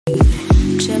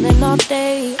all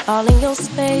day, all in your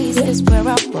space is where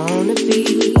I wanna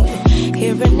be.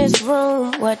 Here in this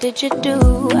room, what did you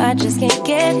do? I just can't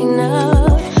get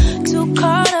enough. Too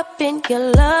caught up in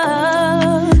your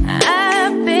love.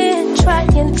 I've been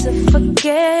trying to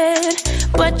forget,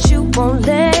 but you won't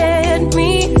let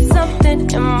me.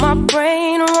 Something in my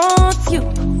brain wants you.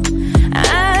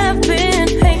 I've been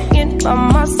hanging by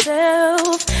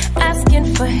myself,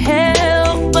 asking for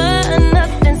help, but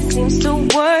nothing seems to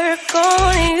work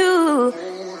on you.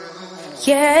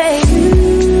 Yeah,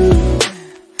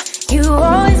 you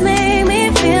always make me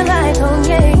feel like home.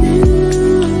 Yeah,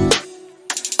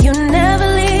 you never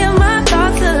leave my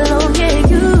thoughts alone. Yeah,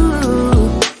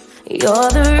 you're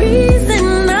the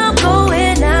reason I'm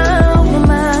going out my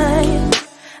mind.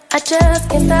 I just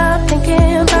can't stop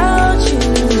thinking about you.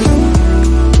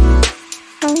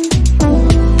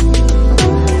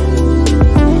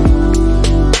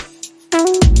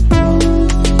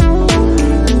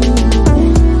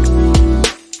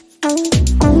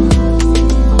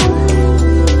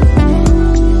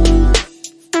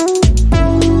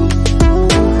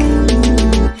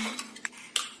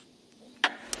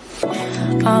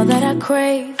 All that I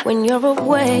crave when you're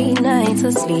away, nights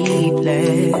are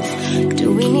sleepless.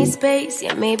 Do we need space?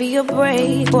 Yeah, maybe a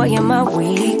break. Boy, you're my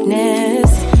weakness.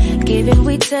 Give and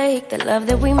we take, the love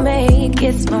that we make,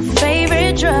 it's my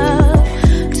favorite drug.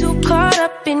 Too caught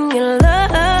up in your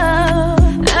love.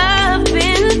 I've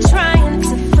been trying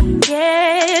to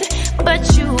forget, but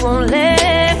you won't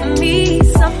let me.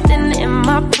 Something in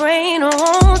my brain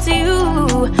wants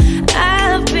you.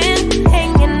 I've been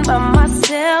hanging by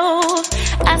myself,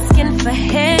 asking for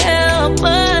help,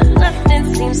 but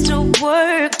nothing seems to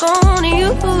work on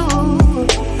you.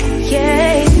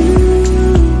 Yeah,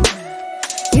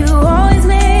 you always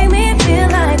make me feel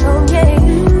like home. Yeah,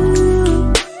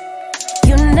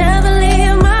 you never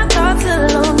leave my thoughts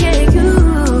alone. Yeah,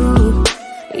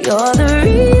 you're the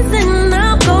reason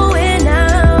I'm going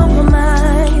out my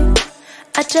mind.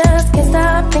 I just can't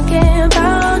stop thinking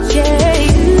about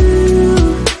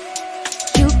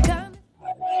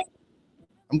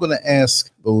I'm going to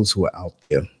ask those who are out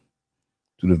there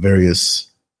through the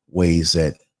various ways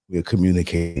that we're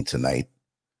communicating tonight,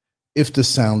 if the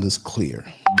sound is clear.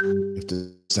 If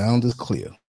the sound is clear,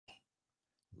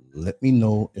 let me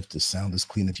know if the sound is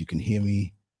clear. If you can hear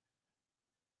me,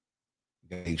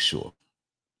 make sure.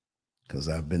 Because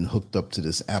I've been hooked up to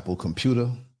this Apple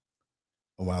computer.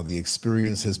 While the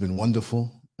experience has been wonderful,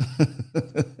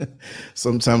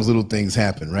 sometimes little things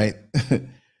happen, right?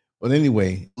 But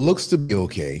anyway, looks to be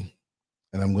okay,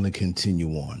 and I'm going to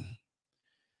continue on.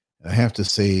 I have to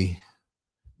say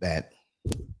that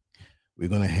we're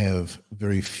going to have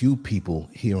very few people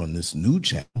here on this new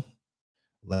channel,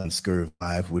 Lancescurv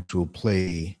Live, which will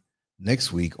play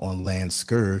next week on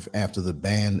Lancescurv after the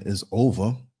ban is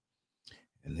over.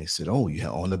 And they said, oh, you're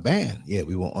on a ban. Yeah,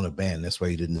 we were on a ban. That's why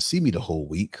you didn't see me the whole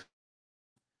week.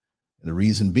 And the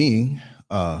reason being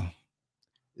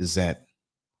is that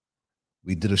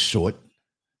we did a short,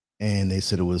 and they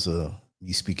said it was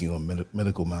me speaking on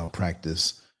medical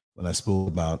malpractice when I spoke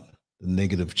about the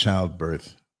negative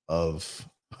childbirth of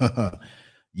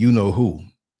you know who.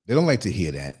 They don't like to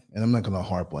hear that, and I'm not going to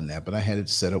harp on that, but I had it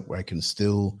set up where I can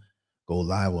still go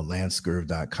live on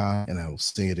Lancescurv.com, and I will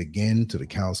say it again till the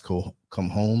cows come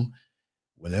home.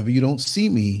 Whenever you don't see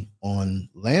me on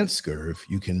Lancescurv,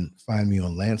 you can find me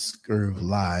on Lancescurv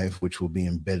Live, which will be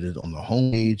embedded on the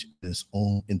homepage in its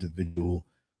own individual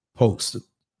post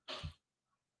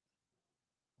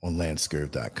on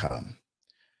Lancescurv.com.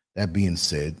 That being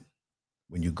said,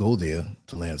 when you go there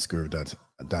to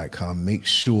Lancescurv.com, make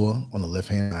sure on the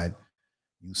left-hand side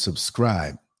you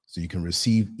subscribe so you can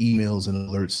receive emails and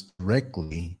alerts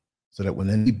directly, so that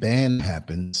when any ban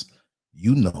happens,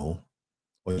 you know,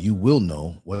 or you will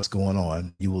know what's going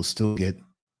on. You will still get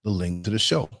the link to the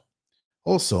show.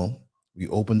 Also, we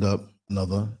opened up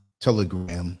another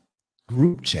Telegram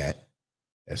group chat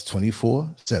that's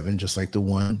 24/7, just like the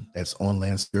one that's on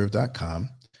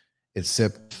Lancescurv.com,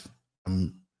 except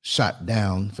I'm shot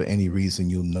down for any reason,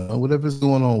 you know, whatever's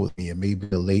going on with me. It may be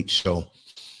a late show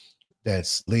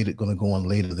that's later, going to go on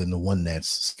later than the one that's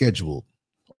scheduled.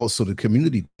 Also, the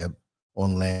community tab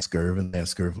on Lancescurv and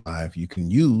Lancescurv Live you can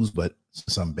use, but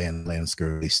since I'm banned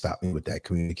Lancescurv, they stopped me with that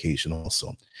communication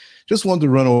also. Just wanted to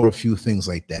run over a few things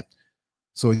like that.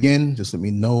 So again, just let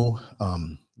me know.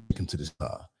 Welcome to this.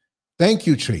 Thank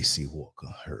you, Tracy Walker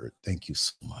Hurd. Thank you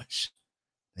so much.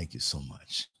 Thank you so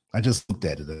much. I just looked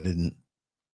at it. I didn't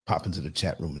pop into the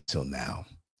chat room until now.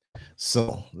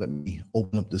 So let me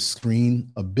open up the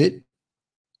screen a bit.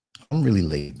 I'm really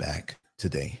laid back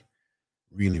today.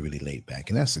 Really, really laid back.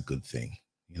 And that's a good thing,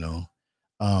 you know.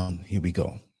 Here we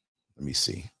go. Let me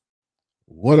see.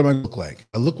 What do I look like?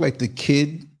 I look like the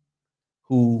kid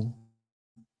who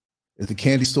is at the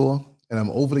candy store and I'm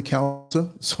over the counter.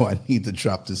 So I need to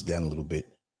drop this down a little bit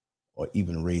or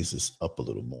even raise this up a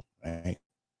little more. Right?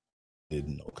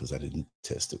 Didn't know because I didn't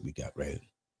test it. We got right.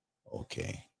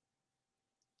 Okay.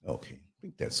 Okay. I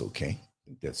think that's okay. I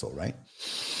think that's all right.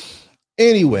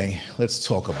 Anyway, let's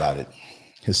talk about it.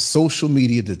 Has social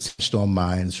media detached our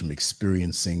minds from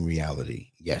experiencing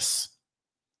reality? Yes.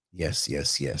 Yes,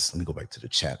 yes, yes. Let me go back to the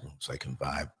chat room so I can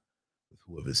vibe with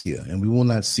whoever's here. And we will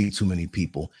not see too many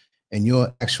people. And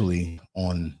you're actually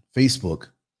on Facebook,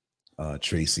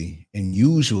 Tracy. And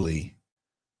usually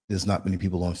there's not many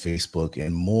people on Facebook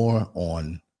and more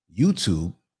on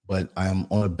YouTube, but I'm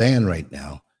on a ban right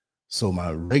now. So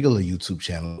my regular YouTube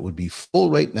channel would be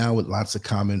full right now with lots of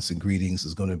comments and greetings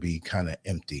is going to be kind of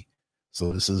empty.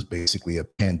 So this is basically a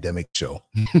pandemic show.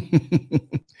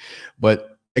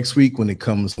 But next week when it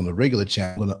comes on the regular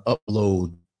channel, I'm going to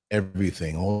upload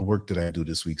everything, all the work that I do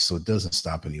this week, so it doesn't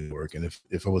stop any work. And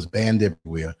if I was banned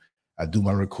everywhere, I do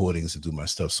my recordings and do my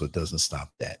stuff so it doesn't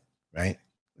stop that, right?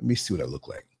 Let me see what I look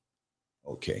like.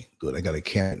 Okay, good. I got a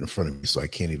camera in front of me, so I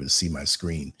can't even see my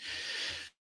screen.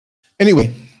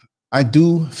 Anyway, I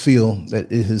do feel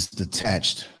that it has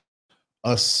detached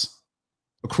us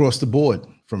across the board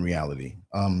from reality.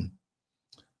 I'm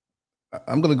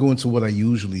going to go into what I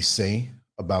usually say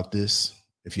about this.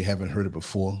 If you haven't heard it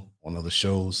before on other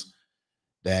shows,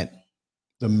 that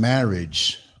the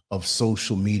marriage of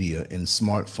social media and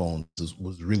smartphones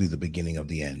was really the beginning of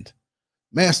the end.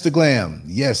 Master Glam,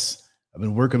 yes, I've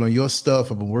been working on your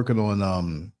stuff. I've been working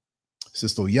on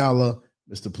Sister Yala.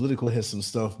 Mr. Political has some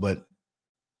stuff, but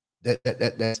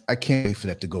that I can't wait for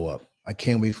that to go up. I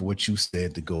can't wait for what you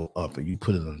said to go up. And you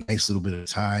put in a nice little bit of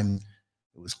time.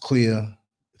 It was clear.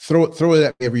 Throw it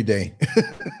at me every day.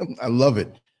 I love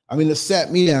it. I mean, it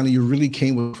sat me down and you really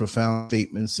came with profound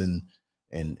statements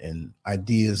and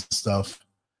ideas and stuff.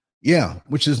 Yeah,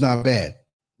 which is not bad.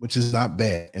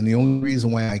 And the only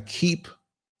reason why I keep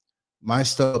my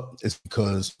stuff is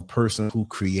because a person who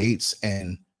creates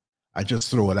and I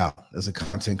just throw it out as a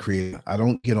content creator. I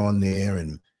don't get on there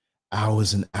and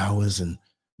hours and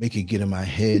make it get in my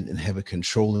head and have it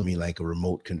controlling me like a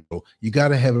remote control. You got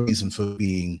to have a reason for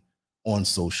being on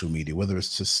social media, whether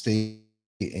it's to stay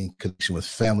in connection with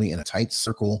family in a tight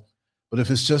circle. But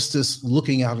if it's just this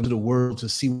looking out into the world to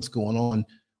see what's going on,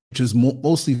 which is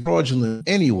mostly fraudulent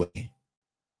anyway,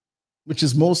 which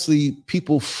is mostly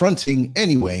people fronting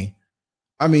anyway,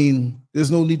 I mean, there's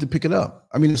no need to pick it up.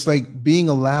 I mean, it's like being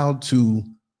allowed to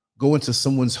go into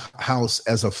someone's house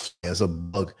as a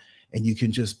bug, and you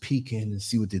can just peek in and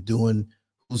see what they're doing,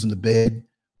 who's in the bed,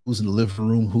 who's in the living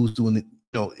room, who's doing it.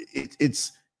 You know,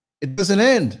 it doesn't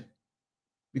end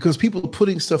because people are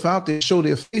putting stuff out there, show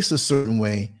their face a certain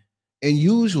way, and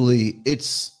usually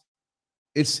it's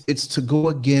to go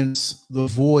against the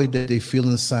void that they feel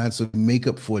inside, so they make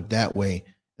up for it that way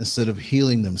instead of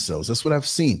healing themselves. That's what I've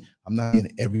seen. I'm not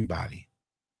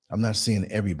saying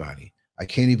everybody. I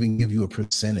can't even give you a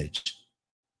percentage.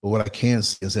 But what I can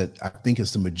say is that I think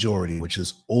it's the majority, which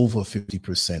is over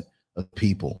 50% of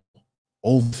people.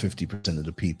 Over 50% of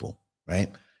the people,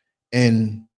 right?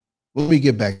 And let me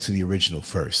get back to the original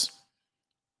first.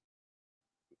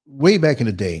 Way back in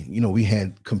the day, we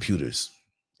had computers.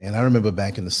 And I remember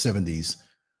back in the 70s,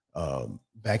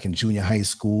 back in junior high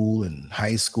school and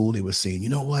high school, they were saying, you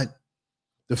know what?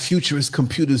 The future is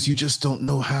computers. You just don't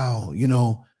know how,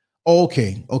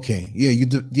 Okay. Yeah,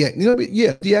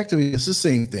 deactivate. It's the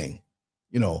same thing,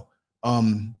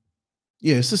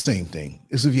 Yeah, it's the same thing.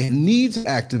 It's if your needs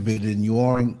activated and you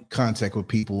are in contact with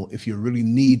people, if you really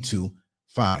need to,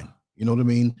 fine. You know what I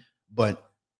mean? But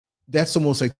that's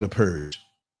almost like the purge.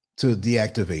 To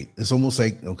deactivate. It's almost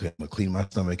like, okay, I'm gonna clean my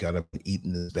stomach out. I've been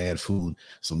eating this bad food,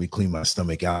 so let me clean my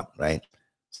stomach out, right?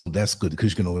 So that's good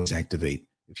because you can always activate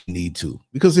if you need to.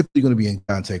 Because if you're going to be in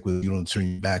contact with, you don't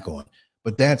turn your back on.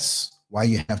 But that's why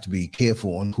you have to be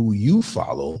careful on who you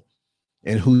follow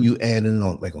and who you add in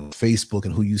on, like on Facebook,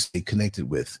 and who you stay connected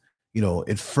with.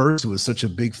 At first it was such a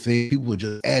big thing. People were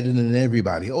just adding in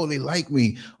everybody. Oh, they like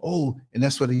me. Oh, and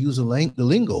that's why they use the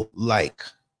lingo, like,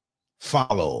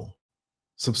 follow.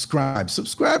 Subscribe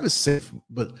is safe,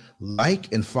 but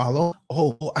like and follow.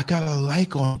 Oh, I got a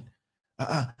like on.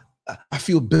 I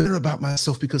feel better about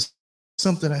myself because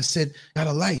something I said got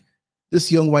a like.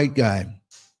 This young white guy,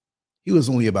 he was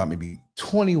only about maybe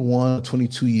 21,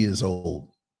 22 years old.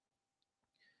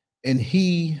 And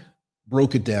he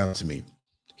broke it down to me.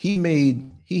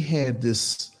 He had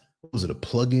this, was it a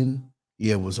plugin?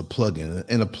 Yeah, it was a plugin.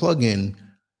 And a plugin,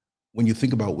 when you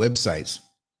think about websites,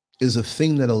 is a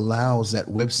thing that allows that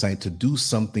website to do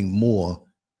something more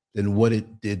than what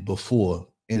it did before.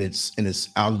 And it's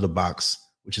out of the box,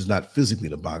 which is not physically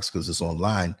the box because it's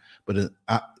online, but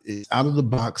it's out of the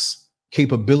box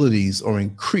capabilities are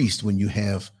increased when you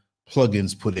have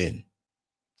plugins put in.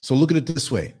 So look at it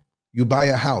this way. You buy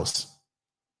a house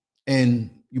and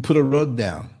you put a rug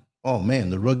down. Oh man,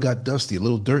 the rug got dusty, a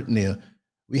little dirt in there.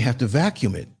 We have to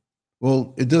vacuum it.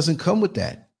 Well, it doesn't come with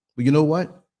that. But you know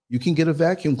what? You can get a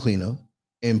vacuum cleaner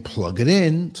and plug it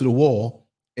in to the wall.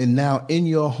 And now in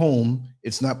your home,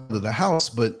 it's not part of the house,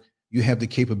 but you have the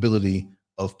capability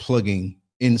of plugging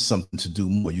in something to do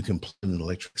more. You can plug in an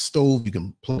electric stove. You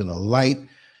can plug in a light.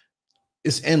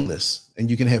 It's endless. And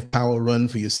you can have power run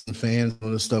for your fans and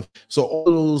all this stuff. So all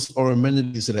of those are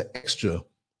amenities that are extra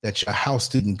that your house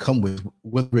didn't come with,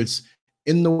 whether it's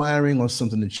in the wiring or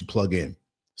something that you plug in.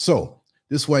 So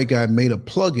this white guy made a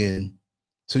plugin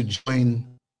to join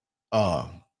the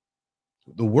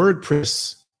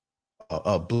WordPress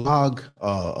blog,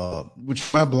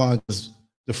 which my blog is,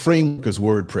 the framework is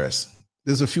WordPress.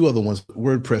 There's a few other ones, but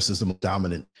WordPress is the most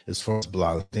dominant as far as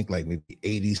blogs. I think like maybe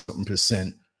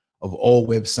 80-something% of all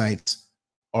websites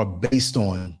are based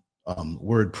on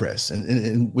WordPress.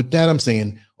 And with that, I'm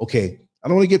saying, okay, I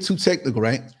don't want to get too technical,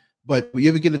 right? But you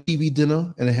ever get a TV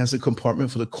dinner and it has a compartment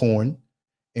for the corn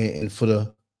and for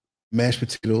the mashed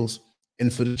potatoes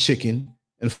and for the chicken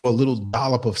and for a little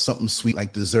dollop of something sweet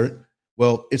like dessert?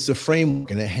 Well, it's a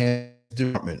framework and it has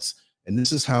departments. And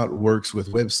this is how it works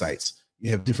with websites.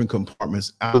 You have different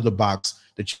compartments out of the box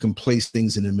that you can place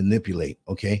things in and manipulate,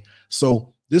 okay?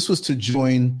 So this was to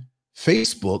join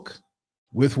Facebook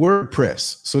with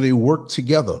WordPress. So they work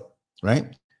together,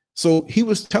 right? So he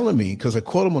was telling me, because I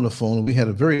called him on the phone, we had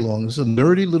a very long, this is a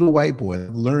nerdy little white boy. I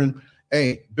learned,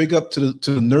 hey, big up to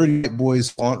the nerdy white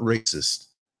boys who aren't racist.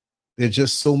 They're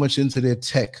just so much into their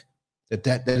tech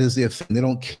that is their thing. They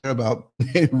don't care about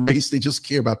race. They just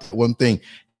care about the one thing.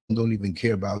 They don't even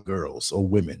care about girls or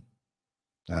women.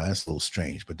 Now, that's a little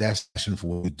strange, but that's passion for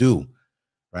what we do,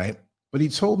 right? But he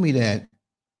told me that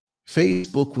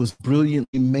Facebook was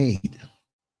brilliantly made,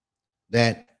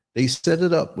 that they set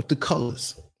it up with the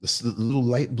colors, the little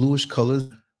light bluish colors.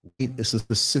 It's a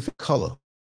specific color,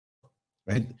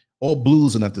 right? All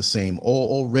blues are not the same.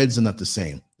 All reds are not the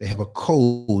same. They have a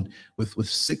code with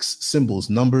 6 symbols,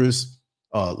 numbers,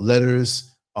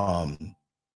 letters,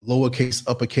 lowercase,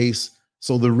 uppercase.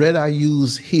 So the red I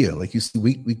use here, like you see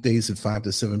weekdays at 5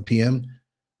 to 7 p.m.,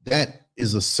 that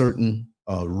is a certain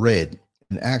red.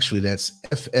 And actually that's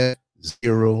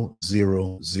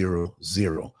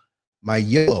FF0000. My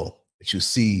yellow that you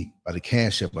see by the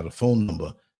Cash App, by the phone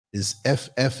number, is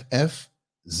FFF00.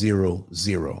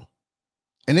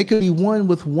 And it could be one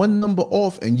with one number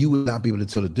off and you would not be able to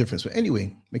tell the difference. But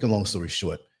anyway, make a long story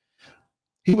short,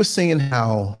 he was saying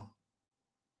how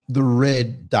the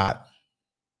red dot,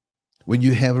 when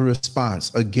you have a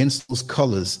response against those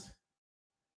colors,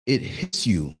 it hits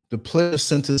you, the pleasure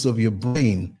centers of your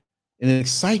brain, and it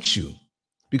excites you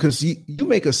because you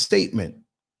make a statement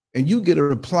and you get a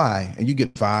reply and you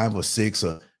get 5 or 6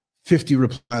 or 50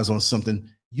 replies on something.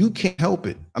 You can't help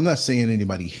it. I'm not saying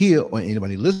anybody here or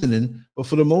anybody listening, but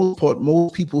for the most part,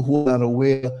 most people who are not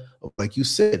aware of, like you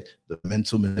said, the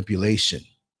mental manipulation,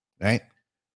 right?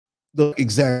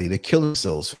 Exactly. They're killing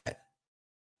themselves for that.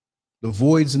 The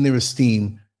voids in their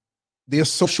esteem, their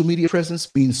social media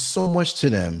presence means so much to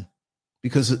them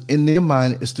because in their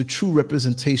mind, it's the true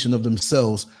representation of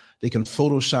themselves. They can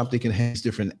Photoshop, they can have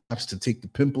different apps to take the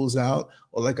pimples out,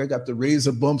 or like I got the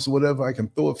razor bumps or whatever, I can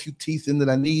throw a few teeth in that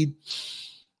I need.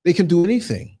 They can do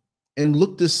anything and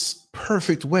look this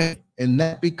perfect way. And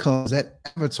that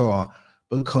avatar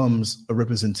becomes a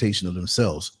representation of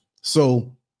themselves.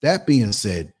 So that being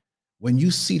said, when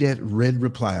you see that red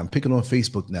reply, I'm picking on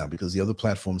Facebook now because the other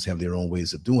platforms have their own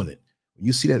ways of doing it. When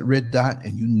you see that red dot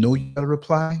and you know you got a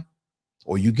reply,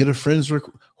 or you get a friend's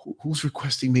who's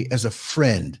requesting me as a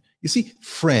friend. You see,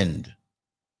 friend.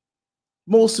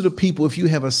 Most of the people, if you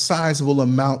have a sizable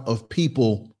amount of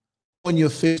people on your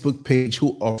Facebook page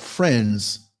who are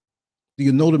friends, do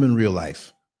you know them in real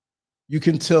life? You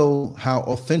can tell how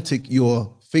authentic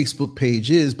your Facebook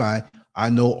page is by, I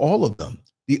know all of them.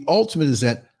 The ultimate is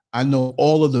that I know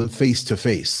all of them face to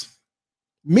face.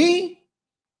 Me,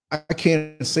 I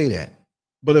can't say that.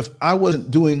 But if I wasn't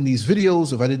doing these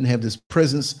videos, if I didn't have this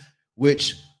presence,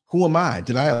 which who am I?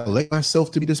 Did I elect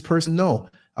myself to be this person? No,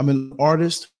 I'm an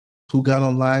artist who got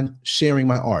online sharing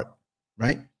my art,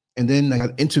 right? And then I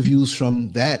got interviews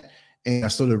from that, and I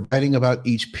started writing about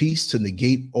each piece to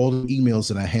negate all the emails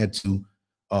that I had to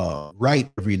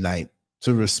write every night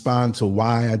to respond to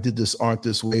why I did this art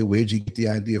this way. Where'd you get the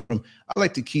idea from? I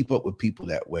like to keep up with people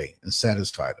that way and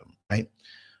satisfy them, right?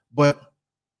 But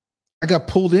I got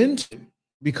pulled into it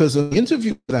because of the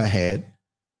interview that I had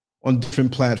on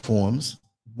different platforms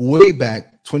way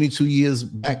back, 22 years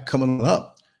back coming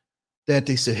up, that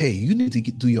they said, hey, you need to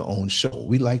do your own show.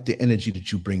 We like the energy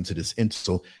that you bring to this. And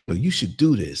so you should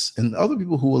do this. And other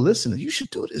people who were listening, you should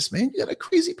do this, man. You got a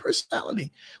crazy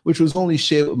personality, which was only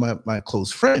shared with my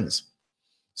close friends.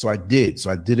 So I did. So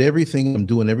I did everything. I'm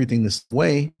doing everything this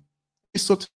way. We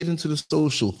start to get into the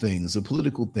social things, the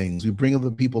political things. We bring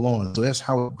other people on. So that's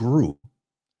how it grew.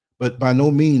 But by no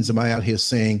means am I out here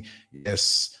saying,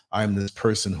 yes, I'm this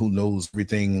person who knows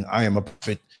everything. I am a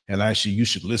prophet, and you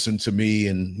should listen to me.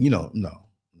 And no.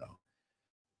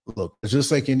 Look,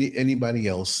 just like anybody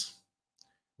else,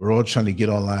 we're all trying to get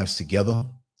our lives together,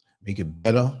 make it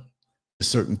better, figure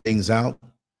certain things out.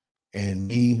 And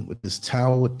me with this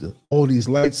towel, with all these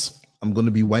lights, I'm going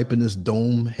to be wiping this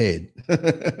dome head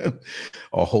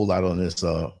a whole lot on this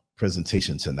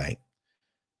presentation tonight.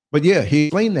 But yeah, he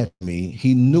explained that to me.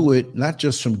 He knew it, not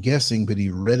just from guessing, but he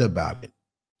read about it.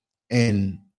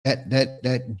 And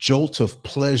that jolt of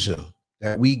pleasure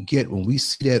that we get when we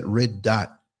see that red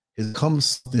dot, it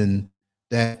comes something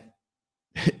that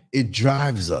it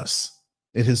drives us.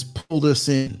 It has pulled us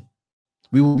in.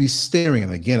 We will be staring.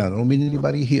 And again, I don't mean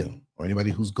anybody here or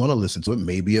anybody who's going to listen to it.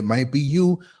 Maybe it might be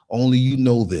you. Only you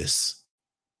know this.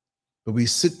 But we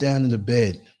sit down in the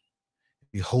bed.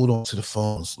 We hold on to the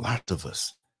phones, lots of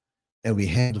us. And we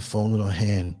have the phone in our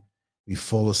hand. We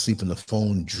fall asleep and the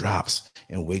phone drops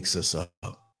and wakes us up.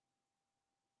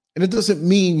 And it doesn't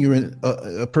mean you're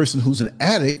a person who's an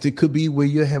addict. It could be where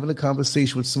you're having a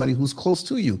conversation with somebody who's close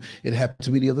to you. It happened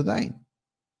to me the other night.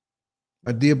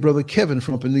 My dear brother Kevin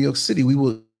from up in New York City, we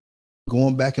were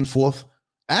going back and forth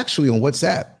actually on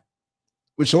WhatsApp,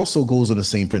 which also goes on the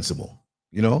same principle,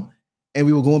 And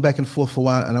we were going back and forth for a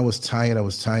while, and I was tired,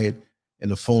 and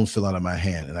the phone fell out of my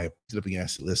hand. And I picked it up again. I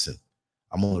said, listen,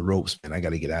 I'm on the ropes, man. I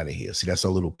got to get out of here. See, that's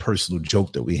our little personal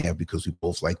joke that we have because we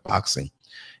both like boxing.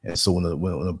 And so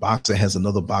when a boxer has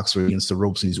another boxer against the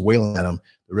ropes and he's wailing at him,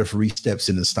 the referee steps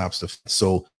in and stops the fight.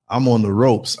 So I'm on the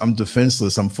ropes. I'm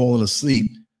defenseless. I'm falling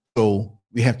asleep. So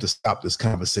we have to stop this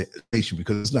conversation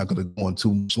because it's not going to go on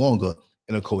too much longer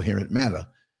in a coherent manner.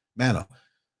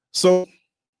 So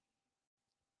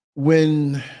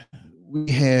when we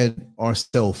had our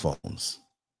cell phones,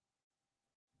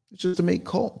 it's just to make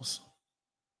calls.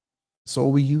 That's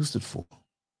all we used it for.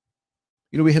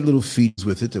 We had little features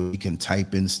with it that we can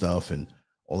type in stuff and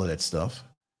all of that stuff.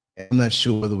 And I'm not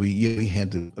sure whether we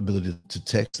had the ability to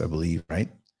text, I believe, right?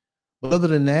 But other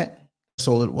than that, that's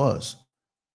all it was.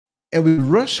 And we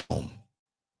rush home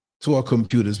to our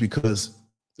computers because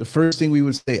the first thing we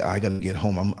would say, I got to get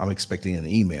home. I'm expecting an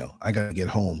email. I got to get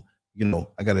home.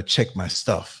 I got to check my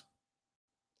stuff,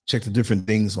 check the different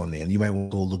things on there. And you might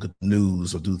want to go look at the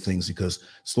news or do things because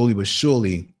slowly but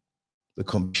surely, the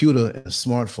computer and the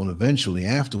smartphone eventually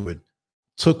afterward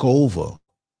took over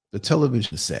the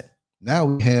television set. Now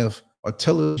we have our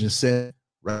television set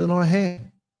right in our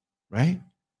hand, right?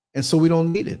 And so we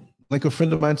don't need it. Like a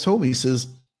friend of mine told me, he says,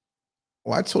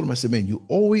 I told him, I said, man, you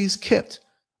always kept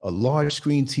a large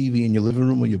screen TV in your living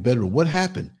room or your bedroom. What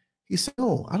happened? He said,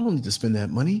 oh, I don't need to spend that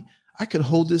money. I can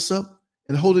hold this up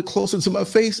and hold it closer to my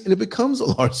face and it becomes a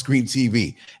large screen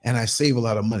TV and I save a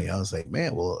lot of money. I was like,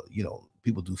 man, well,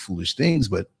 people do foolish things,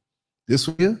 but this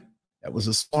one here, that was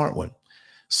a smart one.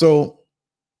 So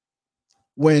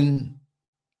when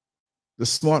the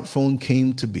smartphone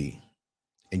came to be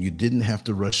and you didn't have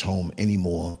to rush home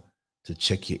anymore to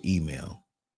check your email,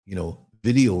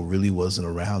 video really wasn't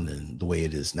around in the way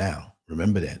it is now.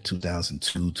 Remember that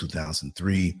 2002,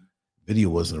 2003, video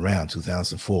wasn't around.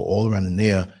 2004, all around in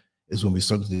there is when we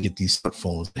started to get these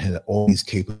smartphones that had all these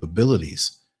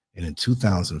capabilities. And in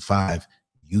 2005,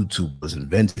 YouTube was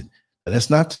invented. And that's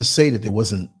not to say that there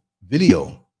wasn't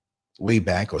video way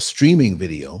back or streaming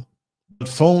video, but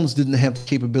phones didn't have the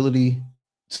capability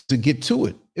to get to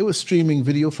it. It was streaming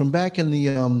video from back in the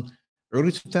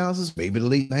early 2000s, maybe the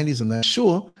late 90s, I'm not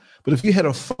sure. But if you had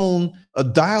a phone, a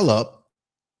dial-up,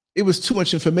 it was too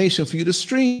much information for you to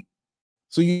stream.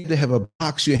 So you had to have a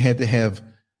box, you had to have,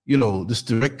 this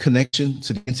direct connection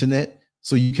to the internet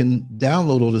so you can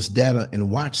download all this data and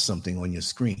watch something on your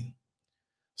screen.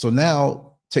 So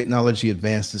now technology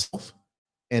advanced itself,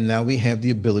 and now we have the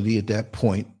ability at that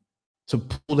point to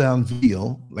pull down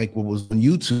video like what was on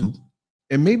YouTube.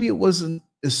 And maybe it wasn't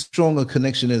as strong a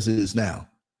connection as it is now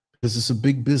because it's a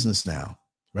big business now,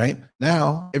 right?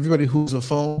 Now, everybody who's a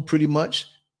phone pretty much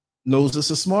knows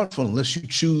it's a smartphone unless you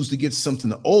choose to get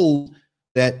something old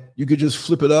that you could just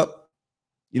flip it up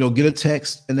Get a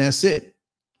text and that's it.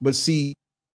 But see,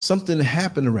 something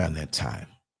happened around that time.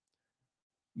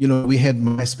 We had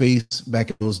MySpace back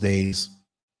in those days,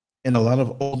 and a lot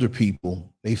of older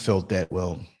people, they felt that,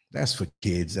 well, that's for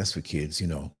kids,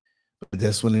 But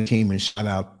that's when it came and shot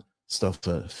out stuff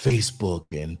to Facebook,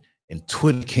 and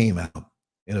Twitter came out,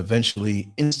 and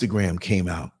eventually Instagram came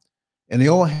out. And they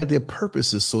all had their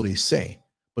purposes, so they say.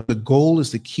 But the goal is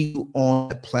to keep on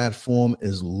that platform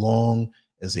as long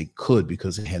as they could,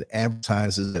 because they had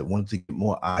advertisers that wanted to get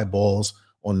more eyeballs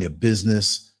on their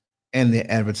business and their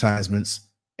advertisements.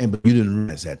 But you didn't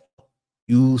realize that.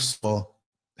 You saw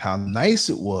how nice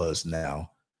it was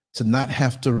now to not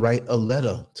have to write a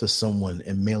letter to someone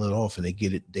and mail it off and they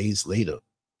get it days later.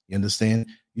 You understand?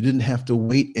 You didn't have to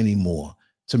wait anymore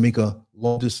to make a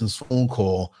long distance phone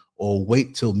call or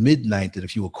wait till midnight that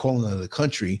if you were calling out of the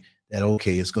country that,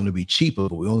 okay, it's going to be cheaper,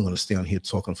 but we're only going to stay on here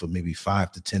talking for maybe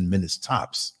 5 to 10 minutes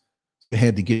tops. You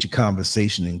had to get your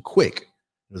conversation in quick.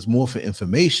 It was more for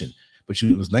information, but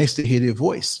it was nice to hear their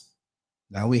voice.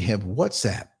 Now we have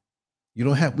WhatsApp. We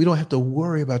don't have to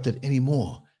worry about that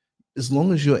anymore. As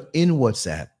long as you're in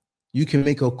WhatsApp, you can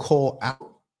make a call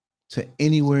out to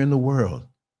anywhere in the world.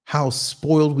 How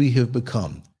spoiled we have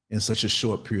become in such a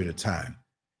short period of time.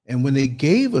 And when they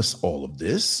gave us all of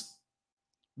this,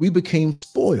 we became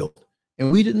spoiled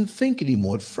and we didn't think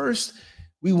anymore. At first,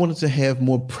 we wanted to have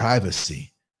more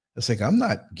privacy. It's like, I'm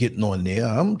not getting on there.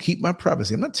 I'm going to keep my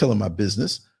privacy. I'm not telling my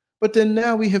business. But then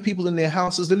now we have people in their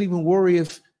houses that don't even worry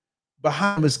if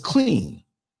behind them is clean.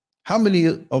 How many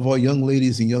of our young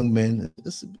ladies and young men,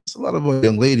 it's a lot of our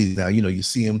young ladies now, you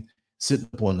see them sitting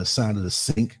up on the side of the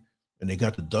sink and they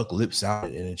got the duck lips out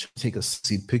and they take a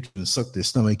sexy picture and suck their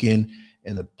stomach in,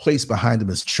 and the place behind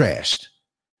them is trashed.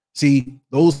 See,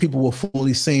 those people were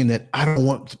fully saying that I don't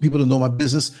want people to know my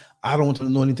business. I don't want them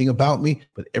to know anything about me,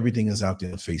 but everything is out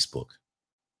there on Facebook.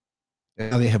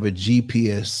 And now they have a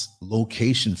GPS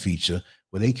location feature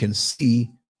where they can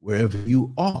see wherever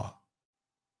you are.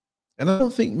 And I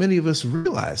don't think many of us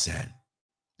realize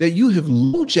that you have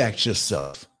low-jacked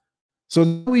yourself. So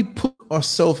now we put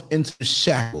ourselves into the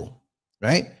shackle,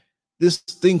 right? This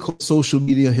thing called social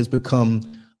media has become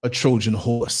a Trojan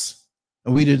horse,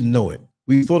 and we didn't know it.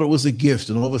 We thought it was a gift,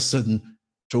 and all of a sudden,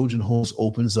 Trojan horse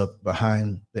opens up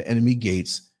behind the enemy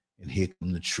gates, and here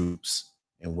come the troops.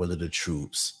 And what are the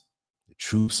troops? The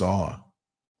troops are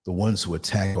the ones who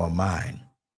attack our mind,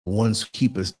 the ones who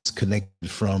keep us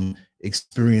connected from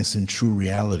experiencing true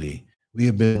reality. We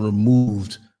have been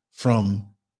removed from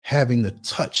having the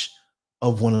touch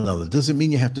of one another. Doesn't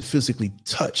mean you have to physically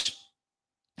touch.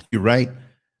 You're right.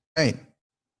 Right.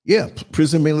 Yeah.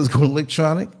 Prison mailers go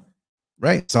electronic,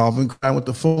 right? Solving crime with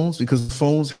the phones, because the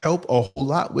phones help a whole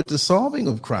lot with the solving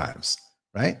of crimes,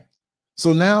 right?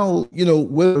 So now,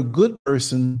 whether a good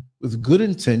person with good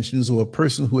intentions or a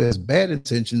person who has bad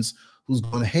intentions, who's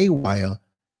gone haywire,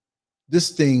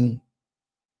 this thing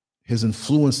has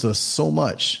influenced us so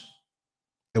much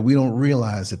that we don't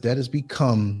realize that has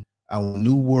become our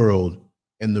new world.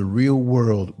 In the real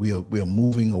world, we are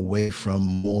moving away from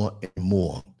more and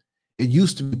more. It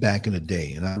used to be back in the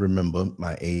day, and I remember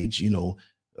my age,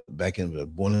 back in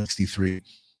born in 63.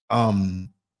 I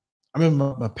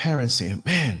remember my parents saying,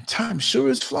 man, time sure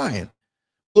is flying.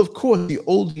 Well, of course, the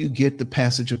older you get, the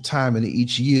passage of time and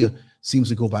each year seems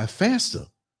to go by faster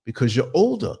because you're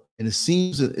older, and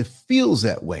it feels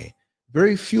that way.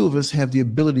 Very few of us have the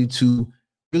ability to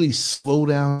really slow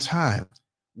down time,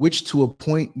 which to a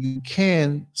point you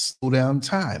can slow down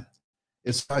time.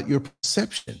 It's about your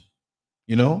perception.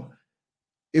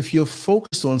 If you're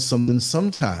focused on something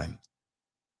sometime,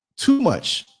 too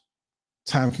much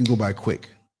time can go by quick.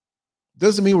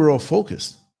 Doesn't mean we're all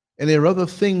focused. And there are other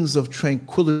things of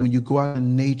tranquility when you go out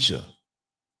in nature.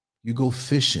 You go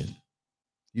fishing.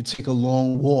 You take a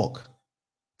long walk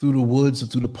through the woods or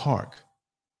through the park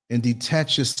and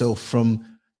detach yourself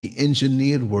from the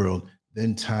engineered world.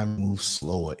 Then time moves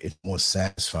slower. It's more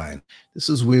satisfying. This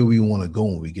is where we want to go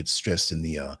when we get stressed in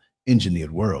the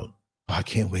engineered world. Oh, I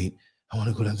can't wait. I want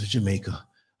to go down to Jamaica.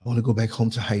 I want to go back home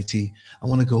to Haiti. I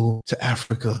want to go to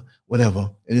Africa,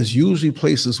 whatever. And it's usually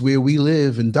places where we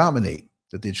live and dominate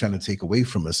that they're trying to take away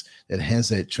from us, that has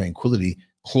that tranquility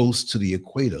close to the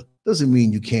equator. Doesn't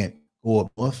mean you can't go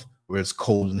up north where it's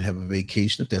cold and have a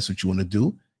vacation if that's what you want to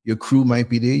do. Your crew might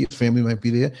be there. Your family might be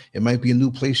there. It might be a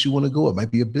new place you want to go. It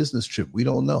might be a business trip. We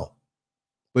don't know.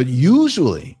 But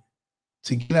usually,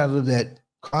 to get out of that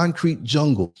concrete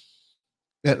jungle,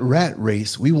 that rat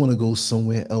race, we want to go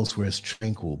somewhere else where it's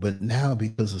tranquil. But now,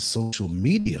 because of social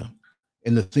media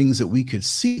and the things that we could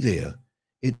see there,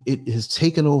 it has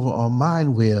taken over our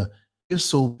mind where we're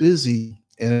so busy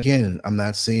And again, I'm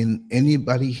not saying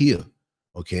anybody here,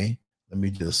 okay? Let me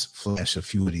just flash a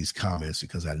few of these comments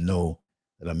because I know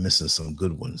that I'm missing some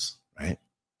good ones, right?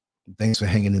 Thanks for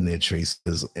hanging in there, Trace,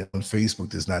 because on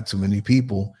Facebook, there's not too many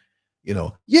people,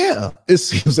 Yeah, it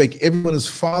seems like everyone is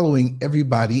following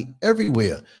everybody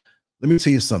everywhere. Let me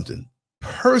tell you something.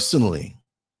 Personally,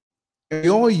 we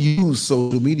all use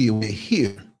social media, we're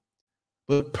here.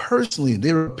 But personally,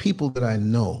 there are people that I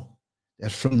know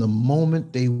that from the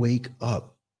moment they wake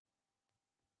up,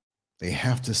 they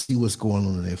have to see what's going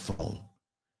on their phone.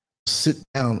 Sit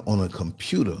down on a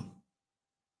computer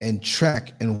and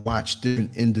track and watch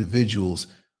different individuals,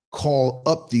 call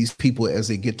up these people as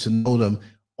they get to know them,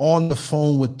 on the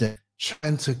phone with them,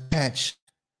 trying to catch.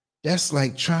 That's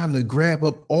like trying to grab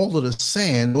up all of the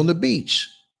sand on the beach.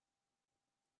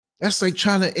 That's like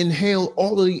trying to inhale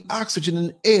all of the oxygen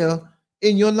and air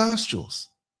in your nostrils.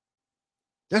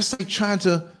 That's like trying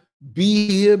to be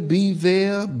here, be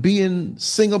there, be in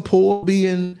Singapore, be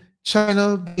in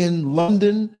China, be in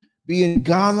London, be in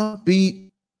Ghana,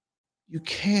 you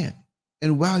can't.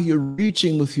 And while you're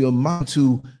reaching with your mind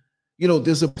to,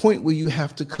 there's a point where you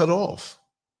have to cut off.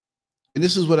 And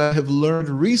this is what I have learned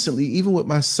recently, even with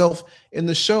myself in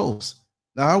the shows.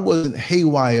 Now, I wasn't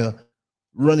haywire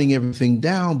running everything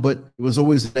down, but it was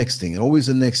always the next thing, always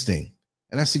the next thing.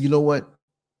 And I said, you know what?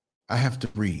 I have to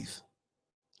breathe.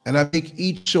 And I make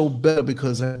each show better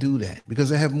because I do that,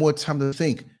 because I have more time to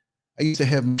think. I used to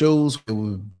have shows where it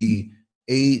would be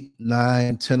 8,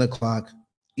 9, 10 o'clock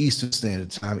Eastern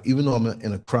Standard Time. Even though I'm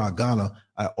in Accra, Ghana,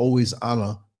 I always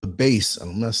honor the base.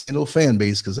 I'm not saying no fan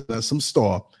base because I got some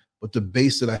star, but the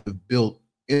base that I have built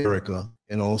in America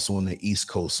and also on the East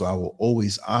Coast. So I will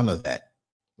always honor that.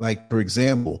 Like, for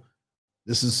example,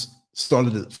 this is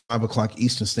started at 5 o'clock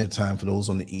Eastern Standard Time for those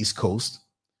on the East Coast.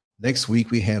 Next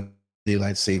week, we have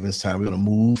daylight savings time. We're going to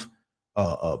move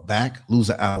back, lose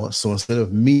an hour. So instead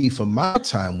of me for my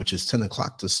time, which is 10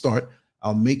 o'clock to start,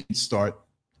 I'll make it start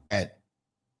at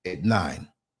 9,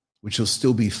 which will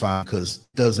still be fine because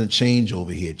it doesn't change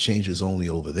over here. It changes only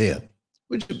over there,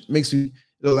 which it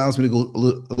allows me to go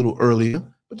a little earlier,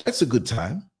 but that's a good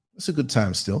time. That's a good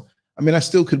time still. I mean, I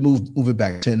still could move it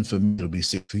back 10 for me. It'll be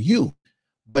 6 for you.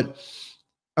 But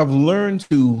I've learned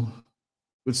to,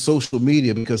 with social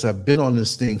media, because I've been on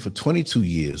this thing for 22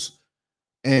 years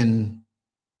and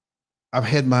I've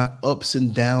had my ups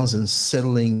and downs and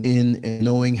settling in and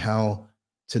knowing how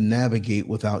to navigate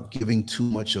without giving too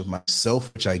much of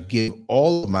myself, which I give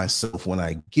all of myself when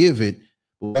I give it.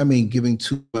 But I mean, giving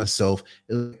to myself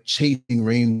is like chasing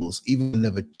rainbows, even if I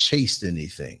never chased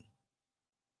anything.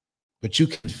 But you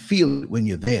can feel it when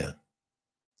you're there.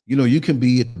 You can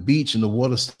be at the beach and the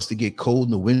water starts to get cold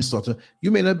and the wind starts to,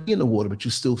 you may not be in the water, but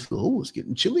you still feel, oh, it's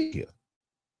getting chilly here.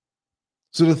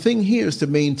 So the thing here is to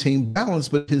maintain balance,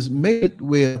 but has made it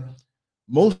where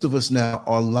most of us now,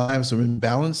 our lives are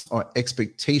imbalanced, our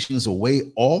expectations are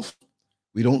way off.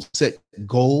 We don't set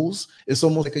goals. It's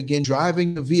almost like, again,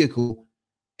 driving a vehicle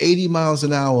 80 miles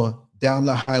an hour down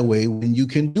the highway when you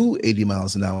can do 80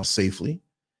 miles an hour safely.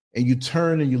 And you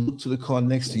turn and you look to the car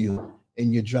next to you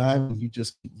and you're driving, you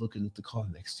just keep looking at the car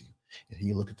next to you. And then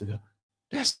you look at the car.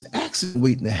 That's the accident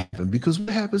waiting to happen, because what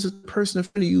happens if the person in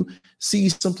front of you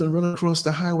sees something running across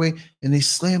the highway and they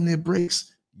slam their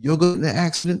brakes? You're going in the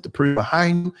accident, the person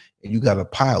behind you, and you got a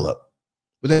pile up.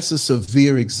 But that's a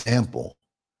severe example.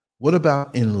 What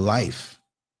about in life?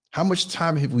 How much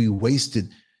time have we wasted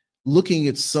looking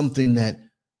at something that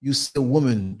you see a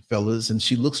woman, fellas, and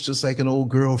she looks just like an old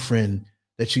girlfriend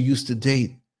that you used to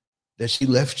date, that she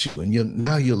left you, and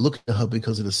now you're looking at her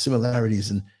because of the similarities.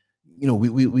 And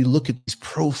we look at these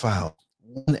profiles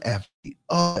one after the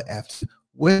other after.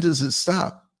 When does it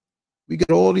stop? We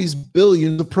got all these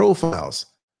billions of profiles.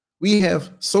 We have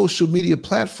social media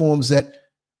platforms that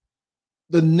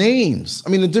the names,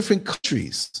 the different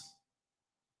countries.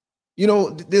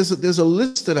 There's a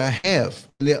list that I have,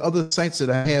 and there are other sites that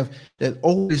I have that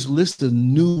always list the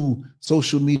new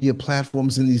social media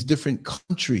platforms in these different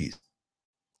countries.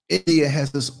 India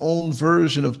has its own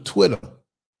version of Twitter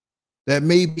that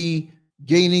may be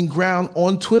gaining ground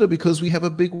on Twitter because we have a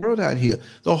big world out here.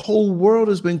 The whole world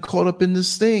has been caught up in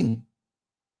this thing.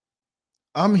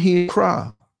 I'm here,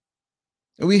 cry.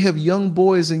 And we have young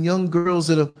boys and young girls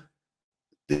that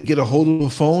get a hold of a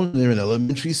phone. They're in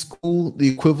elementary school, the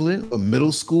equivalent, or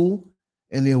middle school,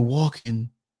 and they're walking,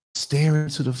 staring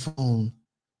to the phone,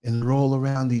 and they're all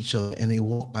around each other, and they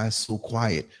walk by so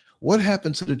quiet. What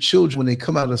happened to the children when they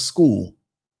come out of school?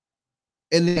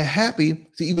 And they're happy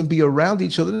to even be around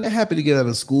each other. They're happy to get out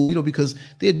of school, because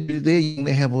they're young,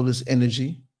 they have all this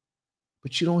energy.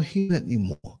 But you don't hear that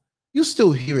anymore. You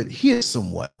still hear it here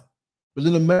somewhat. But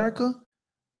in America,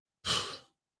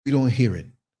 We don't hear it.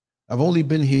 I've only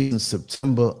been here since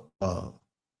September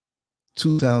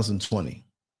 2020,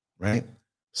 right?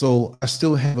 So I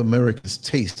still have America's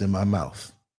taste in my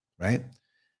mouth, right?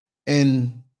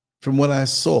 And from what I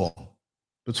saw,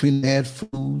 between bad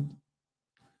food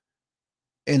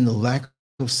and the lack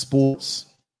of sports,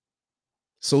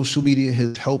 social media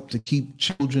has helped to keep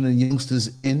children and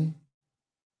youngsters in.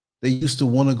 They used to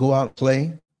want to go out and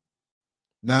play.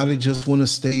 Now they just want to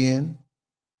stay in.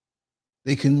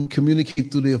 They can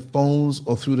communicate through their phones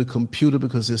or through the computer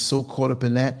because they're so caught up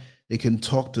in that. They can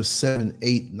talk to 7,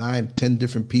 8, 9, 10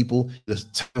 different people.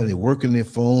 They're working their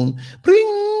phone.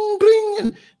 Bling, bling.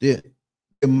 And their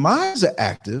minds are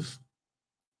active,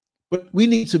 but we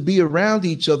need to be around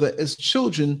each other as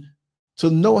children to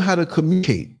know how to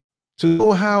communicate, to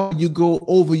know how you go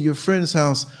over your friend's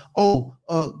house. Oh,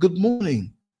 good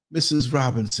morning, Mrs.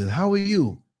 Robinson. How are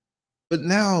you? But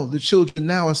now the children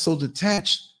now are so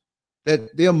detached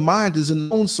that their mind isn't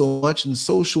known so much in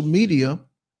social media.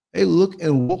 They look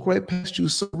and walk right past you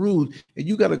so rude, and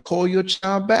you got to call your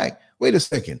child back. Wait a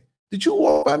second. Did you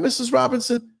walk by Mrs.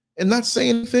 Robinson and not say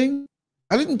anything?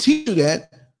 I didn't teach you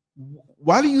that.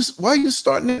 Why are you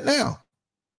starting it now?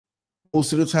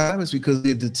 Most of the time it's because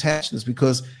they're detached. It's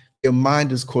because their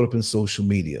mind is caught up in social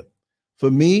media.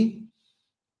 For me,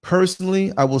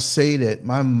 personally, I will say that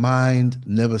my mind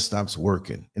never stops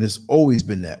working, and it's always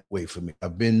been that way for me. I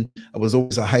was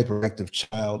always a hyperactive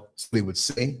child, so they would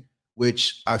say,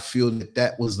 which I feel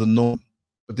that was the norm.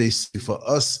 But they say for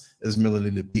us as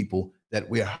melanated people that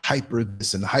we're hyper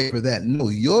this and hyper that. No,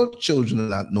 your children are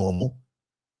not normal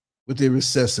with their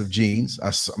recessive genes.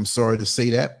 I'm sorry to say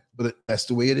that, but that's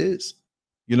the way it is,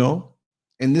 you know?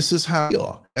 And this is how we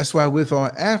are. That's why with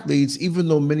our athletes, even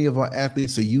though many of our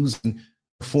athletes are using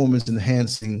performance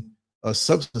enhancing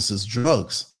substances,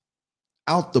 drugs,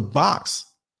 out the box,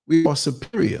 we are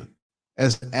superior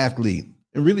as an athlete.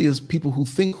 And really as people who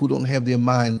don't have their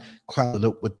mind clouded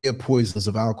up with their poisons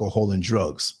of alcohol and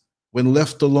drugs. When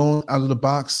left alone out of the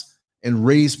box and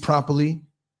raised properly,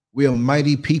 we are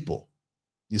mighty people.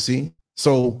 You see?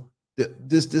 So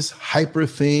this hyper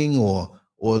thing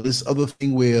or this other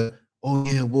thing where, oh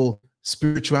yeah, well,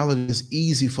 spirituality is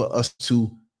easy for us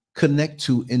to connect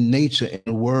to in nature, in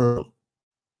the world.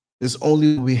 It's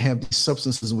only when we have these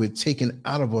substances we're taken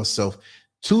out of ourselves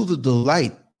to the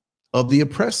delight of the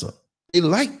oppressor. They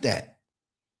like that.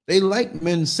 They like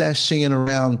men sashaying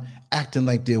around acting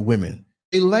like they're women.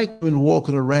 They like men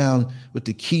walking around with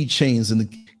the keychains and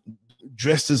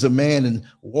dressed as a man and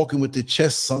walking with their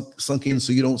chest sunk in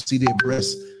so you don't see their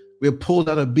breasts. We're pulled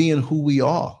out of being who we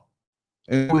are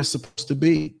and who we're supposed to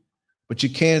be. But you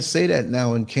can't say that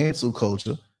now in cancel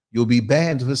culture. You'll be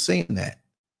banned for saying that.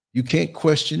 You can't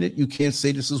question it. You can't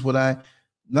say this is what I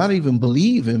not even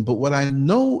believe in, but what I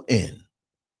know in.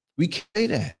 We can't say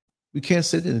that. We can't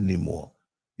say that anymore.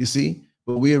 You see?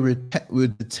 But we're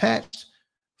detached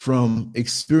from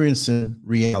experiencing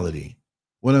reality.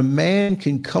 When a man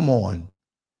can come on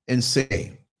and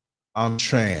say, I'm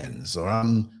trans, or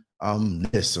I'm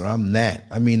this, or I'm that.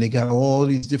 I mean, they got all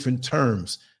these different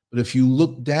terms. But if you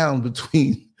look down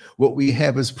between what we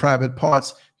have as private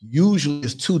parts, usually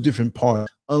it's two different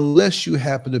parts, unless you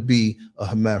happen to be a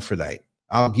hermaphrodite.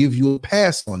 I'll give you a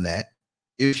pass on that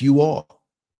if you are.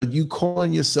 But you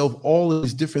calling yourself all of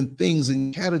these different things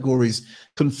and categories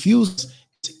confuse.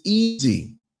 It's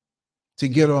easy to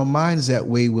get our minds that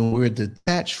way when we're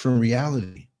detached from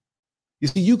reality. You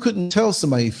see, you couldn't tell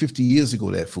somebody 50 years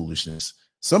ago that foolishness.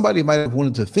 Somebody might have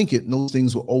wanted to think it, and those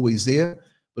things were always there,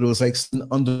 but it was like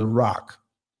under the rock.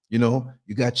 You know,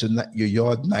 you got your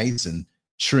yard nice and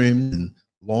trimmed and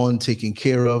lawn taken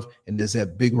care of, and there's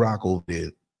that big rock over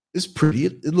there. It's pretty,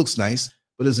 it looks nice,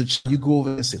 but as a child, you go over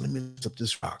there and say, let me lift up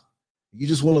this rock. You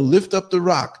just want to lift up the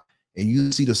rock, and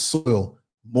you see the soil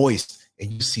moist,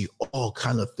 and you see all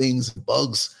kind of things,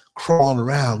 bugs crawling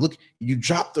around. Look, you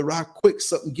drop the rock quick,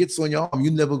 something gets on your arm, you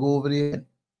never go over there.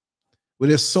 Well,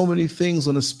 there's so many things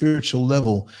on a spiritual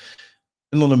level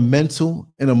and on a mental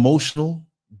and emotional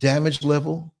damage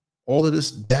level, all of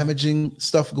this damaging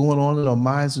stuff going on in our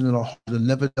minds and in our heart that are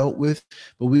never dealt with,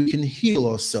 but we can heal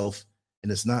ourselves,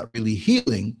 and it's not really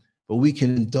healing, but we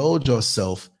can indulge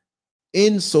ourselves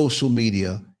in social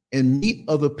media and meet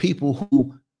other people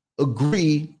who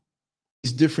agree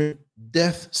these different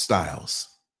death styles,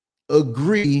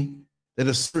 agree that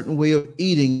a certain way of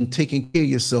eating and taking care of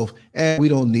yourself, and we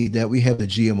don't need that. We have the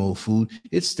GMO food.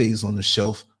 It stays on the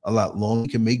shelf a lot longer. You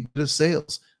can make better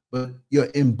sales, but you're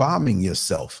embalming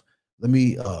yourself. Let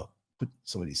me put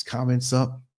some of these comments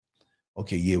up.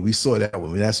 Okay, yeah, we saw that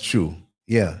one. That's true.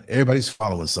 Yeah, everybody's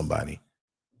following somebody,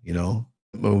 you know.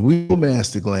 But we know,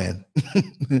 Master Gland,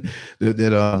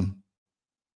 that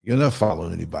you're not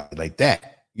following anybody like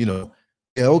that. You know,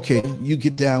 yeah, okay, you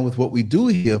get down with what we do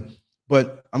here,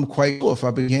 but I'm quite sure if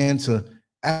I began to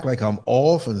act like I'm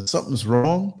off and something's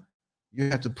wrong, you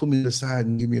have to put me aside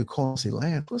and give me a call and say,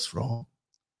 Lance, what's wrong?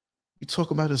 You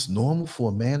talk about it's normal for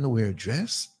a man to wear a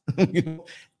dress? You know,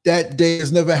 that day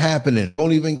is never happening.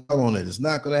 Don't even count on it. It's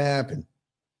not going to happen.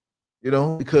 You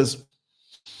know, because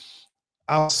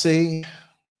I'll say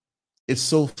it's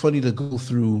so funny to go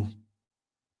through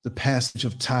the passage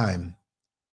of time.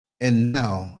 And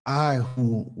now I,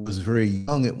 who was very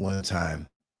young at one time,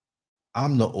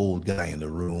 I'm the old guy in the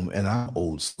room and I'm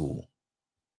old school.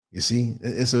 You see,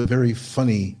 it's a very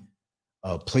funny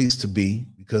place to be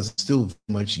because I'm still very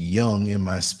much young in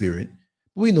my spirit.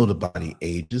 We know the body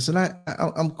ages, and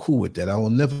I'm cool with that. I will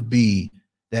never be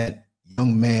that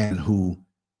young man who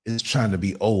is trying to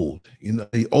be old. You know,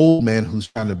 the old man who's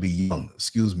trying to be young.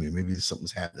 Excuse me, maybe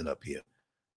something's happening up here.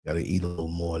 Got to eat a little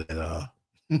more than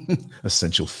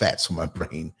essential fats for my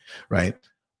brain, right?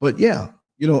 But yeah,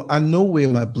 you know, I know where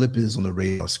my blip is on the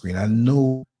radar screen. I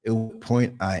know at what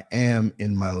point I am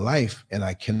in my life, and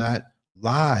I cannot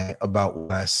lie about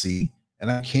what I see, and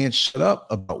I can't shut up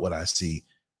about what I see.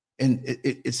 And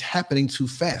it's happening too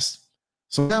fast.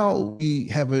 So now we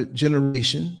have a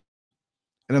generation,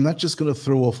 and I'm not just going to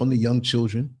throw off on the young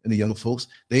children and the young folks.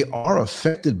 They are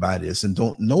affected by this and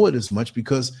don't know it as much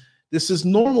because this is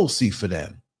normalcy for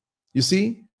them. You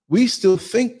see, we still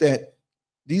think that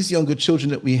these younger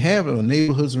children that we have in our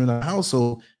neighborhoods or in our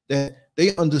household, that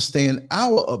they understand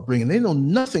our upbringing. They know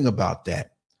nothing about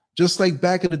that. Just like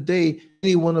back in the day,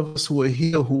 any one of us who are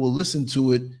here who will listen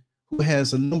to it, who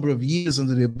has a number of years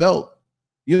under their belt,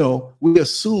 you know, we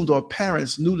assumed our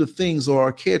parents knew the things, or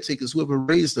our caretakers, whoever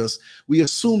raised us, we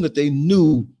assumed that they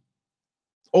knew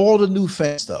all the new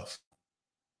fast stuff.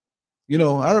 You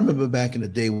know, I remember back in the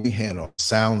day, we had our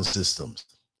sound systems.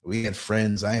 We had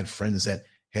friends, I had friends that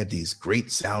had these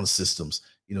great sound systems.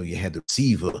 You know, you had the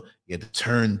receiver, you had the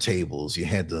turntables, you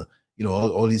had the, you know,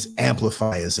 all these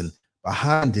amplifiers, and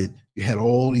behind it, you had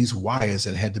all these wires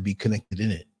that had to be connected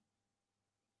in it.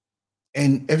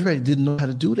 And everybody didn't know how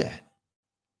to do that.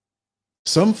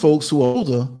 Some folks who are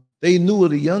older, they knew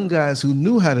of the young guys who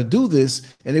knew how to do this,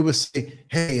 and they would say,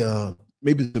 hey,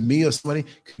 maybe to me or somebody,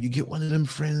 can you get one of them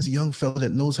friends, a young fella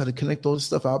that knows how to connect all this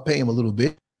stuff? I'll pay him a little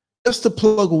bit just to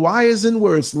plug wires in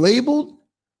where it's labeled.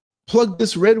 Plug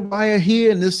this red wire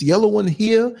here and this yellow one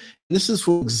here. And this is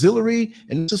for auxiliary,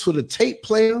 and this is for the tape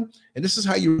player, and this is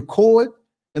how you record.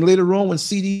 And later on, when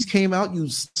CDs came out, you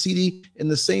CD in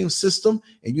the same system,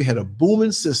 and you had a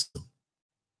booming system.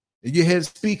 And you had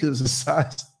speakers the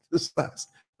size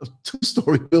of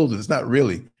two-story buildings, not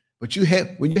really. But you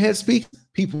had, when you had speakers,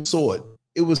 people saw it.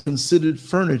 It was considered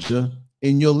furniture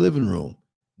in your living room.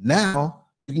 Now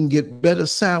you can get better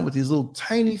sound with these little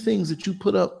tiny things that you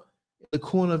put up in the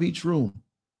corner of each room.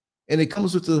 And it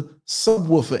comes with the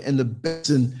subwoofer and the bass,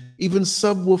 and even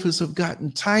subwoofers have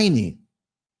gotten tiny.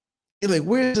 You're like,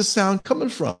 where's the sound coming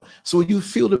from? So when you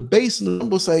feel the bass and the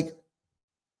rumble, it's like,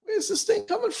 where's this thing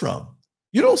coming from?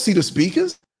 You don't see the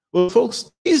speakers. Well,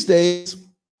 folks, these days,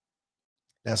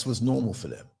 that's what's normal for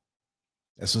them.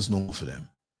 That's what's normal for them.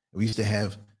 We used to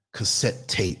have cassette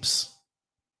tapes,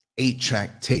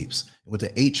 8-track tapes. And with the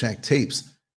 8-track tapes,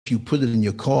 if you put it in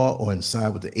your car or inside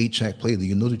with the 8-track player, do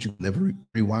you know that you can never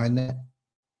rewind that?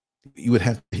 You would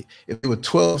have to, if there were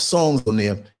 12 songs on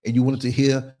there and you wanted to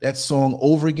hear that song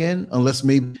over again, unless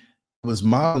maybe it was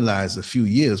modernized a few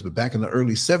years, but back in the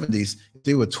early 70s, if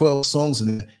there were 12 songs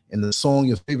in there and the song,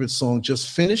 your favorite song, just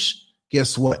finished,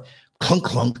 guess what? Clunk,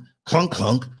 clunk, clunk,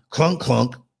 clunk, clunk,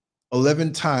 clunk,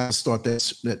 11 times start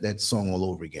that song all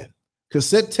over again.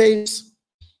 Cassette tapes,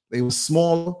 they were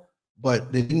smaller,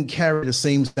 but they didn't carry the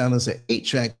same sound as an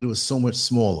 8-track. It was so much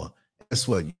smaller. Guess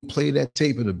what? You play that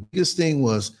tape, and the biggest thing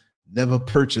was never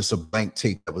purchase a blank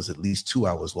tape that was at least 2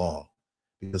 hours long,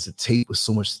 because the tape was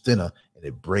so much thinner and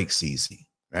it breaks easy,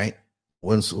 right?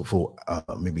 Once for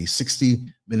maybe 60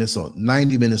 minutes or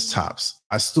 90 minutes tops.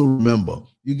 I still remember,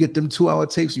 you get them 2-hour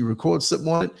tapes, you record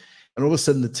something on it, and all of a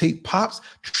sudden the tape pops.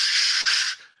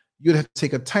 You'd have to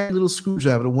take a tiny little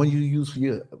screwdriver, the one you use for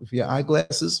your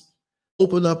eyeglasses,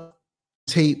 open up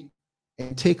tape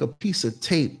and take a piece of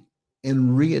tape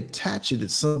and reattach it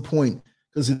at some point,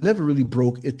 because it never really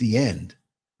broke at the end,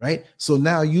 right? So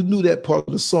now you knew that part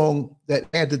of the song that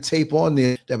had the tape on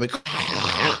there that would,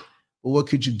 well, what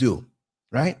could you do,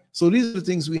 right? So these are the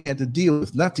things we had to deal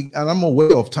with. Not to, and I'm way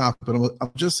off topic, but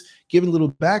I'm just giving a little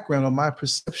background on my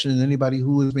perception, and anybody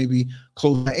who is maybe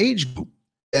close to my age group,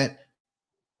 that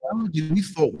we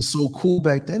thought was so cool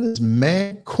back then is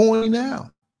mad corny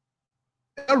now.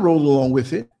 I rolled along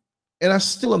with it. And I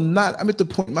still am not. I'm at the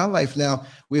point in my life now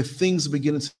where things are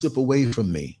beginning to slip away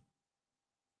from me.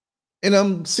 And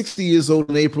I'm 60 years old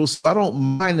in April, so I don't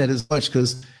mind that as much,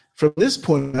 because from this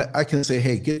point, I can say,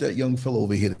 hey, get that young fellow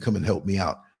over here to come and help me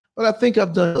out. But I think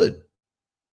I've done good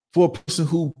for a person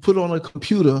who put on a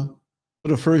computer for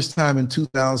the first time in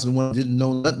 2001, didn't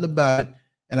know nothing about it.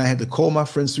 And I had to call my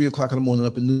friends 3 o'clock in the morning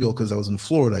up in New York because I was in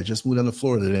Florida. I just moved down to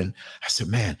Florida then. I said,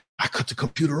 man, I cut the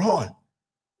computer on.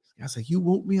 I was like, you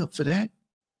woke me up for that?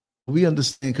 We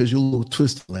understand, because you're a little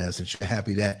twisted, Lance, that you're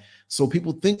happy that. So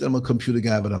people think that I'm a computer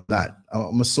guy, but I'm not.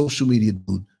 I'm a social media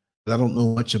dude, but I don't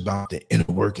know much about the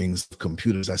inner workings of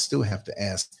computers. I still have to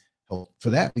ask help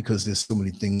for that, because there's so many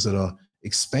things that are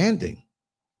expanding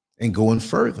and going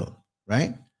further,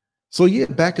 right? So yeah,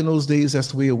 back in those days, that's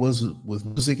the way it was with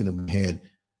music, and we had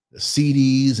the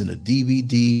CDs and the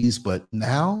DVDs, but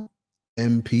now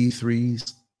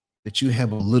MP3s, that you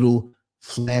have a little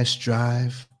flash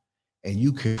drive and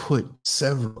you can put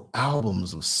several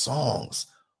albums of songs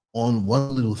on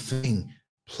one little thing,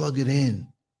 plug it in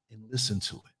and listen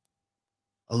to it.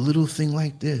 A little thing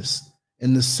like this,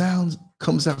 and the sound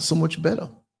comes out so much better.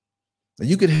 And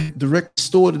you can direct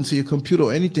store it into your computer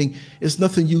or anything. It's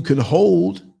nothing you can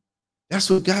hold. That's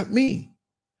what got me.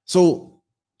 So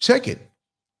check it.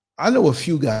 I know a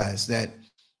few guys that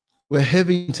were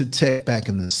heavy into tech back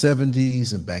in the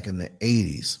 70s and back in the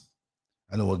 80s.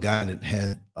 I know a guy that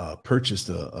had purchased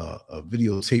a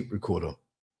videotape recorder,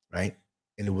 right?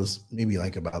 And it was maybe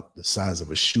like about the size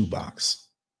of a shoebox,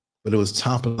 but it was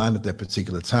top of line at that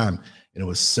particular time. And it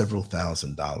was several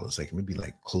 $1,000s, like maybe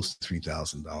like close to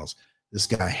 $3,000. This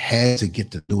guy had to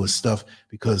get the newest stuff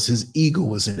because his ego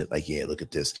was in it. Like, yeah, look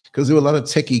at this. Because there were a lot of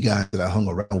techie guys that I hung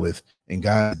around with, and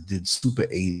guys that did Super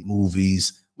 8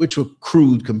 movies, which were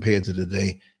crude compared to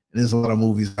today. And there's a lot of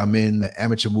movies I'm in, the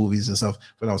amateur movies and stuff.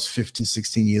 When I was 15,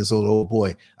 16 years old, oh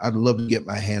boy, I'd love to get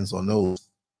my hands on those,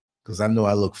 because I know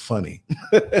I look funny.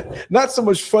 Not so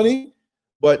much funny,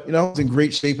 but, you know, I was in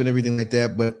great shape and everything like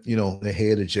that. But, you know, the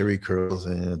hair, the Jerry curls,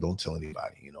 and don't tell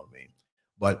anybody, you know what I mean?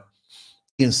 But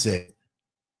being said,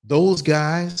 those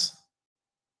guys,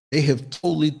 they have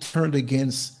totally turned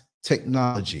against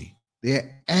technology.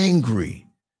 They're angry.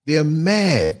 They're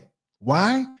mad.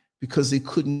 Why? Because they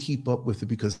couldn't keep up with it,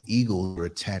 because egos were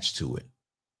attached to it.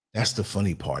 That's the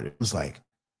funny part. It was like,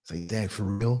 it's like, Dad, for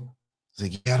real? It's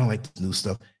like, yeah, I don't like this new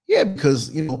stuff. Yeah,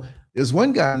 because, you know, there's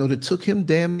one guy I know that took him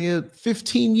damn near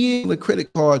 15 years on a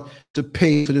credit card to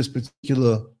pay for this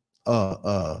particular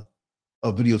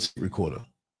video recorder.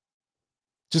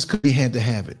 Just because he had to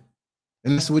have it.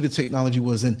 And that's the way the technology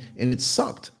was, and it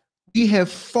sucked. We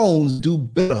have phones do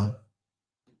better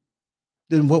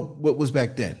than what was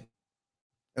back then.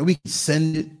 And we can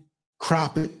send it,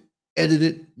 crop it, edit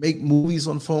it, make movies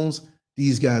on phones.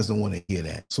 These guys don't want to hear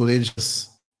that. So they're just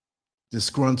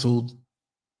disgruntled,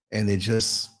 and they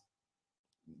just,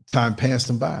 time passed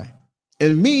them by.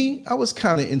 And me, I was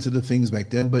kind of into the things back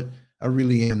then, but I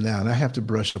really am now. And I have to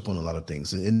brush up on a lot of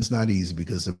things. And it's not easy,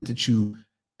 because if you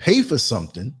pay for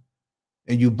something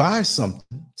and you buy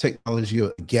something, technology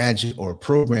or a gadget or a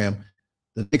program,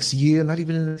 the next year, not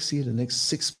even the next year, the next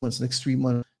 6 months, next 3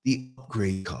 months, the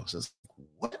upgrade comes. It's like,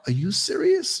 what? Are you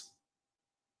serious?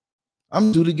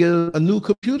 I'm due to get a new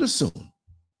computer soon.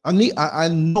 I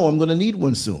know I'm going to need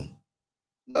one soon.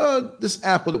 This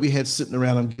Apple that we had sitting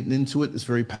around, I'm getting into it. It's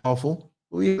very powerful.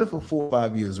 We had it for 4 or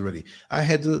 5 years already. I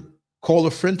had to call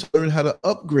a friend to learn how to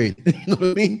upgrade it, you know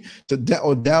what I mean?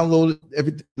 Or download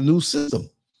the new system.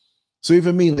 So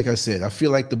even me, like I said, I feel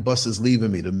like the bus is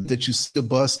leaving me. The minute that you see the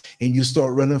bus and you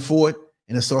start running for it,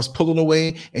 and it starts pulling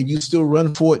away, and you still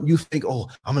run for it, and you think, oh,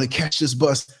 I'm going to catch this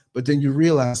bus. But then you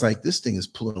realize, like, this thing is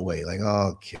pulling away. Like,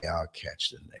 okay, I'll catch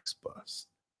the next bus.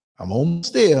 I'm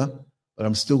almost there, but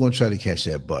I'm still going to try to catch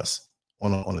that bus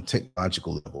on a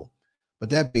technological level.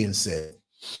 But that being said,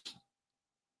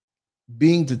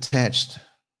 being detached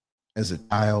as a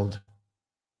child,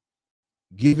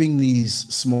 giving these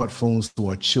smartphones to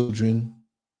our children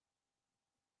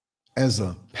as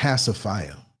a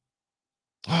pacifier.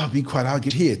 Oh, be quiet, I'll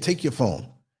get here, take your phone.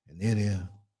 And they're there.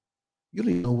 You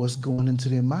don't even know what's going into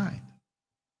their mind.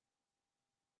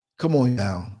 Come on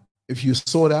now. If you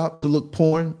sort out to look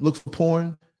for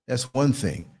porn, that's one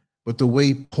thing. But the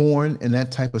way porn and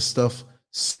that type of stuff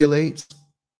circulates,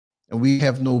 and we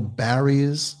have no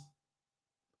barriers,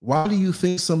 why do you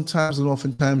think sometimes and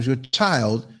oftentimes your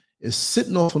child is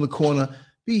sitting off in the corner,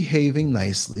 behaving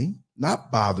nicely,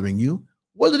 not bothering you?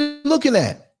 What are they looking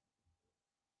at?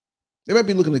 They might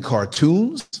be looking at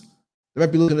cartoons. They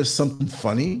might be looking at something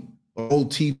funny, an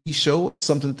old TV show,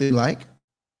 something that they like.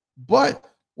 But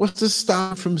what's to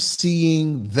stop from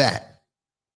seeing that?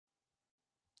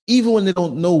 even when they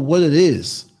don't know what it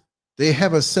is, they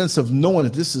have a sense of knowing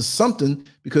that this is something,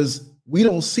 because we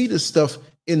don't see this stuff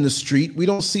in the street. We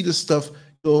don't see this stuff.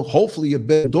 So hopefully your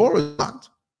bed door is locked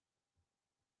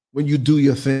when you do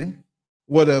your thing,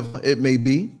 whatever it may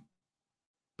be.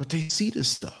 But they see this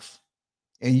stuff.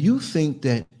 And you think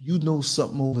that you know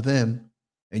something over them,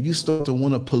 and you start to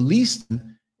want to police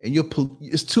them, and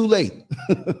it's too late.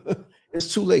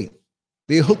 It's too late.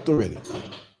 They're hooked already.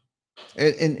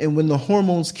 And when the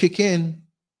hormones kick in,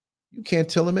 you can't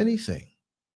tell them anything.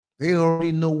 They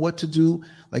already know what to do.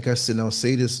 Like I said, and I'll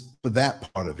say this for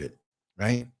that part of it,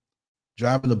 right?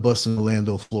 Driving the bus in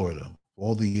Orlando, Florida, for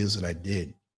all the years that I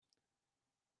did,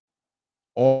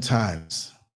 all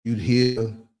times you'd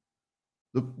hear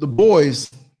the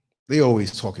boys, they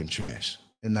always talking trash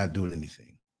and not doing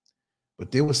anything.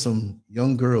 But there were some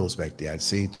young girls back there, I'd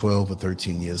say 12 or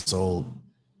 13 years old,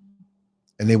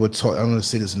 and they would talk. I don't want to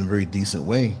say this in a very decent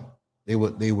way. They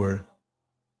were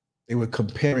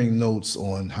comparing notes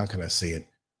on, how can I say it,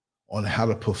 on how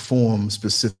to perform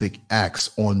specific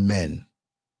acts on men.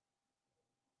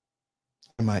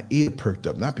 And my ear perked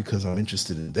up, not because I'm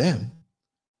interested in them,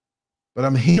 but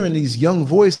I'm hearing these young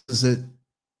voices that,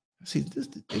 see,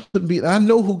 they couldn't be. I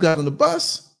know who got on the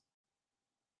bus.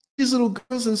 These little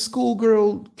girls in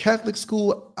schoolgirl, Catholic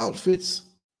school outfits,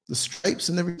 the stripes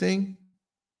and everything.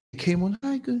 They came on,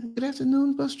 hi, good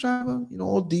afternoon, bus driver,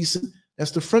 all decent.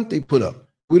 That's the front they put up.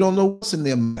 We don't know what's in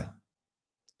their mind.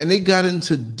 And they got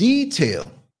into detail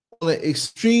on an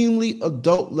extremely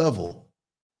adult level.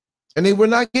 And they were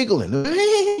not giggling.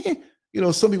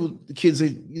 Some people, the kids,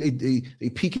 they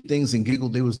peek at things and giggle.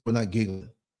 They were not giggling.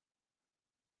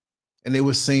 And they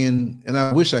were saying, and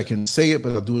I wish I can say it,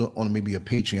 but I'll do it on maybe a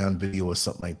Patreon video or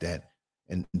something like that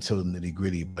and tell them nitty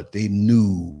gritty. But they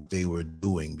knew they were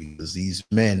doing, because these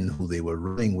men who they were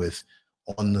running with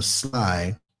on the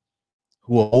sly,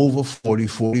 who are over 40,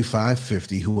 45,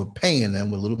 50, who were paying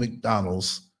them with little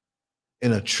McDonald's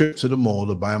in a trip to the mall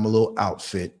to buy them a little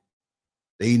outfit,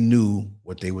 they knew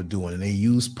what they were doing. And they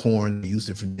used porn, they used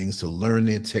different things to learn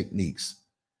their techniques.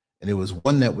 And there was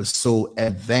one that was so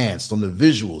advanced on the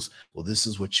visuals. Well, this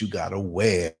is what you got to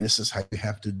wear. This is how you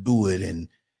have to do it. And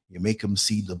you make them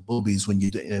see the boobies when you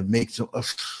do, and it makes them,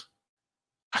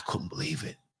 I couldn't believe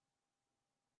it.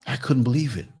 I couldn't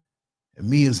believe it. And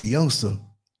me as a youngster,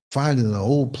 finding an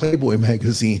old Playboy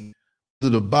magazine to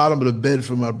the bottom of the bed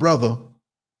for my brother,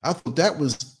 I thought that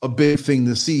was a big thing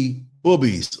to see,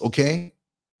 boobies, okay?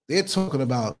 They're talking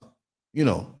about,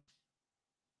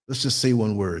 let's just say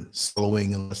one word,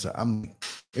 slowing, and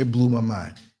it blew my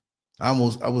mind. I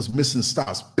was missing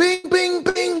stops. Bing, bing,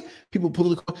 bing. People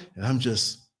pull the car, and I'm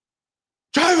just,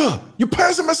 driver, you're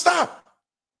passing my stop.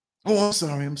 Oh,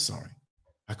 I'm sorry.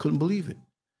 I couldn't believe it.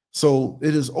 So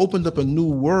it has opened up a new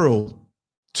world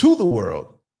to the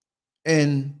world,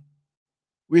 and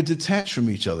we're detached from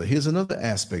each other. Here's another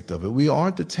aspect of it. We are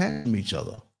detached from each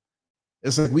other.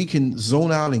 It's like we can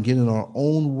zone out and get in our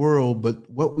own world, but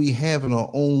what we have in our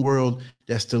own world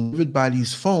that's delivered by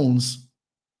these phones,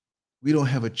 we don't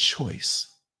have a choice.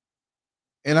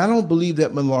 And I don't believe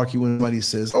that malarkey when somebody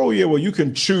says, oh yeah, well, you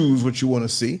can choose what you want to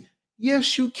see.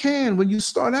 Yes, you can when you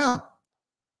start out.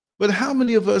 But how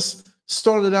many of us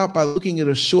started out by looking at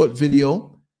a short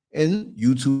video, and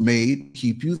YouTube may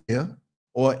keep you there,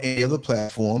 or any other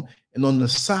platform, and on the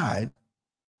side,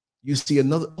 you see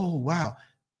another, oh wow,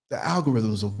 the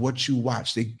algorithms of what you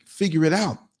watch, they figure it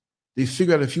out. They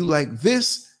figure out if you like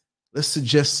this, let's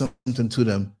suggest something to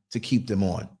them to keep them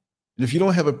on. And if you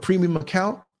don't have a premium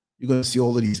account, you're going to see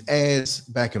all of these ads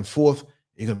back and forth.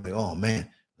 You're going to be, oh man,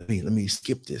 let me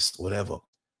skip this, whatever.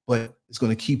 But it's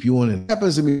going to keep you on. And it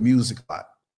happens to me with music a lot.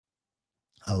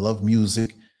 I love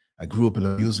music. I grew up in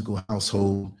a musical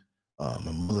household.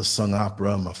 My mother sung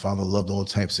opera. My father loved all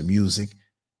types of music.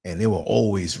 And there were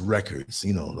always records,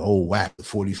 the whole whack, the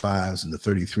 45s and the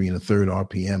 33 and the third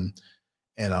RPM.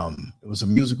 And it was a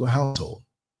musical household,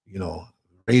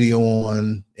 radio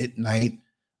on at night,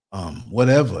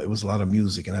 whatever. It was a lot of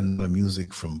music, and I know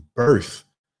music from birth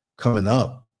coming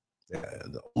up,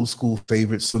 the old school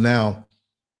favorites. So now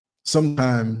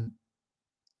sometime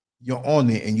you're on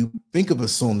there and you think of a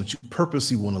song that you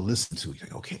purposely want to listen to. You're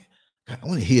like, okay, God, I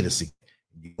want to hear this.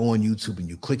 You go on YouTube and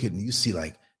you click it and you see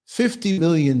like 50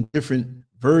 million different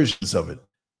versions of it.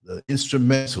 The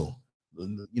instrumental,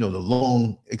 the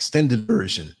long extended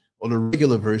version, or the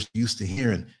regular version you used to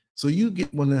hearing. So you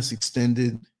get one that's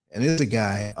extended, and there's a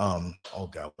guy, oh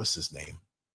God, what's his name?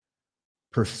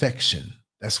 Perfection.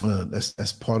 That's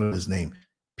part of his name.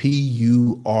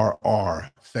 Purr,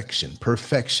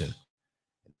 Perfection.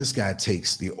 This guy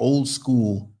takes the old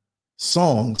school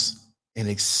songs and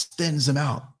extends them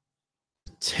out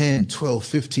 10, 12,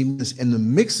 15 minutes. And the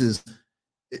mixes,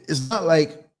 it's not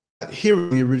like hearing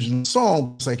the original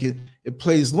song. It's like it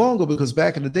plays longer because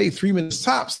back in the day, 3 minutes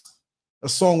tops, a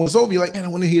song was over. You're like, man, I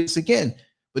want to hear this again.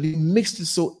 But he mixed it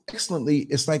so excellently.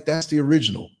 It's like that's the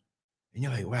original. And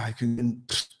you're like, wow, I can,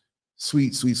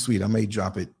 sweet, sweet, sweet. I may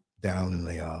drop it down in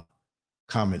the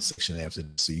comment section after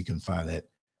this so you can find that.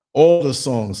 All the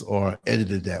songs are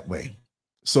edited that way.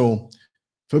 So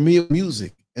for me,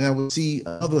 music, and I would see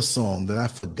another song that I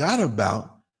forgot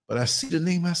about, but I see the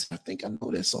name. I said, I think I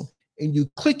know that song. And you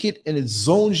click it and it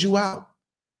zones you out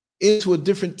into a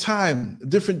different time, a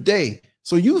different day.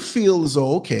 So you feel as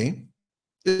though, okay,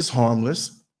 it's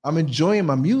harmless. I'm enjoying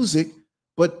my music,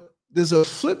 but there's a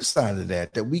flip side of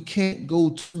that we can't go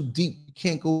too deep. We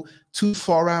can't go too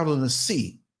far out on the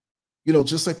sea. You know,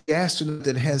 just like the astronaut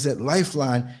that has that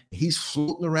lifeline, he's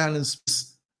floating around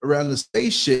around the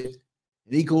spaceship,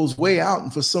 and he goes way out,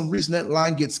 and for some reason that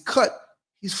line gets cut.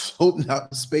 He's floating out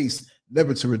in space,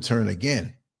 never to return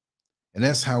again. And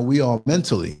that's how we are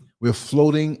mentally. We're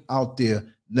floating out there,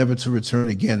 never to return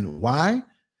again. Why?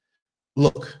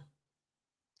 Look,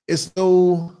 it's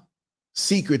no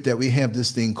secret that we have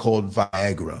this thing called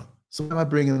Viagra. So why am I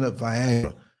bringing up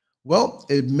Viagra? Well,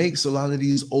 it makes a lot of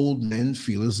these old men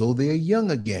feel as though they are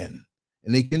young again,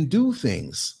 and they can do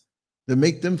things that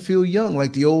make them feel young,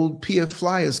 like the old PF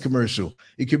Flyers commercial.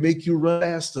 It can make you run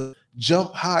faster,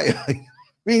 jump higher. I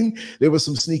mean, there were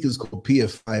some sneakers called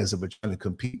PF Flyers that were trying to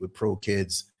compete with Pro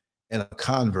Kids and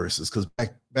Converses, because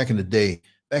back in the day,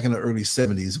 back in the early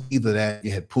 70s, either that,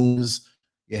 you had Pumas,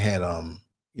 you had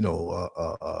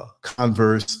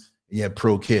Converse, and you had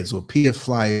Pro Kids. Well, PF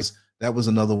Flyers, that was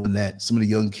another one that some of the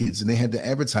young kids, and they had to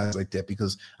advertise like that,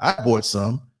 because I bought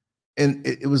some, and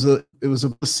it was a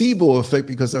placebo effect,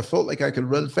 because I felt like I could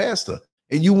run faster.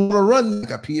 And you want to run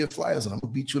like a PF Flyers, and I'm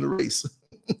gonna beat you in a race.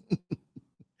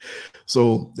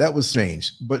 So that was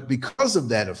strange. But because of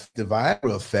that, the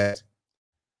viral effect,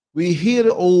 we hear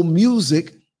the old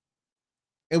music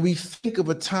and we think of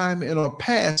a time in our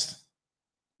past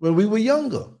when we were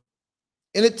younger.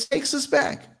 And it takes us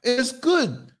back. And it's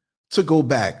good to go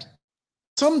back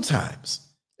sometimes.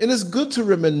 And it's good to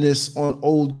reminisce on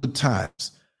old good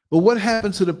times. But what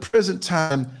happened to the present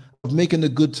time of making the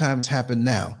good times happen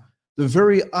now? The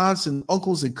very aunts and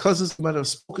uncles and cousins you might have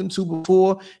spoken to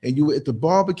before, and you were at the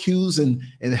barbecues and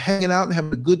hanging out and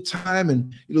having a good time,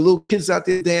 and little kids out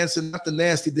there dancing, not the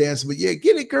nasty dancing, but yeah,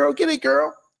 get it, girl, get it,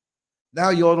 girl. Now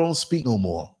y'all don't speak no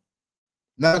more.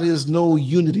 Now there's no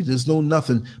unity, there's no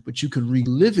nothing, but you can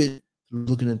relive it through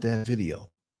looking at that video.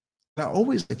 And I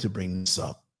always like to bring this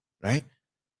up, right?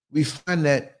 We find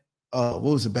that, what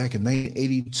was it, back in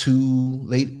 1982,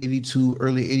 late 82,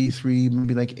 early 83,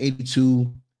 maybe like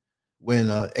 82,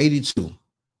 when 82,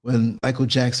 when Michael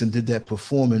Jackson did that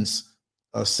performance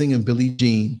singing Billie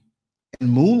Jean and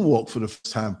moonwalked for the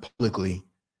first time publicly.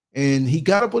 And he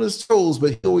got up on his toes,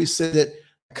 but he always said that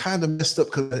I kind of messed up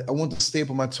because I wanted to stay up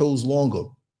on my toes longer.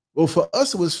 Well, for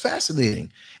us, it was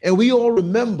fascinating. And we all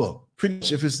remember, pretty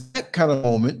much, if it's that kind of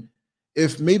moment,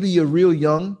 if maybe you're real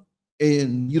young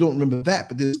and you don't remember that,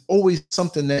 but there's always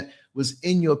something that was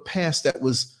in your past that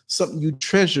was something you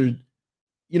treasured,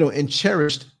 and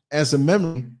cherished as a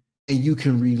memory, and you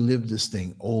can relive this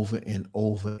thing over and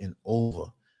over and over.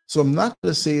 So I'm not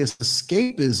going to say it's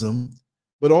escapism,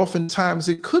 but oftentimes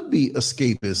it could be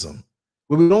escapism,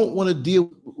 where we don't want to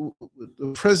deal with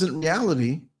the present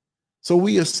reality, so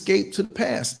we escape to the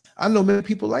past. I know many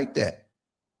people like that.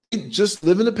 They just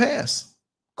live in the past.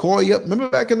 Call you up. Remember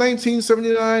back in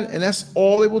 1979, and that's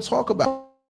all they will talk about.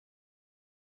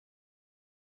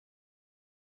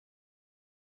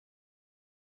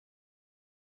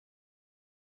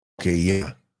 Okay,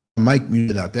 yeah. Mike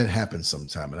muted out. That happens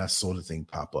sometime, and I saw the thing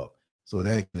pop up. So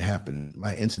that can happen.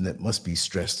 My internet must be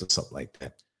stressed or something like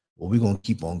that. Well, we're going to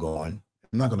keep on going.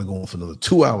 I'm not going to go on for another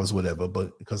 2 hours, whatever,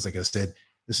 but because, like I said,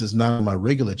 this is not on my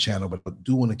regular channel, but I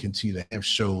do want to continue to have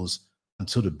shows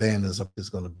until the band is up. It's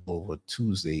going to be over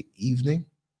Tuesday evening,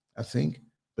 I think,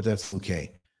 but that's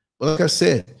okay. But like I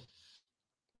said,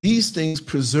 these things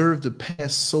preserve the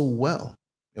past so well,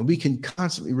 and we can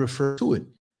constantly refer to it.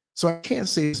 So I can't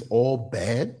say it's all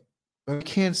bad, but I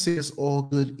can't say it's all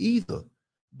good either.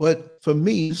 But for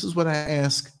me, this is what I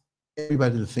ask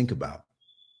everybody to think about.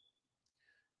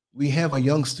 We have our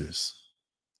youngsters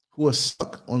who are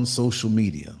stuck on social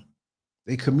media.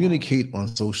 They communicate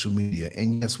on social media,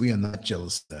 and yes, we are not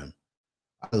jealous of them.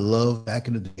 I love back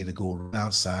in the day to go run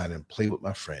outside and play with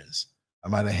my friends. I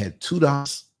might have had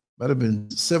 $2, might have been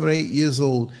 7 or 8 years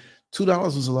old. $2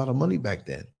 was a lot of money back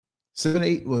then.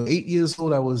 8 years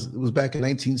old, it was back in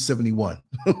 1971.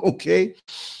 Okay,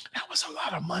 that was a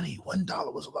lot of money.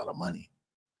 $1 was a lot of money.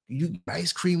 You get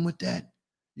ice cream with that.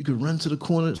 You could run to the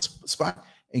corner spot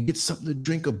and get something to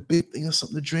drink, a big thing of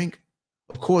something to drink.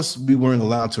 Of course, we weren't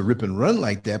allowed to rip and run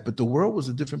like that, but the world was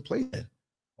a different place then.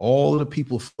 All of the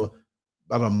people for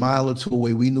about a mile or two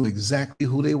away, we knew exactly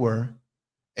who they were,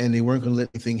 and they weren't going to let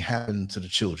anything happen to the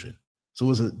children. So it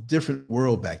was a different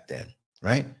world back then,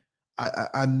 right?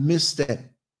 I miss that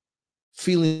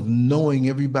feeling of knowing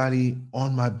everybody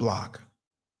on my block.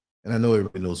 And I know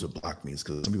everybody knows what block means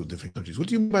because some people in different countries. What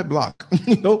do you mean by block?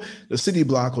 The city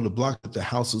block or the block that the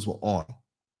houses were on.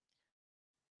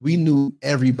 We knew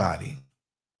everybody.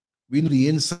 We knew the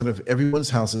inside of everyone's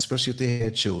house, especially if they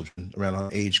had children around our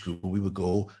age group. We would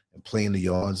go and play in the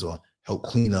yards or help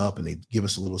clean up, and they'd give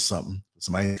us a little something,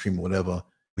 some ice cream or whatever.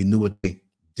 We knew what they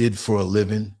did for a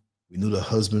living. We knew the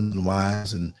husbands and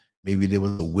wives, and maybe there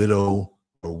was a widow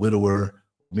or widower,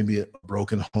 maybe a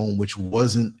broken home, which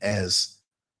wasn't as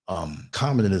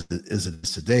common as it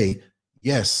is today.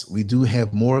 Yes, we do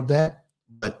have more of that,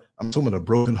 but I'm talking about a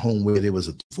broken home where there was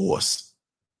a divorce.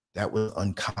 That was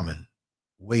uncommon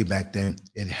way back then.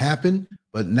 It happened,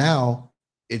 but now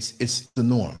it's the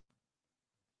norm.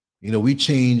 We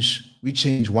change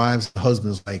wives and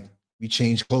husbands like we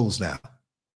change clothes now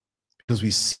because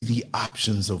we see the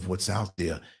options of what's out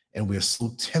there, and we're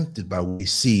so tempted by what we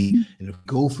see. And if we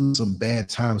go through some bad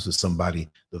times with somebody,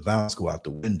 the vows go out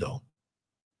the window.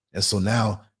 And so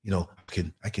now,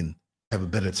 I can have a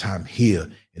better time here,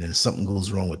 and then something goes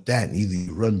wrong with that, and either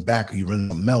you run back or you run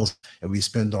something else, and we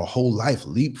spend our whole life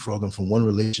leapfrogging from one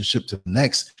relationship to the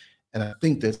next. And I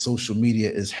think that social media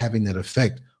is having that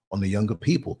effect on the younger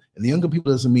people. And the younger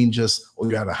people doesn't mean just,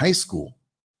 you're out of high school,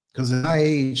 because in my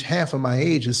age, half of my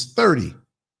age is 30.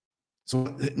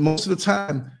 So most of the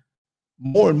time,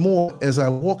 more and more, as I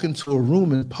walk into a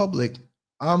room in public,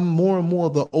 I'm more and more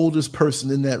the oldest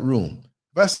person in that room.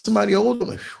 If I see somebody older,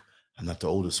 I'm like, I'm not the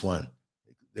oldest one.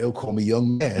 They'll call me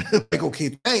young man. Like,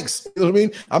 okay, thanks. You know what I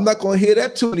mean? I'm not going to hear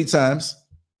that too many times.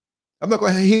 I'm not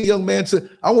going to hear young man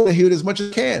I want to hear it as much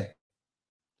as I can.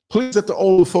 Please let the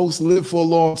older folks live for a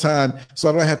long time so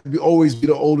I don't have to always be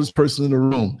the oldest person in the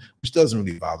room, which doesn't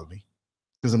really bother me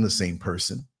because I'm the same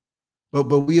person. But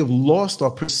we have lost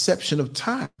our perception of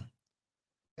time.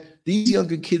 These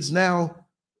younger kids now,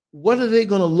 what are they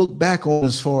going to look back on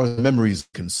as far as memories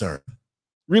are concerned?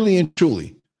 Really and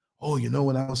truly.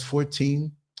 When I was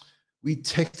 14, we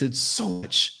texted so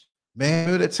much. Man,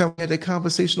 remember that time we had that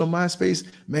conversation on MySpace?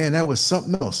 Man, that was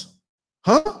something else.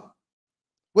 Huh?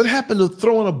 What happened to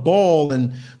throwing a ball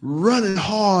and running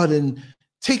hard and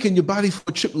taking your body for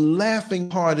a trip, laughing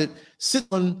hard at sitting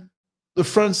on the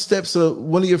front steps of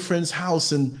one of your friend's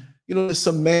house, and there's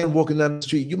some man walking down the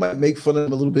street. You might make fun of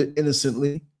him a little bit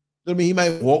innocently. He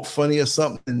might walk funny or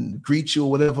something and greet you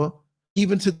or whatever.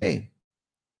 Even today,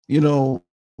 I'm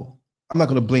not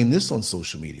going to blame this on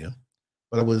social media,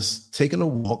 but I was taking a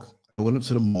walk. I went up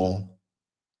to the mall.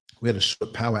 We had a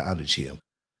short power outage here.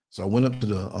 So I went up to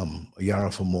the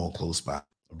Ayarafa Mall close by. I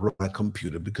brought my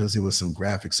computer because there was some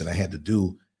graphics that I had to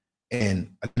do, and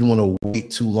I didn't want to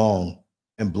wait too long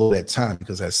and blow that time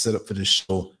because I set up for this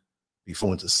show before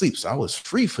I went to sleep. So I was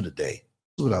free for the day.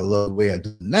 That's what I love the way I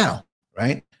do now,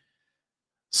 right?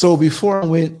 So before I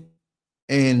went,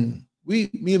 and me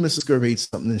and Mrs. Scurv ate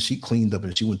something, and she cleaned up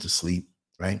and she went to sleep,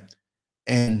 right?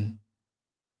 And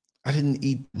I didn't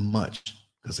eat much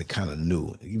because I kind of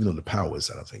knew, even though the power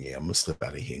was out, I was like, yeah, I'm gonna slip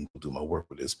out of here and go do my work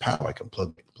with this power. I can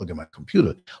plug in my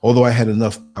computer. Although I had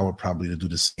enough power probably to do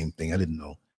the same thing. I didn't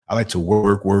know. I like to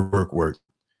work.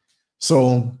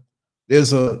 So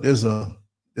there's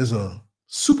a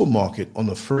supermarket on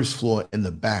the first floor in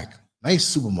the back. Nice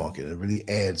supermarket. It really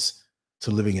adds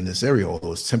to living in this area,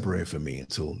 although it's temporary for me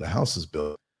until the house is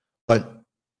built. But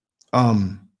I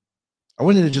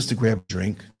went in there just to grab a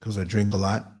drink because I drink a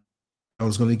lot. I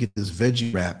was going to get this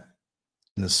veggie wrap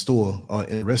in the store or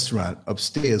in a restaurant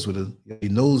upstairs he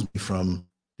knows me from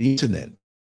the internet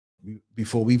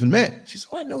before we even met. She said,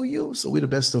 I know you. So we're the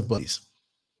best of buddies.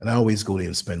 And I always go there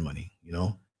and spend money,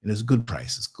 and it's a good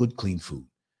price. It's good, clean food.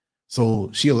 So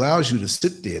she allows you to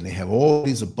sit there, and they have all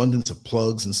these abundance of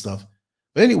plugs and stuff.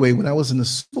 But anyway, when I was in the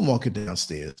supermarket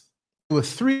downstairs, there were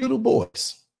 3 little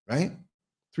boys, right?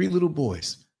 3 little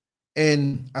boys.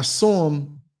 And I saw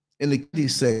them in the kiddie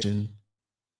section,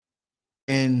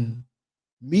 and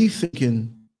me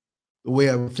thinking the way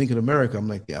I would think in America, I'm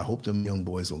like, yeah, I hope them young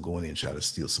boys don't go in there and try to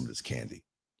steal some of this candy.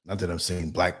 Not that I'm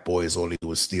saying black boys, all they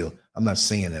do is steal. I'm not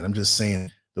saying that. I'm just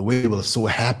saying the way they were so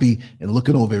happy and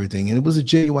looking over everything. And it was a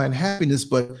genuine happiness.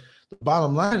 But the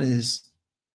bottom line is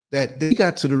that they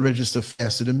got to the register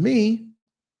faster than me.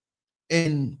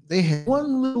 And they had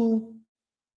one little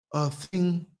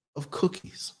thing of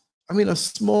cookies. I mean, a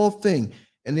small thing.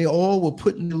 And they all were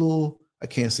putting the little, I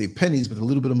can't say pennies, but a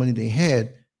little bit of money they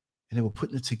had, and they were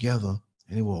putting it together,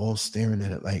 and they were all staring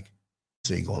at it like,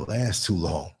 this ain't gonna last too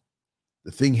long.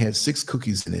 The thing had 6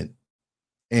 cookies in it,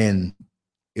 and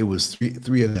it was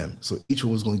three of them. So each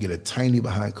one was gonna get a tiny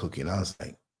behind cookie. And I was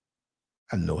like,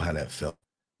 I know how that felt.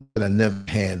 But I never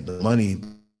had the money.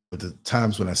 But the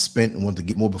times when I spent and wanted to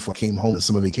get more before I came home to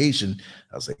summer vacation,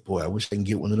 I was like, boy, I wish I can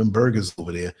get one of them burgers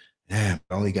over there. Damn,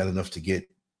 I only got enough to get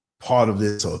part of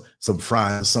this or some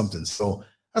fries or something. So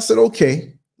I said,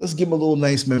 okay, let's give them a little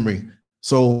nice memory.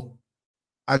 So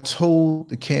I told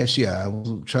the cashier, I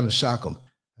was trying to shock them.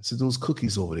 I said, those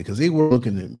cookies over there, because they were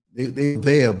looking at, they were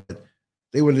there, but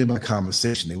they weren't in my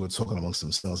conversation. They were talking amongst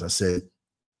themselves. I said,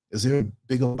 is there a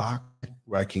bigger box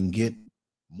where I can get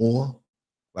more,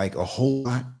 like a whole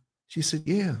lot? She said,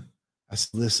 yeah. I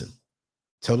said, listen,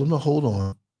 tell them to hold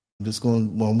on. I'm just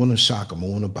going, well, I want to shock them. I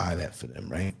want to buy that for them,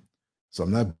 right? So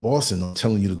I'm not bossing. I'm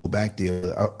telling you to go back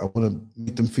there. I want to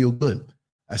make them feel good.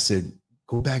 I said,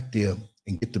 go back there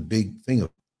and get the big thing of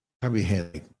it. Probably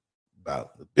had like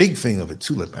about the big thing of it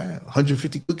too, like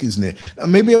 150 cookies in there. Now,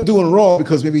 maybe I'm doing wrong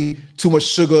because maybe too much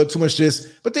sugar, too much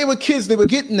this, but they were kids. They were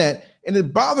getting that. And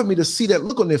it bothered me to see that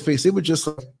look on their face. They were just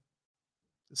like,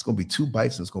 it's going to be 2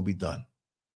 bites and it's going to be done.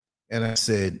 And I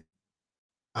said,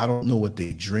 I don't know what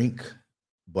they drink,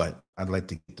 but I'd like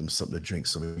to get them something to drink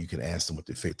so maybe you can ask them what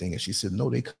their favorite thing is. She said, no,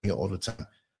 they come here all the time.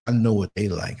 I know what they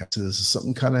like. I said, this is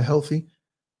something kind of healthy.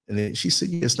 And then she said,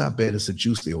 yeah, it's not bad. It's a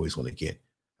juice they always want to get.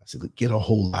 I said, get a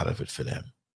whole lot of it for them.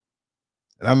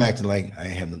 And I'm acting like I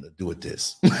ain't have nothing to do with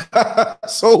this.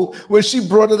 So when she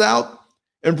brought it out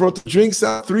and brought the drinks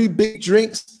out, 3 big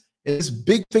drinks and this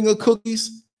big thing of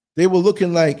cookies, they were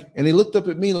looking like, and they looked up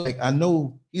at me like, I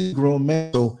know he's a grown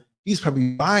man, so he's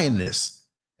probably buying this.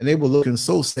 And they were looking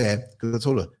so sad because I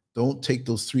told her, don't take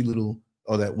those 3 little,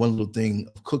 or that 1 little thing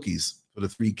of cookies for the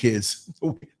 3 kids.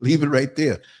 Leave it right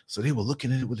there. So they were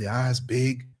looking at it with their eyes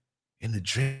big and the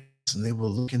drinks, and they were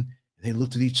looking, and they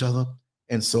looked at each other.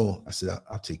 And so I said,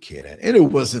 I'll take care of that. And it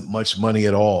wasn't much money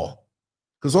at all,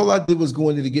 because all I did was go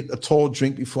in there to get a tall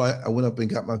drink before I went up and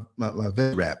got my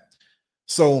vet wrap.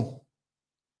 So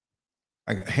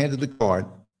I handed the card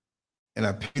and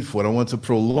I paid for it. I wanted to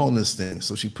prolong this thing.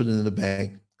 So she put it in the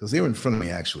bag, because they were in front of me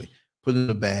actually, put it in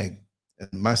the bag, and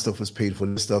my stuff was paid for,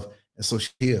 this stuff. And so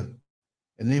she here.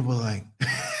 And they were like,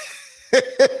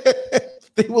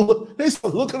 they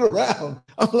started looking around.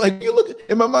 I'm like, you look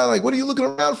in my mind, like, what are you looking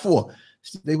around for?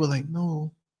 They were like,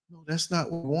 no, that's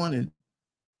not what we wanted.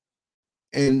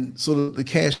 And so the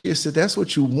cashier said, that's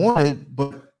what you wanted,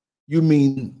 but you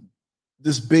mean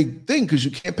this big thing because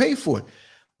you can't pay for it.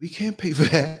 We can't pay for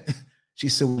that. She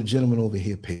said, well, the gentleman over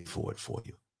here paid for it for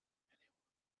you.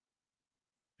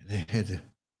 And they had to,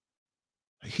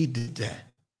 he did that.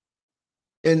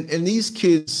 And these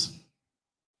kids,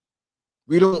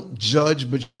 we don't judge,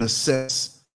 but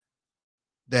assess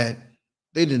that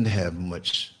they didn't have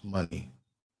much money.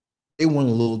 They wanted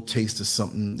a little taste of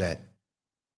something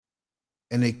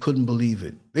and they couldn't believe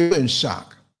it. They were in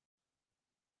shock.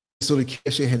 So the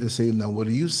cashier had to say, now, what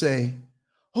do you say?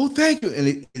 Oh, thank you.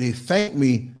 And they thanked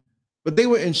me, but they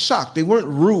were in shock. They weren't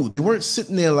rude. They weren't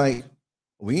sitting there like,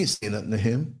 we ain't saying nothing to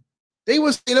him. They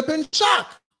were sitting up in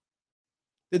shock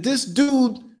that this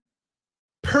dude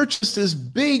purchased this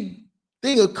big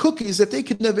thing of cookies that they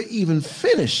could never even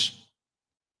finish.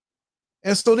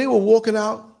 And so they were walking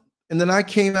out, and then I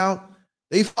came out.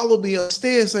 They followed me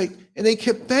upstairs, like, and they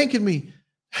kept thanking me.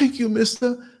 Thank you,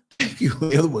 mister. Thank you.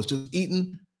 The other was just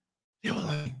eating. They were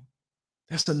like,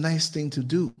 that's a nice thing to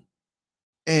do.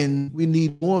 And we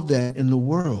need more of that in the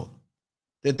world,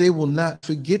 that they will not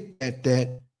forget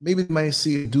that maybe they might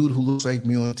see a dude who looks like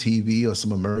me on TV or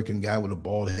some American guy with a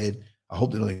bald head. I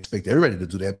hope they don't expect everybody to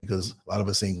do that, because a lot of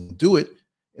us ain't gonna do it.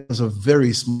 It was a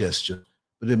very small gesture,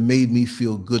 but it made me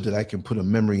feel good that I can put a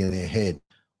memory in their head.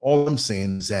 All I'm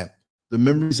saying is that the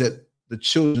memories that the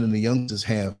children and the youngsters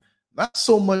have, not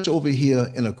so much over here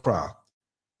in a crowd,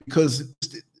 because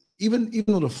even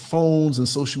though the phones and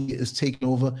social media is taking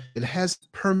over, it hasn't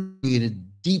permeated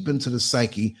deep into the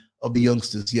psyche of the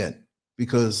youngsters yet.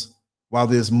 Because while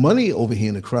there's money over here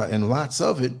in the crowd, and lots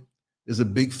of it, there's a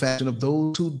big faction of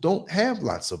those who don't have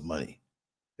lots of money.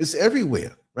 It's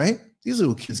everywhere, right? These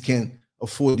little kids can't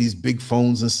afford these big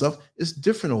phones and stuff. It's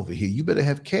different over here. You better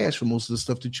have cash for most of the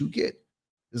stuff that you get.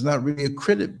 It's not really a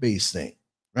credit-based thing,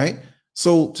 right?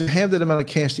 So to have that amount of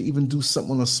cash to even do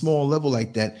something on a small level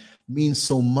like that means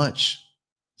so much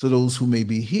to those who may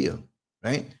be here,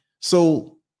 right?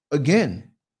 So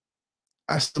again,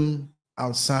 I saw them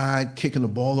outside kicking the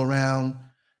ball around.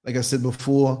 Like I said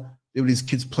before, there were these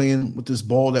kids playing with this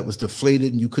ball that was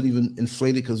deflated, and you couldn't even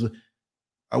inflate it because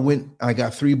I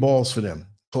got 3 balls for them.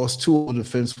 Tossed 2 over the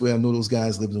fence where I know those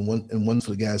guys lived, and one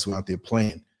for the guys who are out there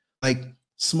playing. Like,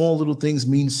 small little things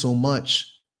mean so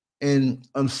much. And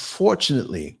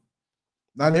unfortunately,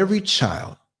 not every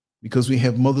child, because we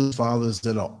have mothers, fathers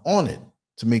that are on it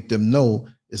to make them know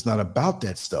it's not about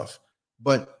that stuff.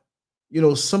 But, you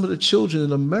know, some of the children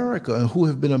in America and who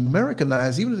have been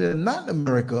Americanized, even if they're not in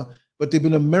America, but they've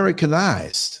been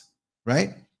Americanized,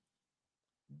 right?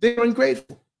 They're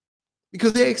ungrateful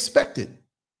because they expect it.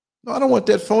 No, I don't want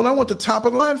that phone. I want the top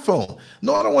of the line phone.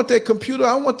 No, I don't want that computer.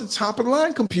 I want the top of the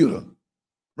line computer,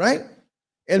 right?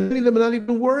 And many of them are not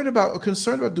even worried about or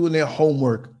concerned about doing their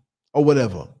homework or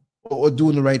whatever, or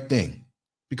doing the right thing,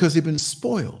 because they've been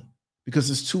spoiled, because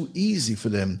it's too easy for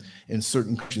them in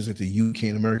certain countries like the UK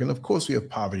and America. And of course, we have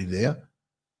poverty there.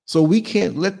 So we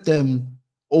can't let them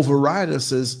override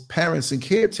us as parents and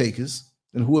caretakers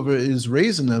and whoever is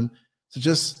raising them to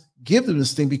just give them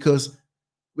this thing, because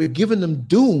we're giving them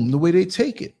doom the way they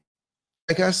take it.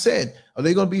 Like I said, are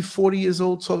they going to be 40 years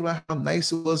old talking about how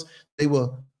nice it was? They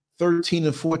were 13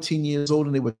 and 14 years old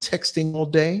and they were texting all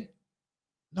day?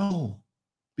 No,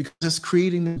 because it's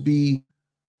creating them to be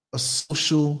a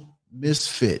social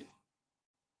misfit.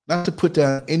 Not to put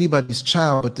down anybody's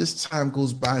child, but this time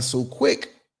goes by so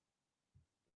quick.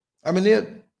 I mean, there are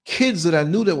kids that I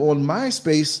knew that were on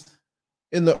MySpace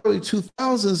in the early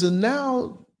 2000s, and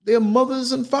now they're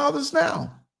mothers and fathers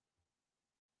now.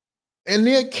 And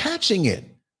they're catching it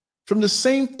from the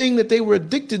same thing that they were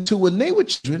addicted to when they were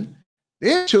children.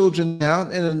 Their children now,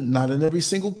 and not in every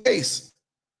single case,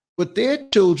 but their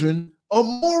children are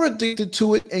more addicted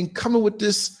to it and coming with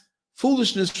this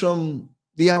foolishness from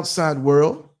the outside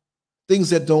world,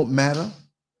 things that don't matter,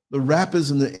 the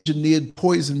rappers and the engineered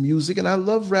poison music. And I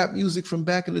love rap music from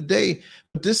back in the day,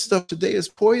 but this stuff today is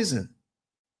poison.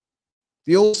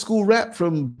 The old school rap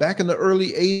from back in the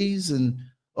early 80s and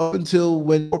up until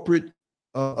when the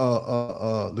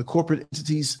corporate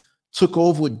entities took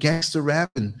over with gangster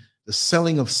rap and the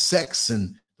selling of sex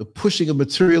and the pushing of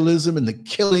materialism and the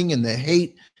killing and the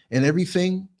hate and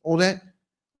everything, all that.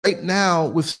 Right now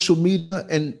with social media,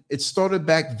 and it started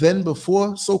back then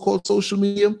before so-called social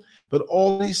media, but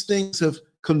all these things have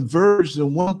converged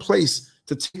in one place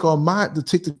to take our mind, to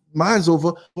take the minds over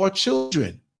of our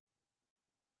children.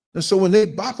 And so when they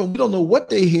bop them, we don't know what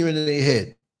they're hearing in their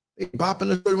head. They bop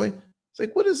in a certain way. It's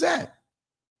like, what is that?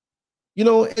 You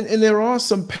know, and there are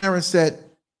some parents that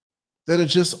are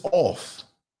just off.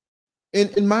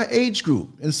 In my age group,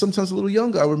 and sometimes a little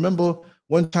younger. I remember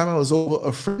one time I was over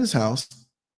a friend's house,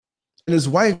 and his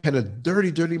wife had a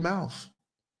dirty, dirty mouth.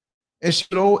 And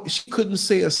she couldn't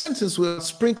say a sentence without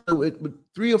sprinkling it with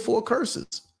 3 or 4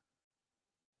 curses.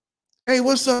 Hey,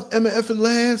 what's up, Emma F and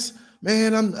Lance?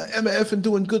 Man, I'm Emma F and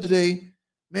doing good today.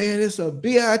 Man, it's a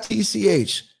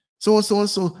bitch. So and so and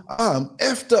so. I'm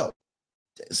effed up.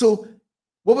 So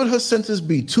what would her sentence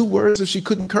be? 2 words if she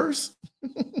couldn't curse?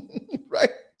 Right?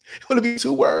 It would be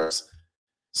 2 words.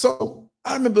 So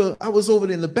I remember I was over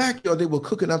there in the backyard. They were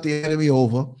cooking out. They had me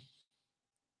over.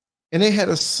 And they had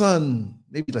a son,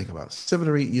 maybe like about 7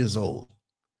 or 8 years old.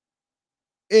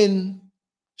 And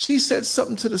she said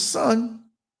something to the son.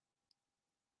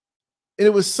 And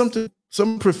it was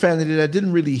some profanity that I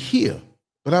didn't really hear.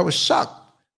 But I was shocked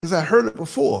because I heard it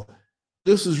before.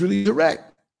 This was really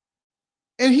direct.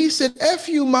 And he said, F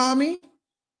you, mommy.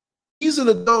 He's an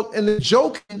adult and they're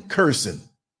joking, cursing,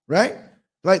 right?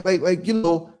 Like, you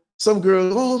know, some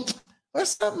girl, oh,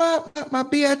 that's not my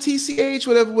bitch,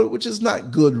 whatever, which is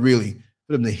not good really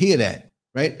for them to hear that,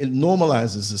 right? It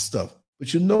normalizes this stuff.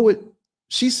 But you know what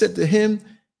she said to him?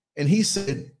 And he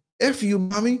said, F you,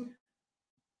 mommy.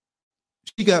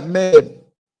 She got mad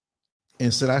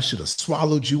and said, I should have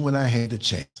swallowed you when I had the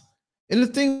chance. And the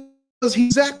thing was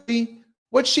exactly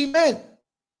what she meant.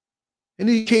 And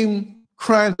he came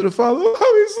crying to the father,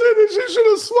 oh, he said that she should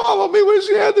have swallowed me when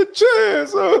she had the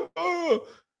chance.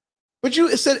 But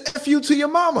you said F you to your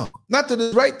mama. Not that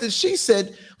it's right that she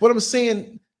said. What I'm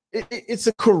saying, it's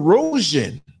a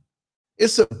corrosion.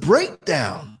 It's a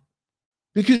breakdown.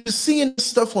 Because you're seeing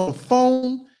stuff on the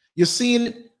phone. You're seeing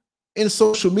it in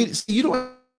social media. See, you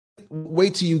don't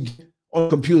wait till you get on a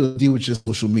computer to deal with your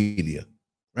social media,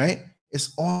 right?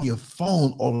 It's on your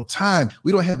phone all the time.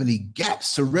 We don't have any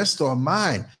gaps to rest our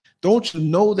mind. Don't you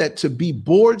know that to be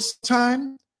bored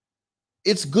time,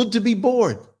 it's good to be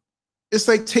bored. It's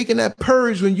like taking that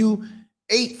purge when you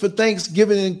ate for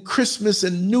Thanksgiving and Christmas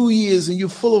and New Year's, and you're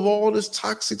full of all this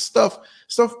toxic stuff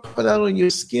popping out on your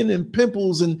skin and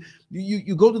pimples, and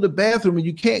you go to the bathroom and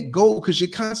you can't go because you're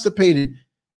constipated.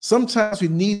 Sometimes we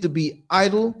need to be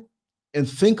idle and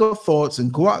think our thoughts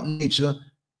and go out in nature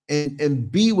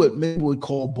and be what men would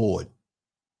call bored.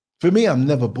 For me, I'm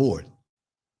never bored,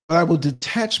 but I will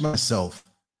detach myself.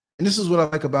 And this is what I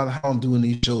like about how I'm doing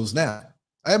these shows now.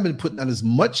 I haven't been putting out as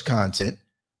much content,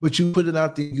 but you put it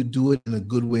out there, you do it in a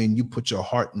good way, and you put your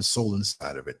heart and soul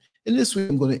inside of it. And this way,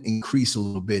 I'm going to increase a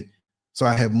little bit so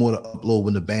I have more to upload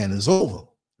when the band is over,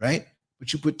 right?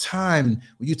 But you put time,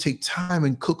 when you take time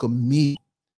and cook a meal,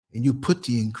 and you put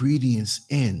the ingredients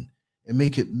in and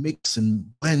make it mix and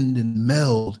blend and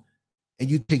meld,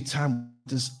 and you take time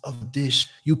with this other dish,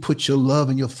 you put your love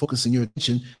and your focus and your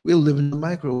attention. We're living in the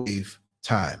microwave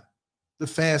time, the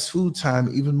fast food time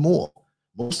even more.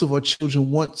 Most of our children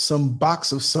want some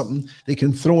box of something they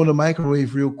can throw in the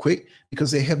microwave real quick because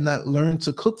they have not learned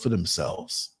to cook for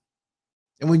themselves.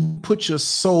 And when you put your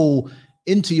soul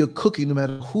into your cooking, no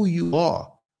matter who you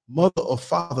are, mother or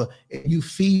father, and you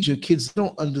feed your kids, they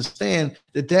don't understand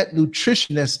that that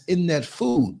nutrition that's in that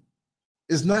food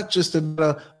is not just a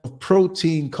matter of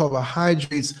protein,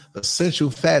 carbohydrates, essential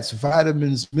fats,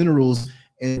 vitamins, minerals,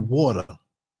 and water,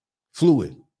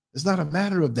 fluid. It's not a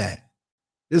matter of that.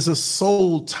 There's a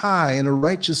soul tie in a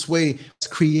righteous way. It's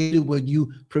created when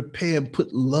you prepare and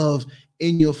put love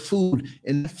in your food,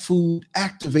 and that food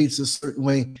activates a certain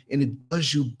way, and it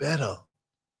does you better.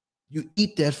 You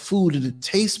eat that food and it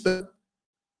tastes better.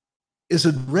 It's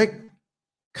a direct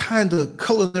kind of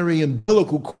culinary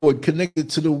umbilical cord connected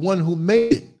to the one who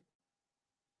made it.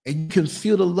 And you can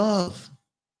feel the love.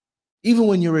 Even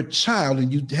when you're a child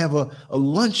and you have a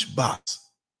lunch box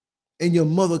and your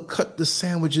mother cut the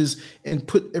sandwiches and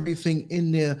put everything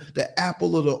in there, the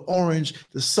apple or the orange,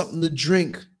 there's something to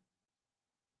drink,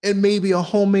 and maybe a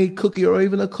homemade cookie or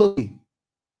even a cookie.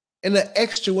 And the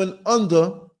extra went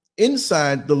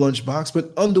inside the lunchbox,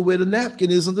 but under where the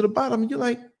napkin is under the bottom. And you're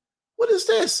like, what is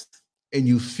this? And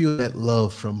you feel that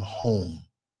love from home,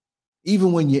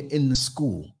 even when you're in the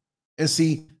school. And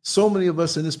see, so many of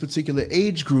us in this particular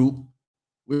age group,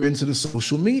 we're into the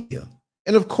social media.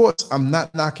 And of course, I'm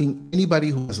not knocking anybody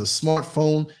who has a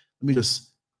smartphone. Let me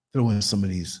just throw in some of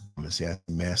these. I'm going to say,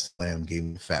 Master Lamb gave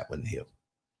me a fat one here,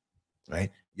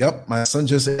 right? Yep, my son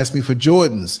just asked me for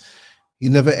Jordans. He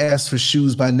never asked for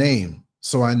shoes by name.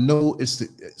 So I know it's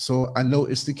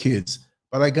the kids,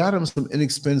 but I got him some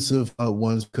inexpensive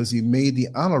ones because he made the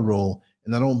honor roll,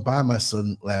 and I don't buy my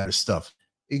son lavish stuff.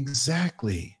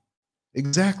 Exactly.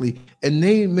 And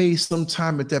they may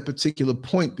sometime at that particular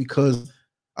point, because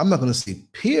I'm not going to say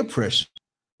peer pressure,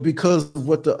 because of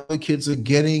what the other kids are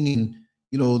getting, and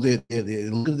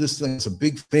they're looking at this thing, it's a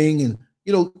big thing, and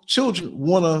children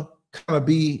want to kind of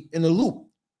be in a loop,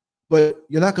 but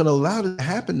you're not going to allow it to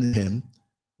happen to him.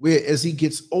 Where as he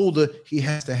gets older, he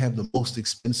has to have the most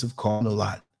expensive car in the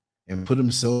lot and put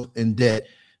himself in debt.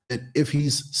 That if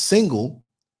he's single,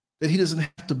 that he doesn't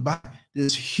have to buy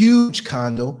this huge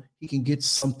condo. He can get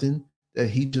something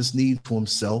that he just needs for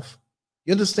himself.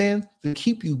 You understand? To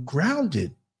keep you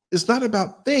grounded. It's not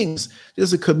about things.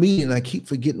 There's a comedian, I keep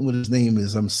forgetting what his name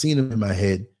is. I'm seeing him in my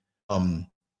head.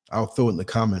 I'll throw it in the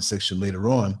comment section later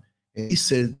on. And he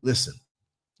said, listen,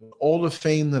 all the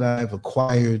fame that I've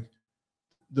acquired,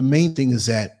 the main thing is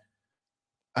that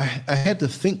I had to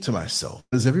think to myself,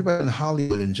 because everybody in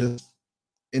Hollywood and just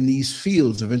in these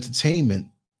fields of entertainment,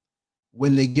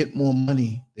 when they get more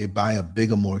money, they buy a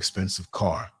bigger, more expensive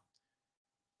car,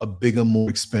 a bigger, more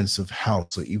expensive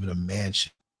house, or even a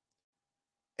mansion.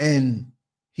 And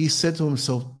he said to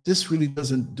himself, this really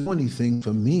doesn't do anything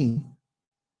for me.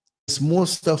 It's more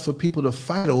stuff for people to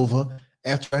fight over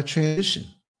after I transition.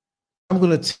 I'm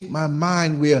going to take my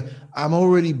mind where I'm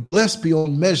already blessed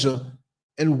beyond measure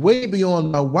and way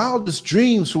beyond my wildest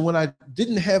dreams from when I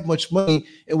didn't have much money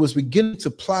and was beginning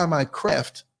to ply my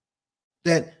craft,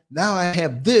 that now I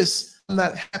have this. I'm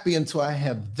not happy until I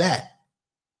have that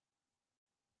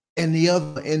and the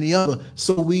other and the other.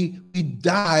 So we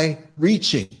die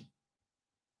reaching.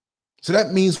 So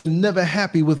that means we're never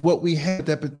happy with what we had at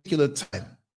that particular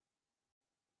time.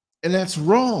 And that's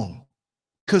wrong,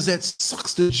 because that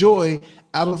sucks the joy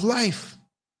out of life.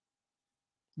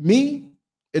 Me,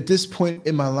 at this point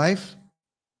in my life,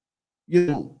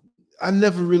 I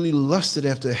never really lusted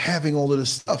after having all of this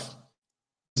stuff.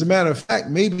 As a matter of fact,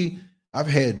 maybe I've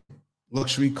had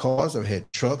luxury cars, I've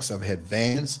had trucks, I've had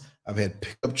vans, I've had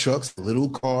pickup trucks, little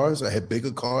cars, I had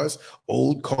bigger cars,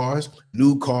 old cars,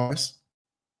 new cars.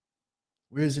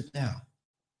 Where is it now?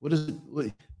 What is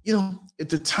it? At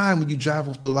the time when you drive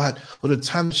off the lot, or the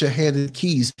time that you're handed the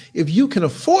keys, if you can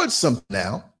afford something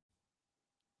now,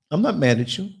 I'm not mad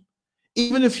at you.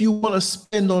 Even if you want to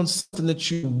spend on something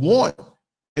that you want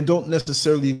and don't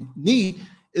necessarily need,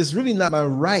 it's really not my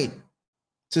right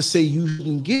to say you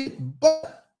shouldn't get it,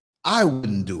 but I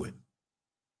wouldn't do it.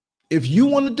 If you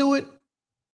want to do it,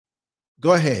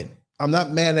 go ahead. I'm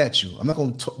not mad at you. I'm not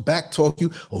going to back talk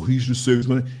you. Oh, he should save his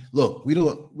money. Look, we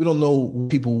don't know what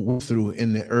people went through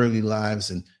in their early lives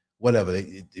and whatever.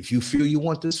 If you feel you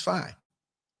want this, fine.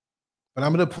 But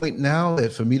I'm at a point now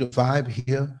that for me to vibe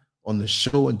here on the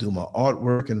show and do my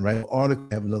artwork and write an article,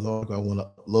 have another article I want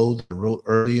to upload that I wrote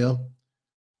earlier,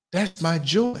 that's my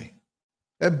joy.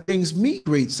 That brings me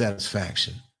great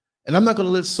satisfaction. And I'm not going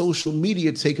to let social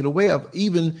media take it away. I've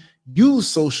even used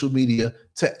social media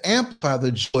to amplify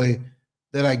the joy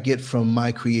that I get from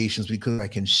my creations because I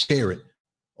can share it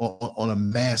on a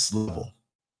mass level.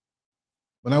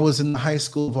 When I was in the High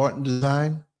School of Art and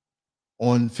Design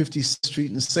on 56th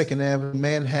Street and 2nd Avenue,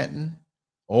 Manhattan,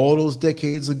 all those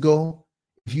decades ago,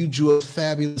 if you drew a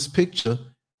fabulous picture,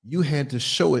 you had to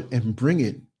show it and bring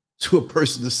it to a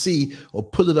person to see or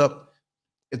put it up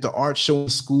at the art show in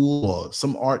school or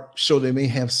some art show they may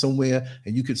have somewhere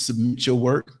and you could submit your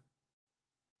work.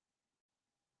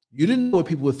 You didn't know what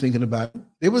people were thinking about it.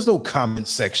 There was no comment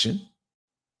section.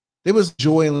 There was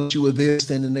joy unless you were there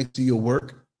standing next to your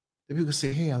work. And people could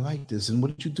say, hey, I like this. And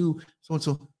what did you do? So and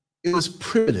so. It was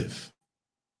primitive.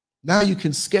 Now you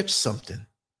can sketch something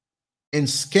and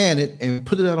scan it and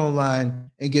put it out online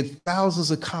and get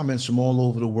thousands of comments from all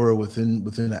over the world within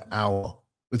an hour,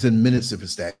 within minutes if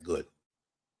it's that good.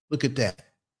 Look at that.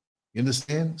 You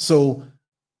understand? So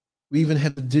we even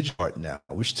have the digital art now,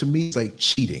 which to me is like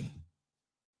cheating.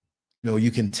 You know,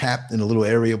 you can tap in a little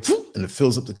area and it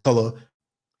fills up the color.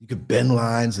 You can bend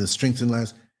lines and strengthen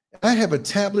lines. I have a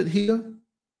tablet here.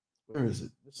 Where is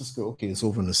it? Let's just go. Okay, it's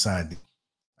over on the side.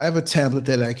 I have a tablet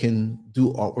that I can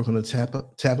do artwork on a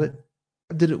tablet.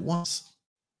 I did it once.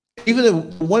 Even the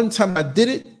one time I did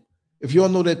it, if you all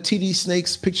know that TD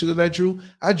Snake's picture that I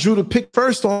drew the pic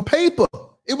first on paper.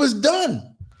 It was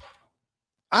done.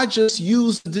 I just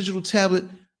used the digital tablet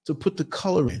to put the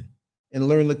color in and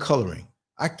learn the coloring.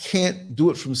 I can't do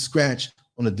it from scratch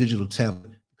on a digital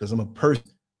tablet because I'm a person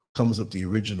who comes up the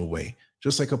original way.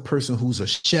 Just like a person who's a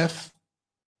chef,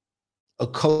 a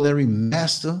culinary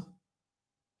master,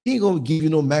 he ain't gonna give you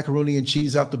no macaroni and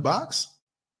cheese out the box.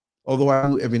 Although I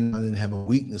do every now and then have a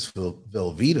weakness for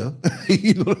Velveeta.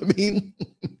 You know what I mean?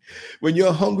 When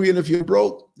you're hungry and if you're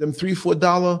broke, them $3,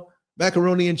 $4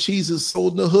 macaroni and cheeses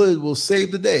sold in the hood will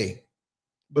save the day.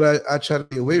 But I try to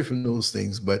stay away from those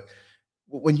things. But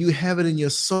when you have it in your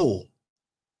soul,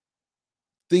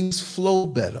 things flow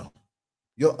better.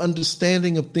 Your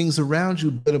understanding of things around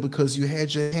you better because you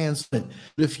had your hands on it.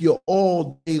 But if you're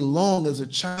all day long as a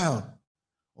child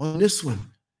on this one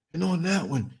and on that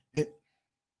one,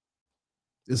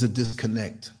 there's a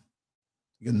disconnect.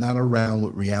 You're not around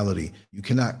with reality. You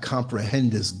cannot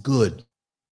comprehend as good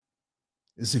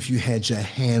as if you had your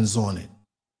hands on it.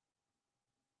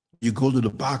 You go to the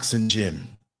boxing gym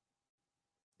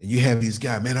and you have these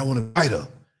guys, man, I want to fight her.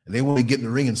 And they want to get in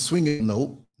the ring and swing it.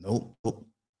 Nope.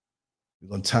 You're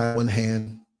going to tie one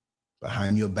hand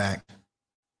behind your back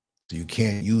so you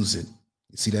can't use it.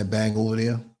 You see that bag over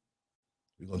there?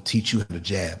 We're going to teach you how to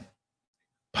jab.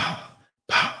 Pow,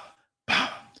 pow, pow,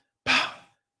 pow.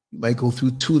 You might go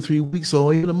through 2 or 3 weeks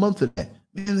or even a month of that.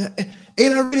 Man,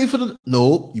 ain't I ready for the...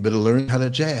 No, you better learn how to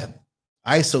jab.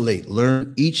 Isolate,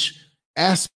 learn each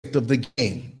aspect of the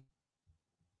game.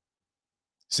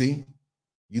 See?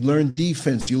 You learn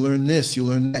defense, you learn this, you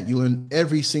learn that, you learn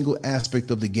every single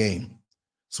aspect of the game.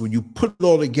 So when you put it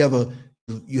all together,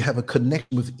 you have a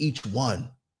connection with each one.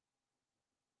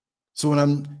 So when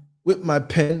I'm with my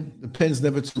pen, the pen's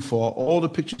never too far. All the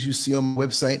pictures you see on my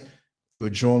website were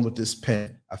drawn with this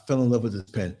pen. I fell in love with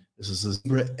this pen. This is a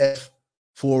Zebra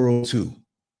F402.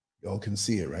 Y'all can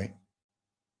see it, right?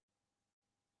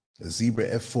 The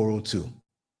Zebra F402.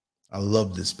 I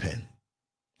love this pen.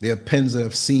 There are pens that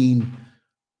I've seen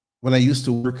when I used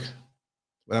to work.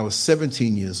 When I was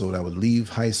 17 years old, I would leave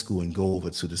high school and go over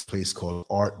to this place called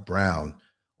Art Brown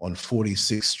on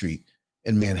 46th Street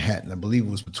in Manhattan. I believe it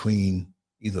was between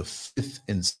either 5th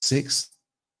and 6th.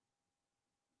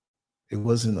 It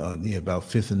wasn't near about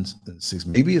 5th and 6th.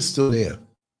 Maybe it's still there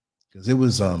because it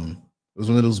was one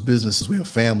of those businesses where a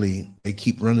family, they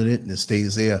keep running it and it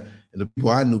stays there. And the people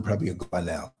I knew probably are gone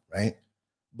now, right?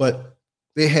 But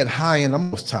they had high-end,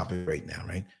 I'm off topic right now,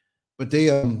 right? But they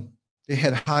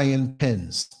had high-end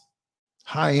pens,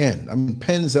 high-end. I mean,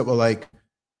 pens that were like,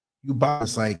 you buy,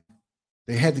 it's like,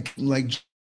 they had to keep them like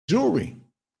jewelry,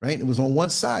 right? It was on one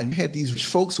side. You had these rich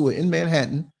folks who were in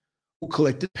Manhattan who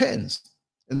collected pens.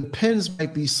 And the pens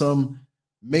might be some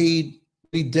made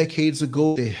many decades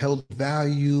ago. They held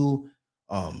value,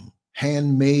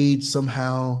 handmade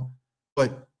somehow.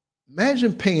 But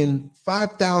imagine paying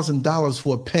 $5,000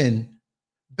 for a pen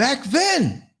back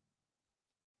then.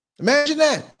 Imagine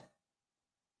that.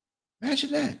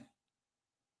 Imagine that.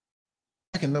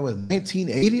 back in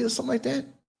 1980 or something like that,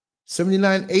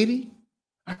 79, 80.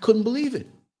 I couldn't believe it.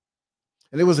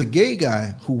 And there was a gay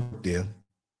guy who worked there.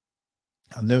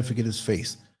 I'll never forget his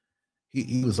face.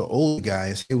 He was an old guy.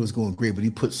 His hair was going great, but he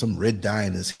put some red dye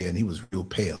in his hair, and he was real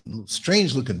pale.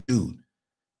 Strange looking dude.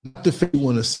 Not the face you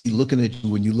want to see looking at you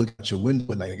when you look out your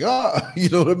window and like, oh, you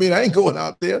know what I mean? I ain't going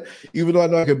out there, even though I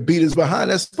know I can beat his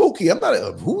behind. That's spooky. I'm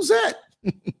not who's that?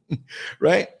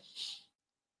 Right?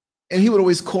 And he would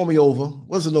always call me over.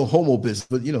 Wasn't no homo business,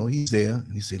 but you know, he's there.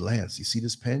 And he'd say, Lance, you see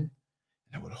this pen?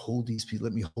 And I would hold these people,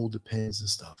 let me hold the pens and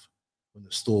stuff. When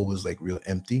the store was like real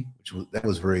empty, that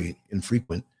was very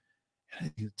infrequent.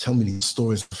 And he'd tell me these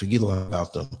stories, I forget a lot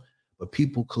about them. But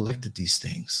people collected these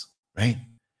things, right?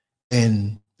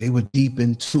 And they were deep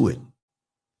into it.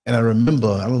 And I remember,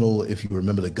 I don't know if you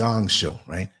remember the Gong Show,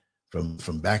 right?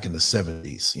 From back in the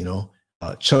 70s, you know,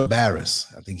 Chuck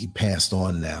Barris, I think he passed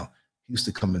on now. He used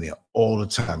to come in there all the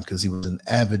time because he was an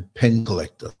avid pen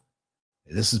collector.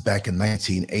 And this is back in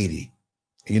 1980.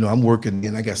 You know, I'm working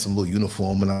and I got some little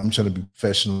uniform and I'm trying to be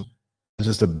professional. I'm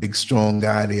just a big, strong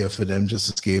guy there for them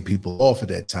just to scare people off at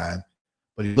that time.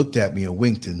 But he looked at me and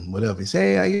winked and whatever. He said,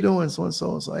 hey, how you doing? So and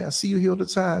so. So I see you here all the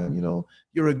time. You know,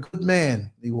 you're a good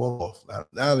man. He walked off.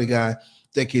 Now the guy,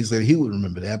 decades later, he would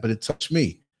remember that, but it touched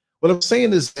me. What I'm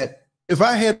saying is that if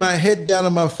I had my head down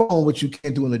on my phone, which you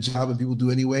can't do in a job and people do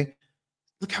anyway,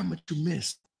 look how much you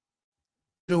missed.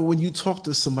 You know, when you talk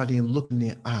to somebody and look in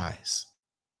their eyes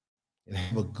and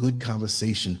have a good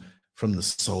conversation from the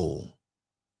soul,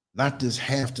 not this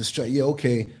half distracted. Yeah,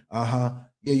 okay,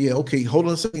 yeah, okay. Hold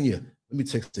on a second. Yeah, let me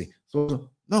text you. So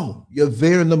no, you're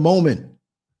there in the moment.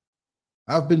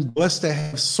 I've been blessed to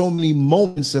have so many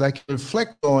moments that I can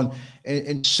reflect on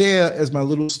and share as my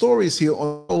little stories here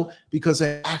on, because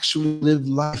I actually lived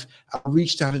life. I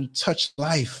reached out and touched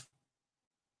life.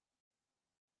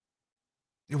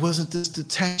 It wasn't this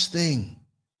detached thing.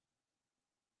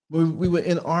 We were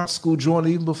in art school, drawing,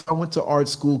 even before I went to art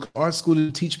school. Art school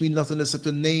didn't teach me nothing except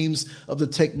the names of the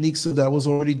techniques that I was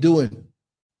already doing.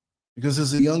 Because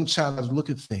as a young child, I'd look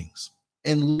at things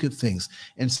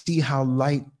and see how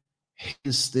light hit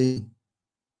this thing.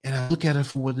 And I look at it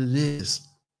for what it is.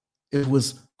 It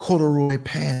was corduroy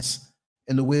pants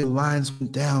and the way the lines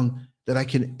went down, that I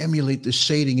can emulate the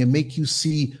shading and make you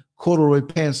see corduroy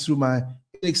pants through my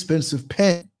inexpensive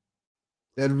pen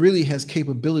that really has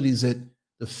capabilities, that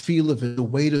the feel of it, the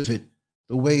weight of it,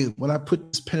 the way when I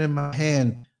put this pen in my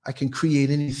hand, I can create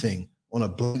anything on a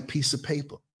blank piece of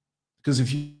paper. Because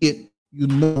if you get, you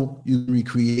know, you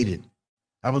recreate it.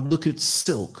 I would look at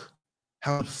silk,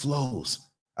 how it flows.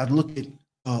 I'd look at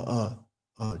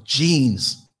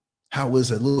jeans, how it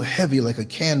was a little heavy like a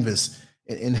canvas,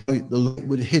 and how the light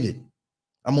would hit it.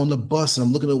 I'm on the bus and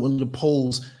I'm looking at one of the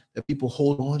poles that people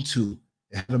hold on to.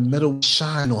 It had a metal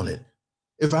shine on it.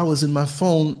 If I was in my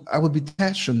phone, I would be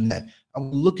detached from that. I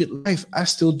would look at life. I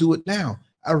still do it now.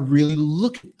 I really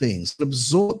look at things,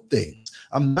 absorb things.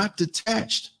 I'm not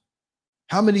detached.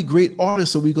 How many great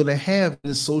artists are we going to have in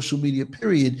this social media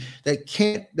period that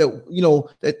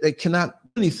cannot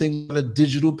do anything but a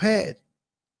digital pad?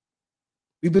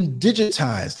 We've been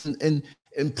digitized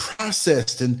and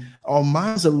processed, and our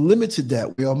minds are limited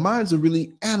that way. Our minds are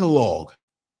really analog.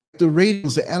 The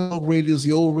radios, the analog radios,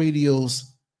 the old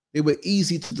radios, they were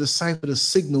easy to decipher the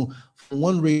signal from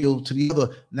one radio to the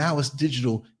other. Now it's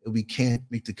digital and we can't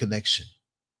make the connection.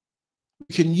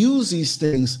 We can use these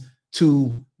things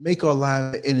to make our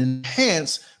lives and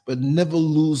enhance, but never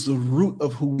lose the root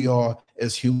of who we are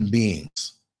as human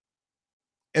beings.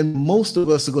 And most of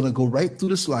us are going to go right through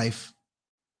this life,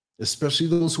 especially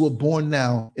those who are born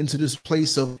now, into this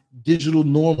place of digital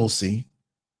normalcy.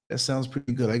 That sounds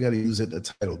pretty good. I got to use it, the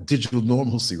title, digital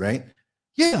normalcy, right?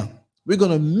 Yeah, we're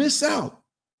going to miss out.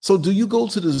 So do you go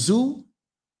to the zoo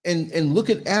and look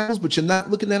at animals, but you're not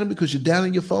looking at them because you're down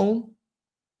on your phone?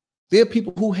 There are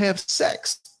people who have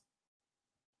sex.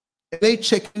 And they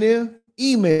checking their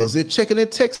emails. They're checking their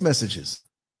text messages.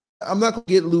 I'm not going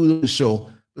to get lewd on the show,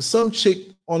 but some chick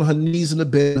on her knees in the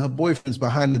bed, her boyfriend's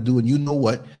behind her doing you know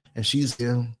what, and she's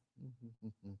there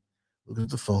looking at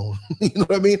the phone. You know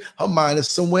what I mean? Her mind is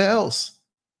somewhere else.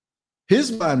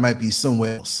 His mind might be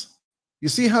somewhere else. You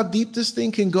see how deep this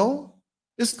thing can go?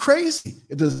 It's crazy.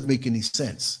 It doesn't make any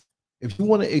sense. If you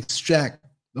want to extract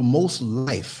the most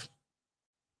life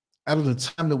out of the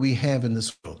time that we have in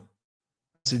this world,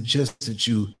 I suggest that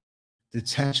you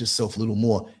detach yourself a little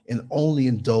more and only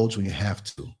indulge when you have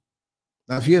to.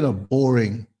 Now, if you're in a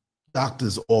boring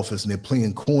doctor's office and they're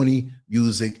playing corny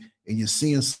music and you're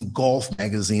seeing some golf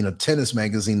magazine or tennis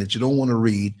magazine that you don't want to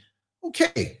read,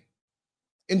 okay,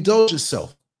 indulge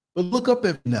yourself. But look up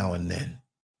every now and then.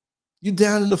 You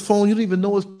down in the phone, you don't even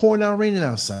know it's pouring out raining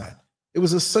outside. It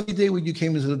was a sunny day when you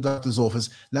came into the doctor's office.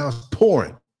 Now it's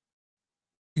pouring.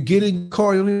 You get in your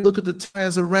car, you don't even look at the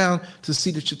tires around to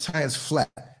see that your tire's flat.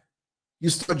 You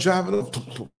start driving up,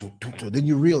 then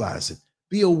you realize it.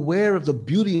 Be aware of the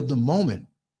beauty of the moment.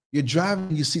 You're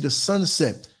driving, you see the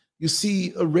sunset. You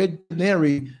see a red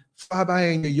canary fly by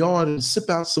in your yard and sip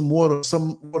out some water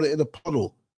in a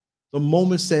puddle. The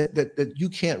moments that you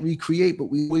can't recreate, but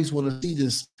we always want to see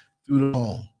this through the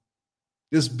home.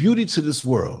 There's beauty to this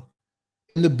world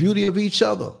and the beauty of each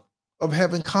other, of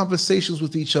having conversations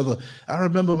with each other. I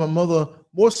remember my mother,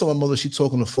 more so my mother, she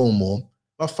talk on the phone more.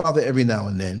 My father every now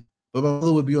and then, but my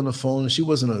mother would be on the phone and she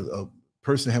wasn't a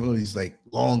person having all these like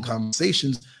long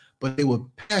conversations, but they were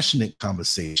passionate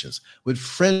conversations with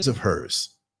friends of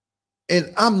hers.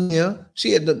 And I'm there.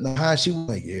 She had nothing to hide. She was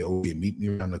like, yeah, okay, meet me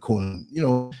around the corner. You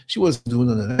know, she wasn't doing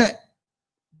none of that.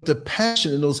 The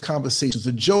passion in those conversations,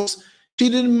 the jokes, she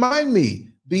didn't mind me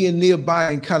being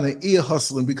nearby and kind of ear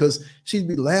hustling because she'd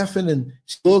be laughing and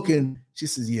looking. She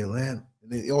says, yeah, Lance.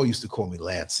 And they all used to call me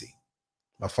Lancey.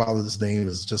 My father's name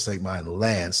is just like mine,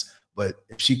 Lance. But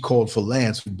if she called for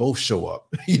Lance, we both show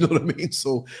up. You know what I mean?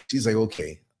 So she's like,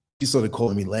 okay. She started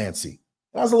calling me Lancey.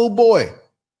 I was a little boy.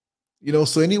 You know,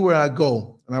 so anywhere I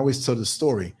go, and I always tell this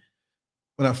story,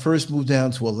 when I first moved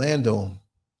down to Orlando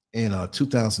in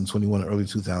 2021, early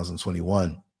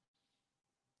 2021,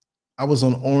 I was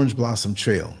on Orange Blossom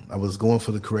Trail. I was going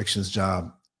for the corrections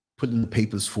job, putting in the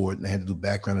papers for it, and I had to do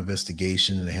background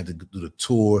investigation, and I had to do the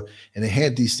tour, and they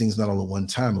had these things not all at one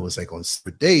time. It was like on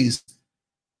separate days,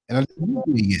 and I didn't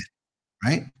do it yet,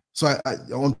 right? So I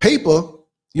on paper,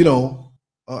 you know,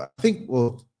 I think,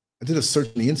 well, I did a search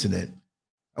on the internet.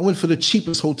 I went for the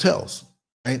cheapest hotels,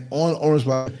 right? On Orange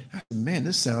Blossom. I said, man,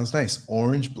 this sounds nice.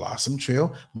 Orange Blossom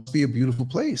Trail must be a beautiful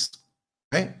place,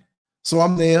 right? So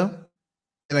I'm there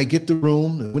and I get the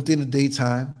room. I went there in the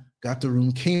daytime, got the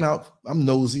room, came out. I'm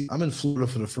nosy. I'm in Florida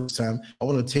for the first time. I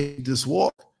want to take this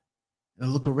walk. And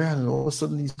I look around and all of a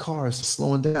sudden these cars are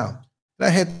slowing down. And I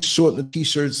had short and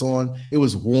t-shirts on. It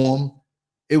was warm.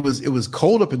 It was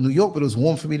cold up in New York, but it was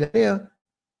warm for me there.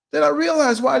 Then I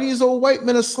realized why these old white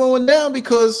men are slowing down,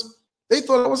 because they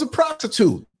thought I was a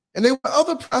prostitute. And there were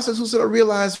other prostitutes that I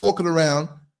realized walking around,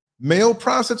 male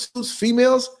prostitutes,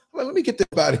 females. I'm like, let me get them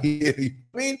out of here. You know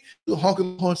what I mean?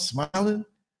 Honking the horn, smiling,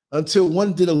 until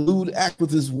one did a lewd act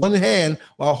with his one hand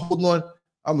while holding on.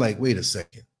 I'm like, wait a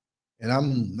second. And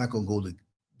I'm not going to go to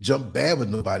jump bad with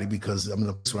nobody because I'm in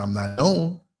a place where I'm not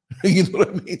known. You know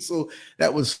what I mean? So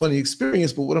that was a funny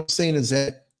experience. But what I'm saying is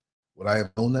that, would I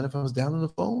have known that if I was down on the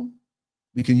phone?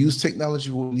 We can use technology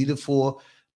what we need it for.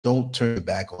 Don't turn your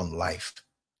back on life,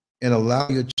 and allow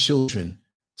your children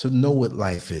to know what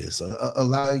life is.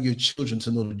 Allow your children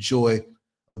to know the joy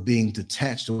of being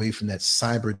detached away from that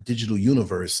cyber digital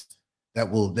universe that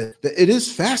it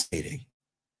is fascinating.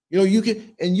 You know, you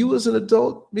can, and you as an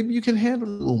adult, maybe you can handle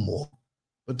it a little more,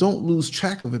 but don't lose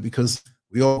track of it, because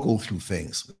we all go through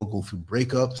things. We all go through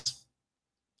breakups.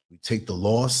 We take the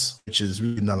loss, which is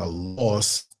really not a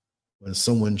loss when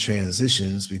someone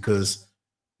transitions, because,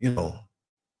 you know,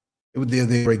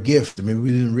 they were a gift. I mean,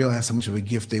 we didn't realize how much of a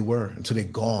gift they were until they're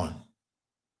gone.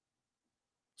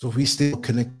 So if we still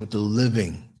connect with the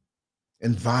living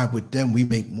and vibe with them, we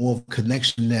make more of a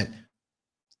connection that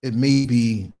it may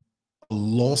be a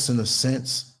loss in a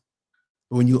sense,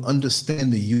 but when you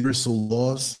understand the universal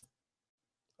laws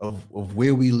of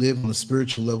where we live on a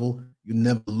spiritual level, you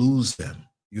never lose them.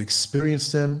 You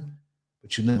experience them,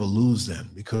 but you never lose them,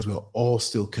 because we're all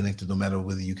still connected, no matter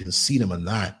whether you can see them or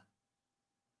not.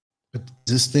 But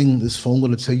this phone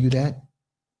going to tell you that?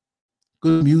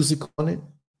 Good music on it.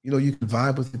 You know, you can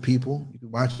vibe with the people. You can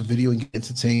watch the video and get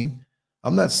entertained.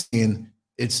 I'm not saying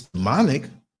it's demonic,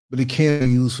 but it can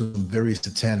be used for some very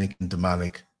satanic and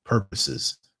demonic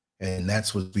purposes. And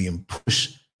that's what's being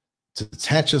pushed, to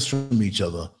detach us from each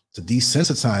other, to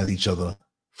desensitize each other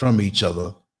from each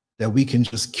other, that we can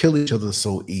just kill each other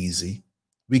so easy.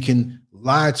 We can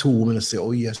lie to a woman and say,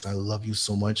 oh, yes, I love you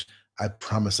so much. I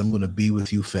promise I'm going to be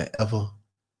with you forever.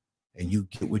 And you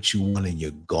get what you want and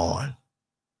you're gone.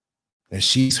 And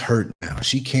she's hurt now.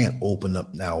 She can't open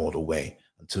up now all the way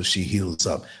until she heals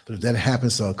up. But if that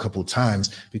happens a couple of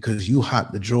times, because you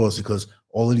hot the drawers, because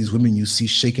all of these women you see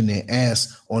shaking their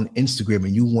ass on Instagram,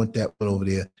 and you want that one over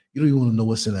there, you don't even want to know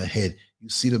what's in her head. You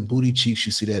see the booty cheeks,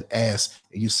 you see that ass,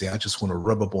 and you say, I just want to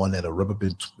rub up on that, or rub up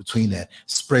between that,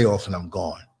 spray off, and I'm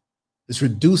gone. It's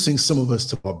reducing some of us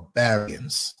to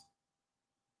barbarians.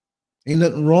 Ain't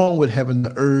nothing wrong with having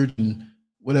the urge and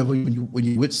whatever. When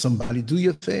you're with somebody, do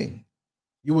your thing.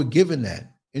 You were given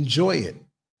that. Enjoy it.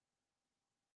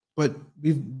 But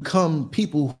we've become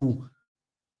people who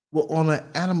we're on an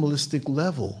animalistic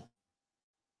level.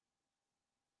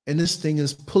 And this thing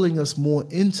is pulling us more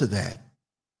into that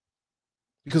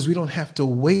because we don't have to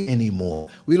wait anymore.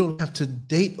 We don't have to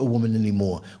date a woman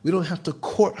anymore. We don't have to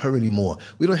court her anymore.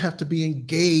 We don't have to be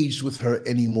engaged with her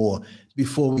anymore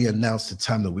before we announce the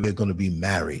time that we are going to be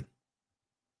married.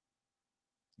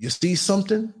 You see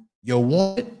something? You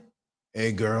want it?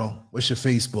 Hey, girl, what's your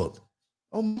Facebook?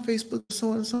 Oh, my Facebook is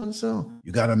so and so and so.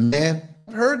 You got a man?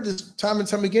 I've heard this time and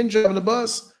time again driving the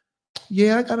bus.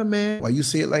 Yeah, I got a man. Why you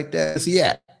say it like that? Where's he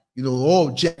at? You know, all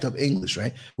jacked up English,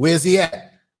 right? Where's he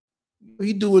at?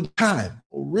 He doing time.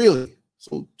 Oh, really?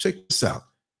 So check this out.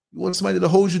 You want somebody to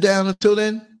hold you down until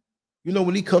then? You know,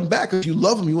 when he come back, if you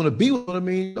love him, you want to be with him. I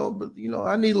mean, you know, but, you know,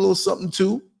 I need a little something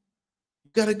too.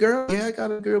 You got a girl? Yeah, I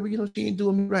got a girl, but, you know, she ain't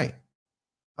doing me right.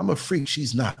 I'm a freak.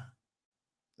 She's not.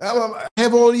 I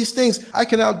have all these things. I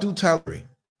can outdo Tyler Perry.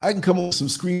 I can come up with some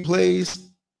screenplays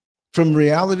from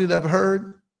reality that I've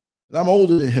heard. And I'm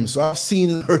older than him, so I've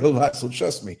seen and heard a lot, so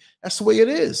trust me. That's the way it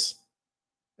is.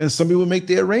 And some people make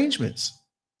their arrangements.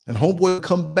 And homeboy will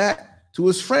come back to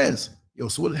his friends. Yo,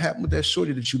 so what happened with that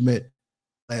shorty that you met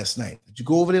last night? Did you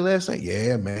go over there last night?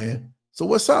 Yeah, man. So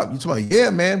what's up? You talking about, yeah,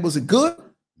 man, was it good?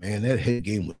 Man, that head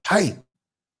game was tight.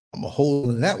 I'm a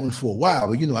holding that one for a while,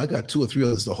 but you know, I got 2 or 3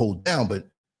 others to hold down. But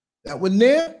that one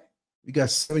there, we got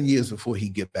 7 years before he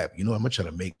get back. You know, I'm gonna try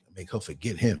to make her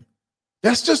forget him.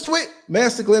 That's just what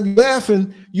Master Glenn, you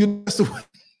laughing.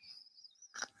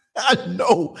 I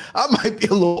know I might be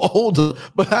a little older,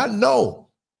 but I know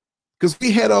because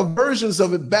we had our versions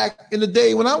of it back in the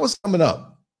day when I was coming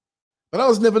up, but I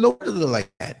was never no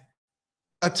like that.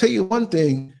 I tell you one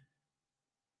thing,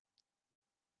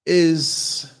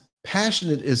 as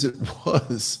passionate as it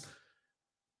was,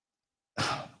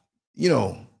 you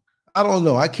know, I don't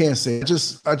know. I can't say.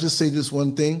 I just say this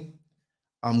one thing.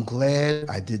 I'm glad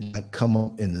I did not come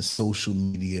up in the social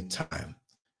media time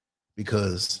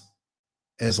because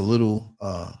as a little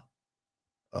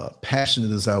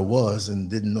passionate as I was and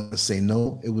didn't know how to say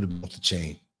no, it would have been off the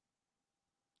chain.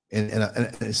 And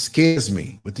it scares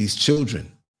me with these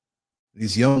children,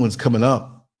 these young ones coming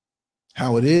up,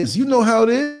 how it is. You know how it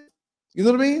is. You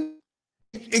know what I mean?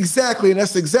 Exactly. And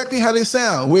that's exactly how they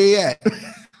sound. Where you at?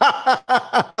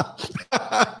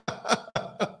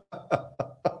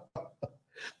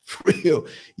 For real.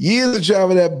 Years of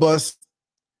driving that bus,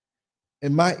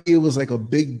 and my ear was like a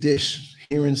big dish,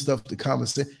 hearing stuff to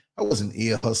conversation. I wasn't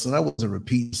ear hustling. I wasn't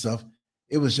repeating stuff.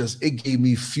 It was just, it gave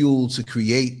me fuel to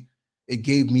create. It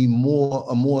gave me a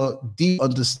more deep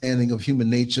understanding of human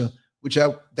nature,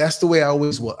 that's the way I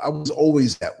always was. I was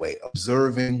always that way,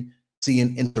 observing,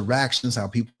 seeing interactions, how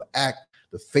people act,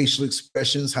 the facial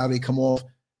expressions, how they come off.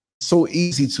 So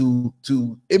easy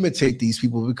to imitate these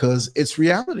people because it's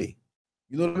reality.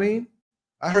 You know what I mean?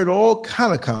 I heard all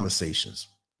kind of conversations,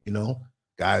 you know,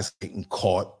 guys getting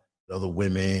caught with other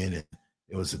women. And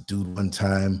there was a dude one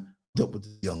time up with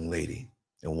this young lady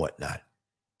and whatnot.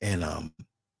 And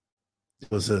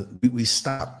we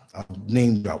stopped, I'll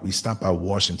name drop, we stopped by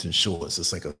Washington Shores.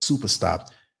 It's like a super stop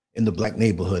in the black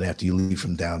neighborhood after you leave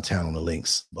from downtown on the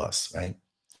Lynx bus, right?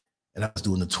 And I was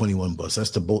doing the 21 bus.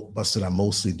 That's the bus that I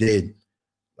mostly did.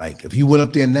 Like, if you went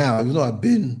up there now, you know, I've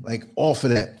been like off of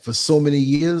that for so many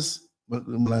years. But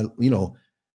when I, you know,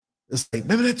 it's like,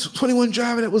 remember that 21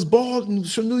 driver that was bald and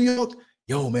from New York?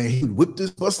 Yo, man, he would whip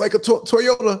this bus like a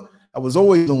Toyota. I was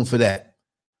always known for that.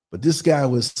 But this guy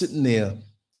was sitting there.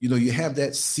 You know, you have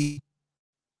that seat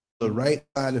on the right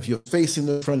side. If you're facing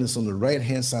the front, it's on the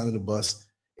right-hand side of the bus.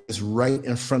 It's right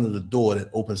in front of the door that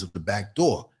opens up the back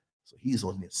door. So he's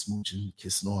on there smooching,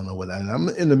 kissing on or whatever. And I'm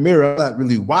in the mirror. I'm not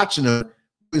really watching her.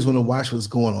 I always want to watch what's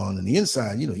going on in the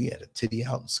inside. You know, he had a titty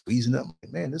out and squeezing up.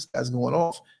 Like, man, this guy's going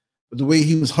off. But the way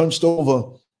he was hunched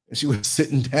over and she was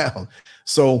sitting down.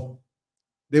 So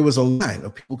there was a line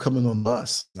of people coming on the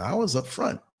bus. Now, I was up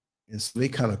front. And so they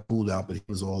kind of cooled out, but he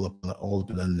was all up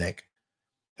in the neck.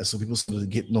 And so people started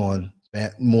getting on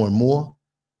more and more.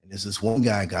 And there's this one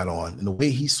guy got on, and the way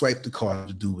he swiped the card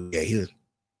to do it, yeah, he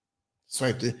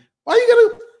swiped it. Why you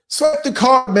gotta swipe the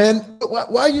card, man?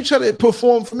 Why are you trying to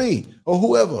perform for me or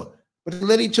whoever? But they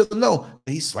let each other know.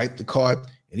 He swiped the card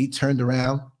and he turned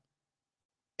around,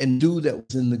 and dude that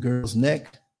was in the girl's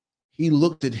neck, he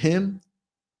looked at him.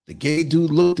 The gay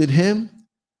dude looked at him.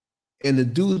 And the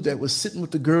dude that was sitting with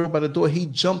the girl by the door, he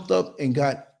jumped up and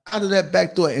got out of that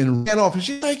back door and ran off. And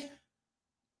she's like,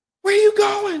 where are you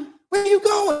going? Where are you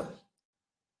going?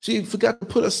 She forgot to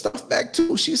put her stuff back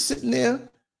too. She's sitting there.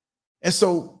 And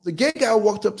so the gay guy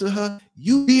walked up to her,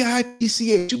 you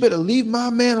bitch, you better leave my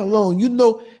man alone. You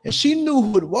know, and she knew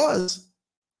who it was.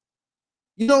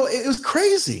 You know, it was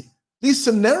crazy. These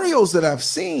scenarios that I've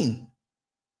seen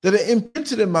that are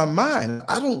imprinted in my mind.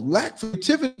 I don't lack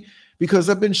creativity because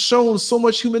I've been shown so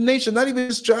much human nature, not even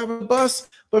just driving a bus,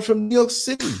 but from New York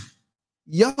City,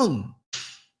 young.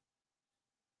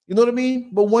 You know what I mean?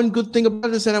 But one good thing about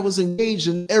it is that I was engaged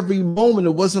in every moment.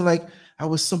 It wasn't like I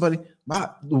was somebody,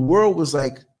 the world was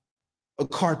like a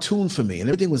cartoon for me and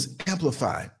everything was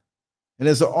amplified. And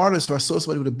as an artist, if I saw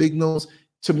somebody with a big nose,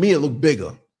 to me, it looked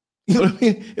bigger. You know what I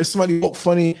mean? If somebody walked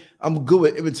funny, I'm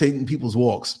good at imitating people's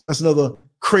walks. That's another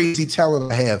crazy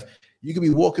talent I have. You can be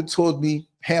walking toward me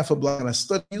half a block and I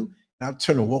study you, and I'll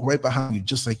turn and walk right behind you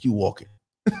just like you walking.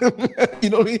 You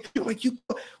know what I mean? You're like,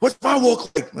 what's my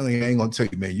walk like? I ain't gonna tell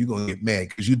you, man. You're gonna get mad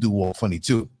because you do walk funny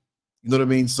too. You know what I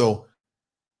mean? So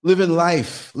live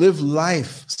life,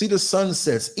 see the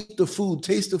sunsets, eat the food,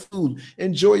 taste the food,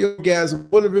 enjoy your orgasm,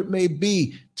 whatever it may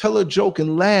be. Tell a joke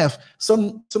and laugh.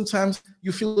 Sometimes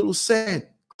you feel a little sad,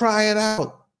 cry it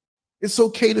out. It's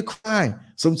okay to cry.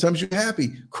 Sometimes you're happy,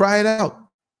 cry it out.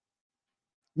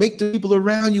 Make the people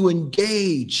around you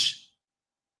engage.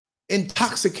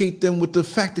 Intoxicate them with the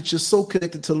fact that you're so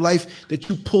connected to life that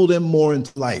you pull them more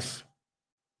into life.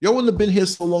 Y'all wouldn't have been here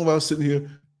so long if I was sitting here.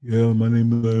 Yeah, my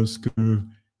name is Lancescurv,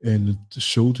 and the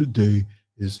show today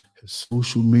is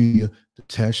social media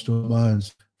detached our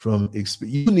minds from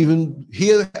experience. You didn't even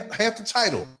hear half the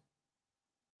title.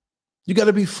 You got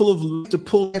to be full of life to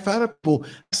pull life out of people.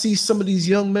 I see some of these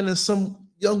young men and some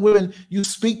young women, you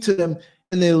speak to them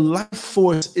and their life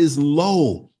force is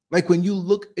low. Like when you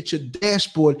look at your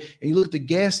dashboard and you look at the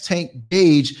gas tank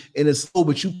gauge and it's low,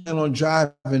 but you plan on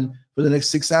driving for the next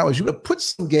 6 hours, you got to put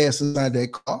some gas inside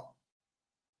that car.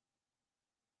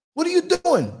 What are you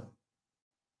doing?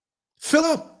 Fill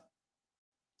up.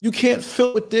 You can't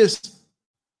fill with this.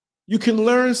 You can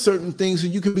learn certain things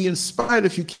and you can be inspired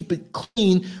if you keep it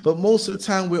clean, but most of the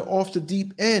time we're off the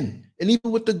deep end. And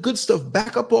even with the good stuff,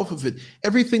 back up off of it.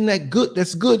 Everything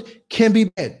that's good can be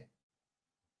bad.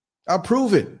 I'll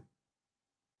prove it.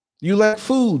 You like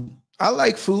food. I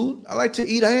like food. I like to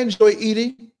eat. I enjoy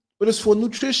eating, but it's for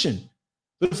nutrition.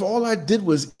 But if all I did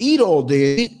was eat all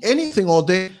day, eat anything all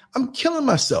day, I'm killing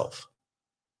myself.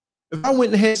 If I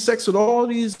went and had sex with all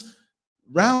these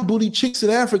round booty chicks in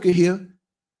Africa here,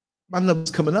 my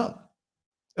number's coming up.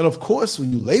 And of course,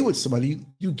 when you lay with somebody,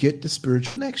 you get the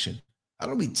spiritual connection. I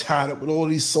don't be tied up with all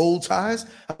these soul ties.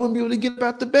 I wouldn't be able to get up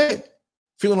out the bed,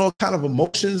 feeling all kind of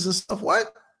emotions and stuff.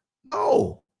 What?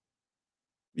 No.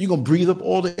 You're going to breathe up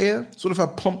all the air? So if I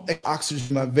pump oxygen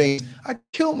in my veins, I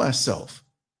kill myself.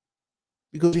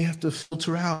 Because you have to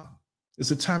filter out.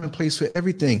 There's a time and place for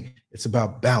everything. It's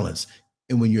about balance.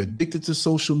 And when you're addicted to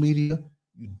social media,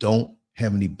 you don't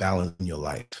have any balance in your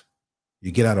life.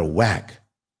 You get out of whack.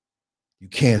 You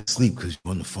can't sleep because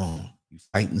you're on the phone. You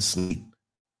fight and sleep.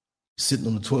 You're sitting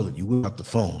on the toilet. You whip out the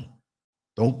phone.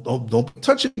 Don't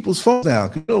touch people's phones now.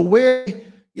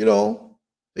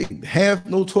 They have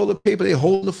no toilet paper. They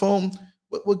hold the phone.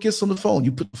 What gets on the phone?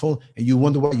 You put the phone and you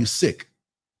wonder why you're sick.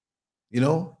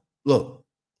 Look,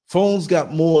 phones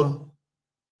got more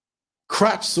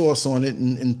crotch sauce on it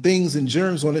and things and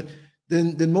germs on it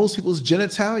than most people's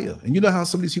genitalia. And you know how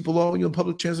some of these people are when you're in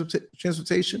public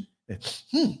transportation?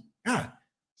 God,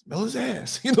 smell his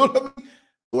ass. You know what I mean?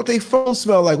 What they phone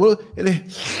smell like? Well, and they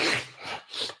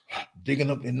digging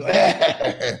up in.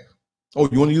 Oh,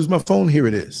 you want to use my phone? Here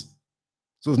it is.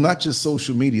 So it's not just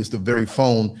social media, it's the very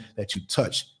phone that you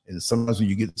touch. And sometimes when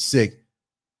you get sick,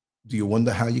 do you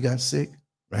wonder how you got sick?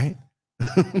 Right?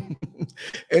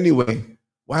 Anyway,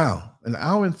 wow, an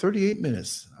hour and 38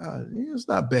 minutes. It's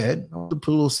not bad. I'll put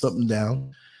a little something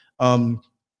down. I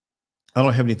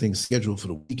don't have anything scheduled for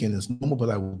the weekend as normal, but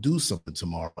I will do something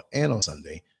tomorrow and on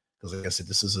Sunday. Because like I said,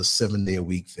 this is a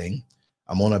 7-day-a-week thing.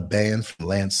 I'm on a band from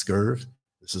Lancescurv.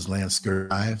 This is Lancescurv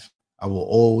Live. I will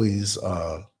always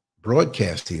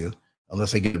broadcast here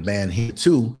unless I get a band here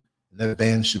too. And that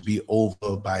band should be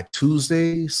over by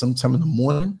Tuesday, sometime in the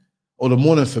morning, or the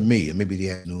morning for me, and maybe the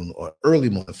afternoon or early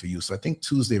morning for you. So I think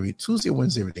Tuesday or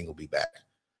Wednesday, everything will be back.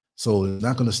 So it's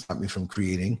not going to stop me from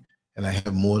creating. And I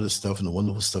have more of the stuff and the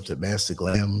wonderful stuff that Master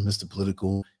Glam, Mr.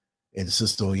 Political, and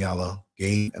Sister Oyala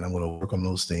gave, and I'm going to work on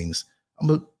those things. I'm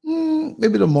going to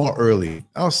maybe tomorrow early.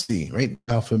 I'll see. Right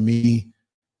now for me,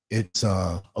 it's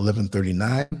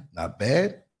 11:39. Not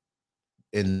bad.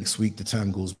 And next week the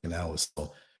time goes by an hour,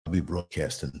 so I'll be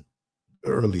broadcasting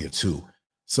earlier too.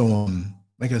 So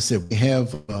like I said, we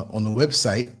have on the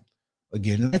website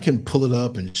again. I can pull it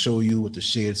up and show you what the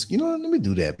shares. Let me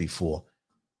do that before.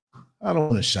 I don't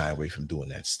want to shy away from doing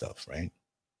that stuff, right?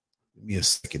 Give me a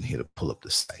second here to pull up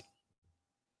the site.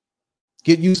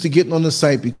 Get used to getting on the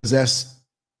site because that's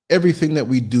everything that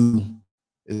we do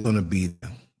is going to be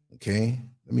there. Okay,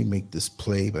 let me make this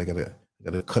play, but I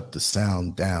gotta cut the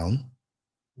sound down.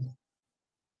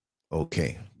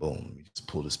 Okay, boom. Let me just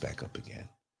pull this back up again.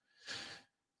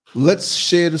 Let's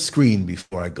share the screen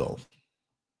before I go.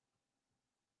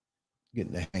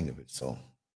 Getting the hang of it. So,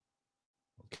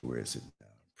 okay, where is it now?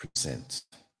 Present.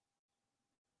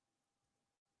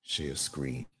 Share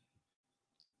screen.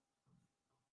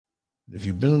 If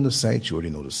you've been on the site, you already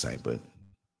know the site, but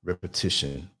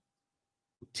repetition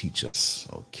will teach us.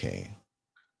 Okay.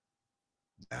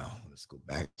 Now, let's go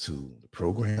back to the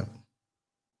program.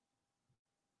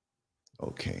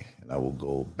 Okay, and I will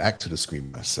go back to the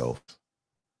screen myself.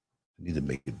 I need to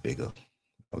make it bigger.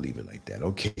 I'll leave it like that.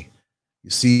 Okay. You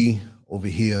see over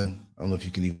here, I don't know if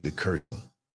you can leave the cursor.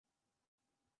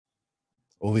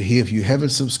 Over here, if you haven't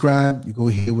subscribed, you go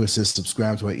here where it says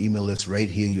subscribe to our email list. Right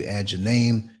here, you add your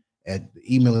name, add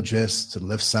the email address to the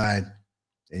left side,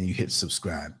 and you hit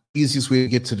subscribe. Easiest way to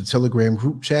get to the Telegram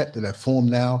group chat that I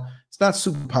formed now. It's not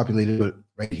super populated, but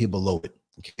right here below it.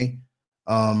 Okay.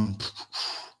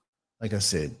 Like I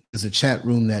said, there's a chat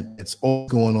room that's all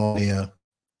going on there.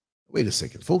 Wait a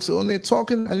second, folks are on there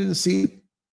talking. I didn't see it.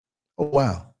 Oh,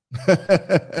 wow.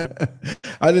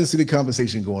 I didn't see the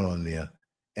conversation going on there.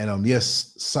 And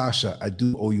yes, Sasha, I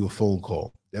do owe you a phone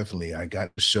call. Definitely. I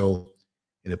got the show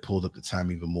and it pulled up the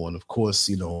time even more. And of course,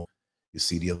 you know, you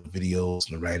see the other videos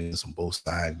and the writings on both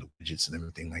sides, the widgets and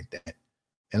everything like that.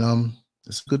 And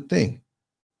it's a good thing.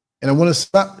 And I want to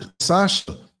stop,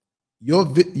 Sasha,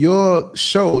 your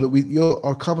show that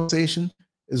our conversation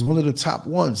is one of the top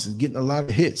ones and getting a lot of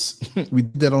hits. We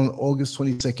did that on August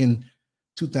 22nd,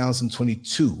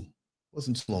 2022.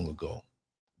 Wasn't too long ago,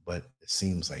 but it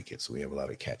seems like it. So we have a lot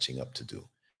of catching up to do.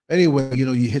 Anyway, you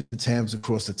know, you hit the tabs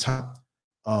across the top.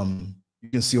 You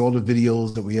can see all the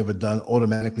videos that we ever done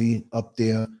automatically up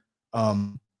there. I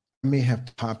may have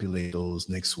to populate those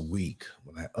next week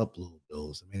when I upload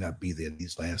those. It may not be there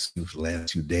these last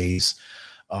few days.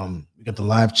 We got the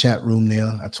live chat room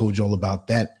there. I told you all about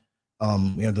that.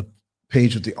 We have the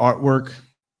page with the artwork.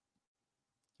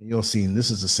 You'll see, and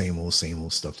this is the same old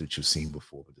stuff that you've seen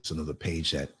before, but there's another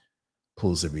page that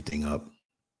pulls everything up.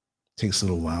 Takes a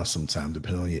little while sometimes,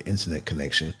 depending on your internet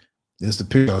connection. There's the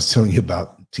picture I was telling you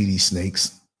about, TD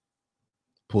Snakes.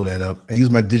 Pull that up. I use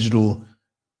my digital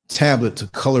tablet to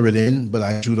color it in, but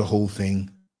I drew the whole thing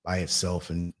by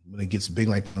itself. And when it gets big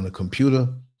like on the computer,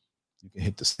 you can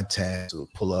hit the tab to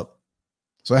pull up.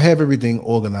 So I have everything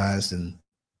organized and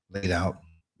laid out.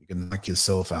 You can knock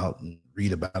yourself out and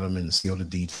read about them and see all the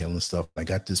detail and stuff. I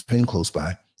got this pen close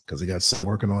by because I got some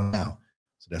working on now.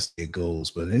 So that's where it goes.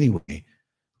 But anyway,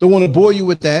 don't want to bore you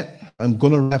with that. I'm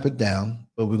going to wrap it down,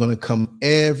 but we're going to come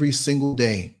every single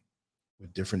day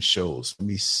with different shows. Let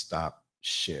me stop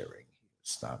sharing.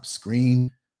 Stop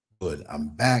screen. Good. I'm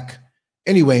back.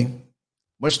 Anyway,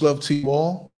 much love to you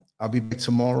all. I'll be back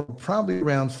tomorrow, probably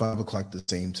around 5 o'clock the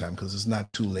same time because it's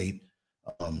not too late,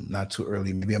 not too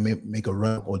early. Maybe I may make a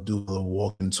run or do a little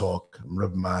walk and talk. I'm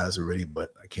rubbing my eyes already,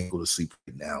 but I can't go to sleep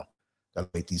right now. Got to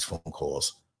make these phone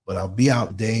calls. But I'll be out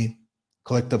today,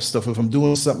 collect up stuff. If I'm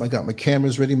doing something, I got my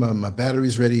cameras ready, my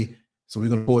batteries ready. So we're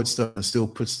going to record stuff and still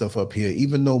put stuff up here.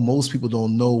 Even though most people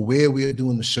don't know where we are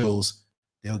doing the shows,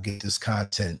 they'll get this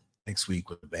content next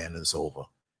week when the band is over.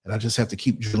 And I just have to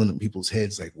keep drilling in people's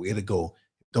heads like where to go.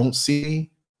 Don't see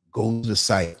me, go to the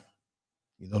site.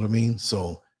 You know what I mean?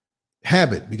 So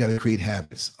habit, we got to create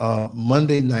habits.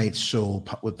 Monday night show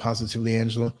with Positively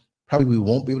Angela, probably we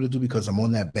won't be able to do because I'm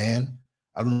on that band.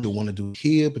 I don't really want to do it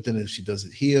here, but then if she does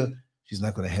it here, she's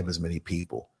not going to have as many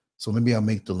people. So maybe I'll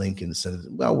make the link and send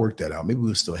it. Well, I'll work that out. Maybe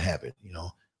we'll still have it. You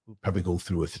know, we'll probably go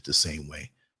through it the same way.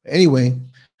 Anyway, I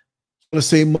want to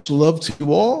say much love to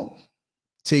you all.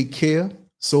 Take care.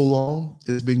 So long.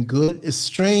 It's been good. It's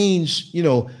strange. You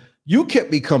know, you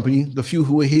kept me company, the few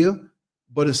who were here,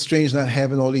 but it's strange not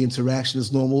having all the interaction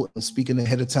as normal and speaking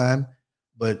ahead of time.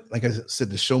 But like I said,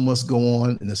 the show must go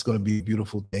on and it's going to be a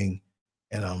beautiful thing.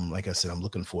 And like I said, I'm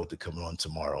looking forward to coming on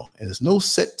tomorrow. And there's no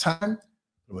set time.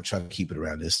 I'm going to try to keep it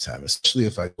around this time, especially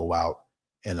if I go out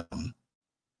and bring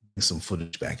some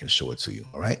footage back and show it to you.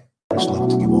 All right. Much love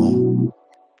to you all.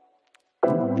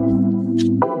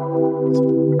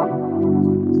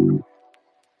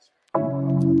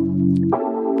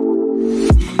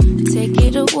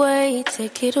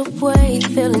 Take it away,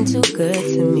 feeling too good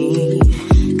to me.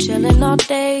 Chilling all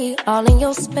day, all in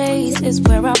your space is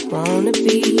where I wanna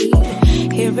be.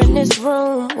 Here in this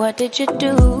room, what did you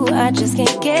do? I just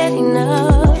can't get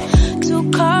enough.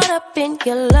 Too caught up in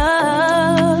your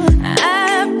love.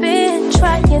 I've been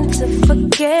trying to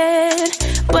forget,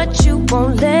 but you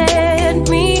won't let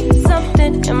me.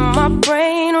 Something in my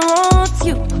brain wants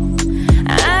you.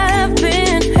 I've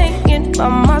been hating by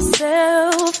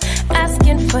myself,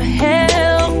 asking for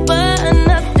help, but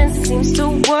nothing seems to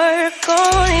work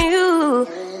on you.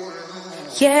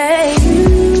 Yeah,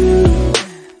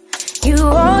 you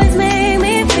always make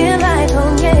me feel like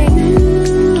home. Yeah,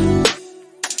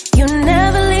 you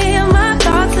never leave my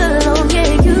thoughts alone.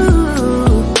 Yeah,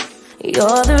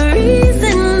 you're the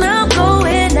reason I'm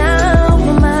going out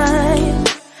my mind.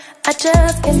 I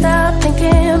just can't stop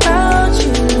thinking about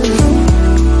you.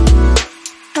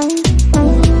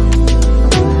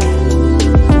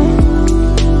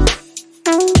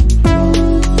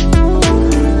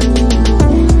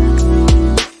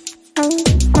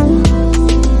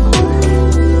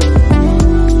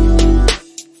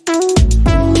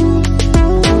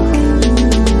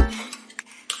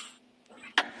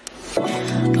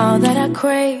 All that I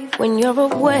crave when you're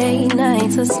away,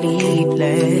 nights are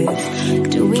sleepless.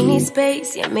 Do we need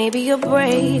space? Yeah, maybe a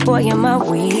break. Boy, you're my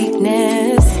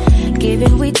weakness. Give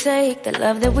and we take, the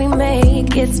love that we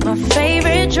make, it's my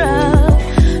favorite drug.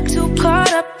 Too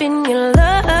caught up in your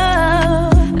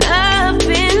love. I've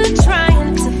been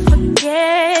trying to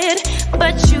forget,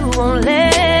 but you won't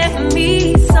let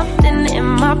me. Something in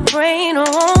my brain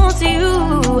wants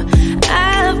you.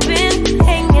 I've been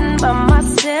hanging by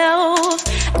myself,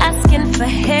 asking for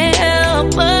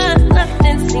help, but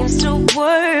nothing seems to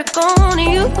work on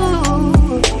you.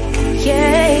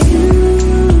 Yeah,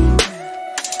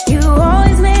 you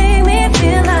always make me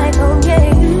feel like home. Yeah,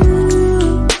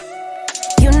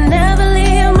 you never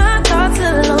leave my thoughts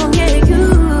alone. Yeah,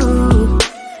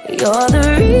 you're the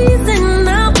reason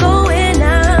I'm going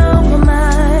out my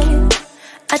mind.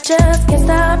 I just can't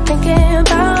stop thinking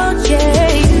about you.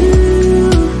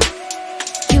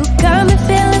 You got me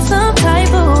feeling some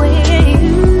type of way.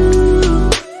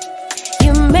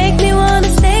 You make me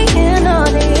wanna stay in all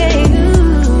day.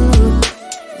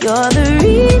 You're the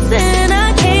reason I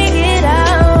can't get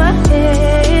out my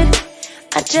head.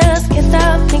 I just can't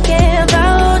stop thinking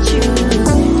about you.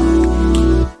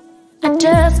 I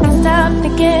just can't stop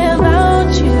thinking about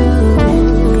you.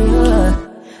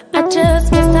 I just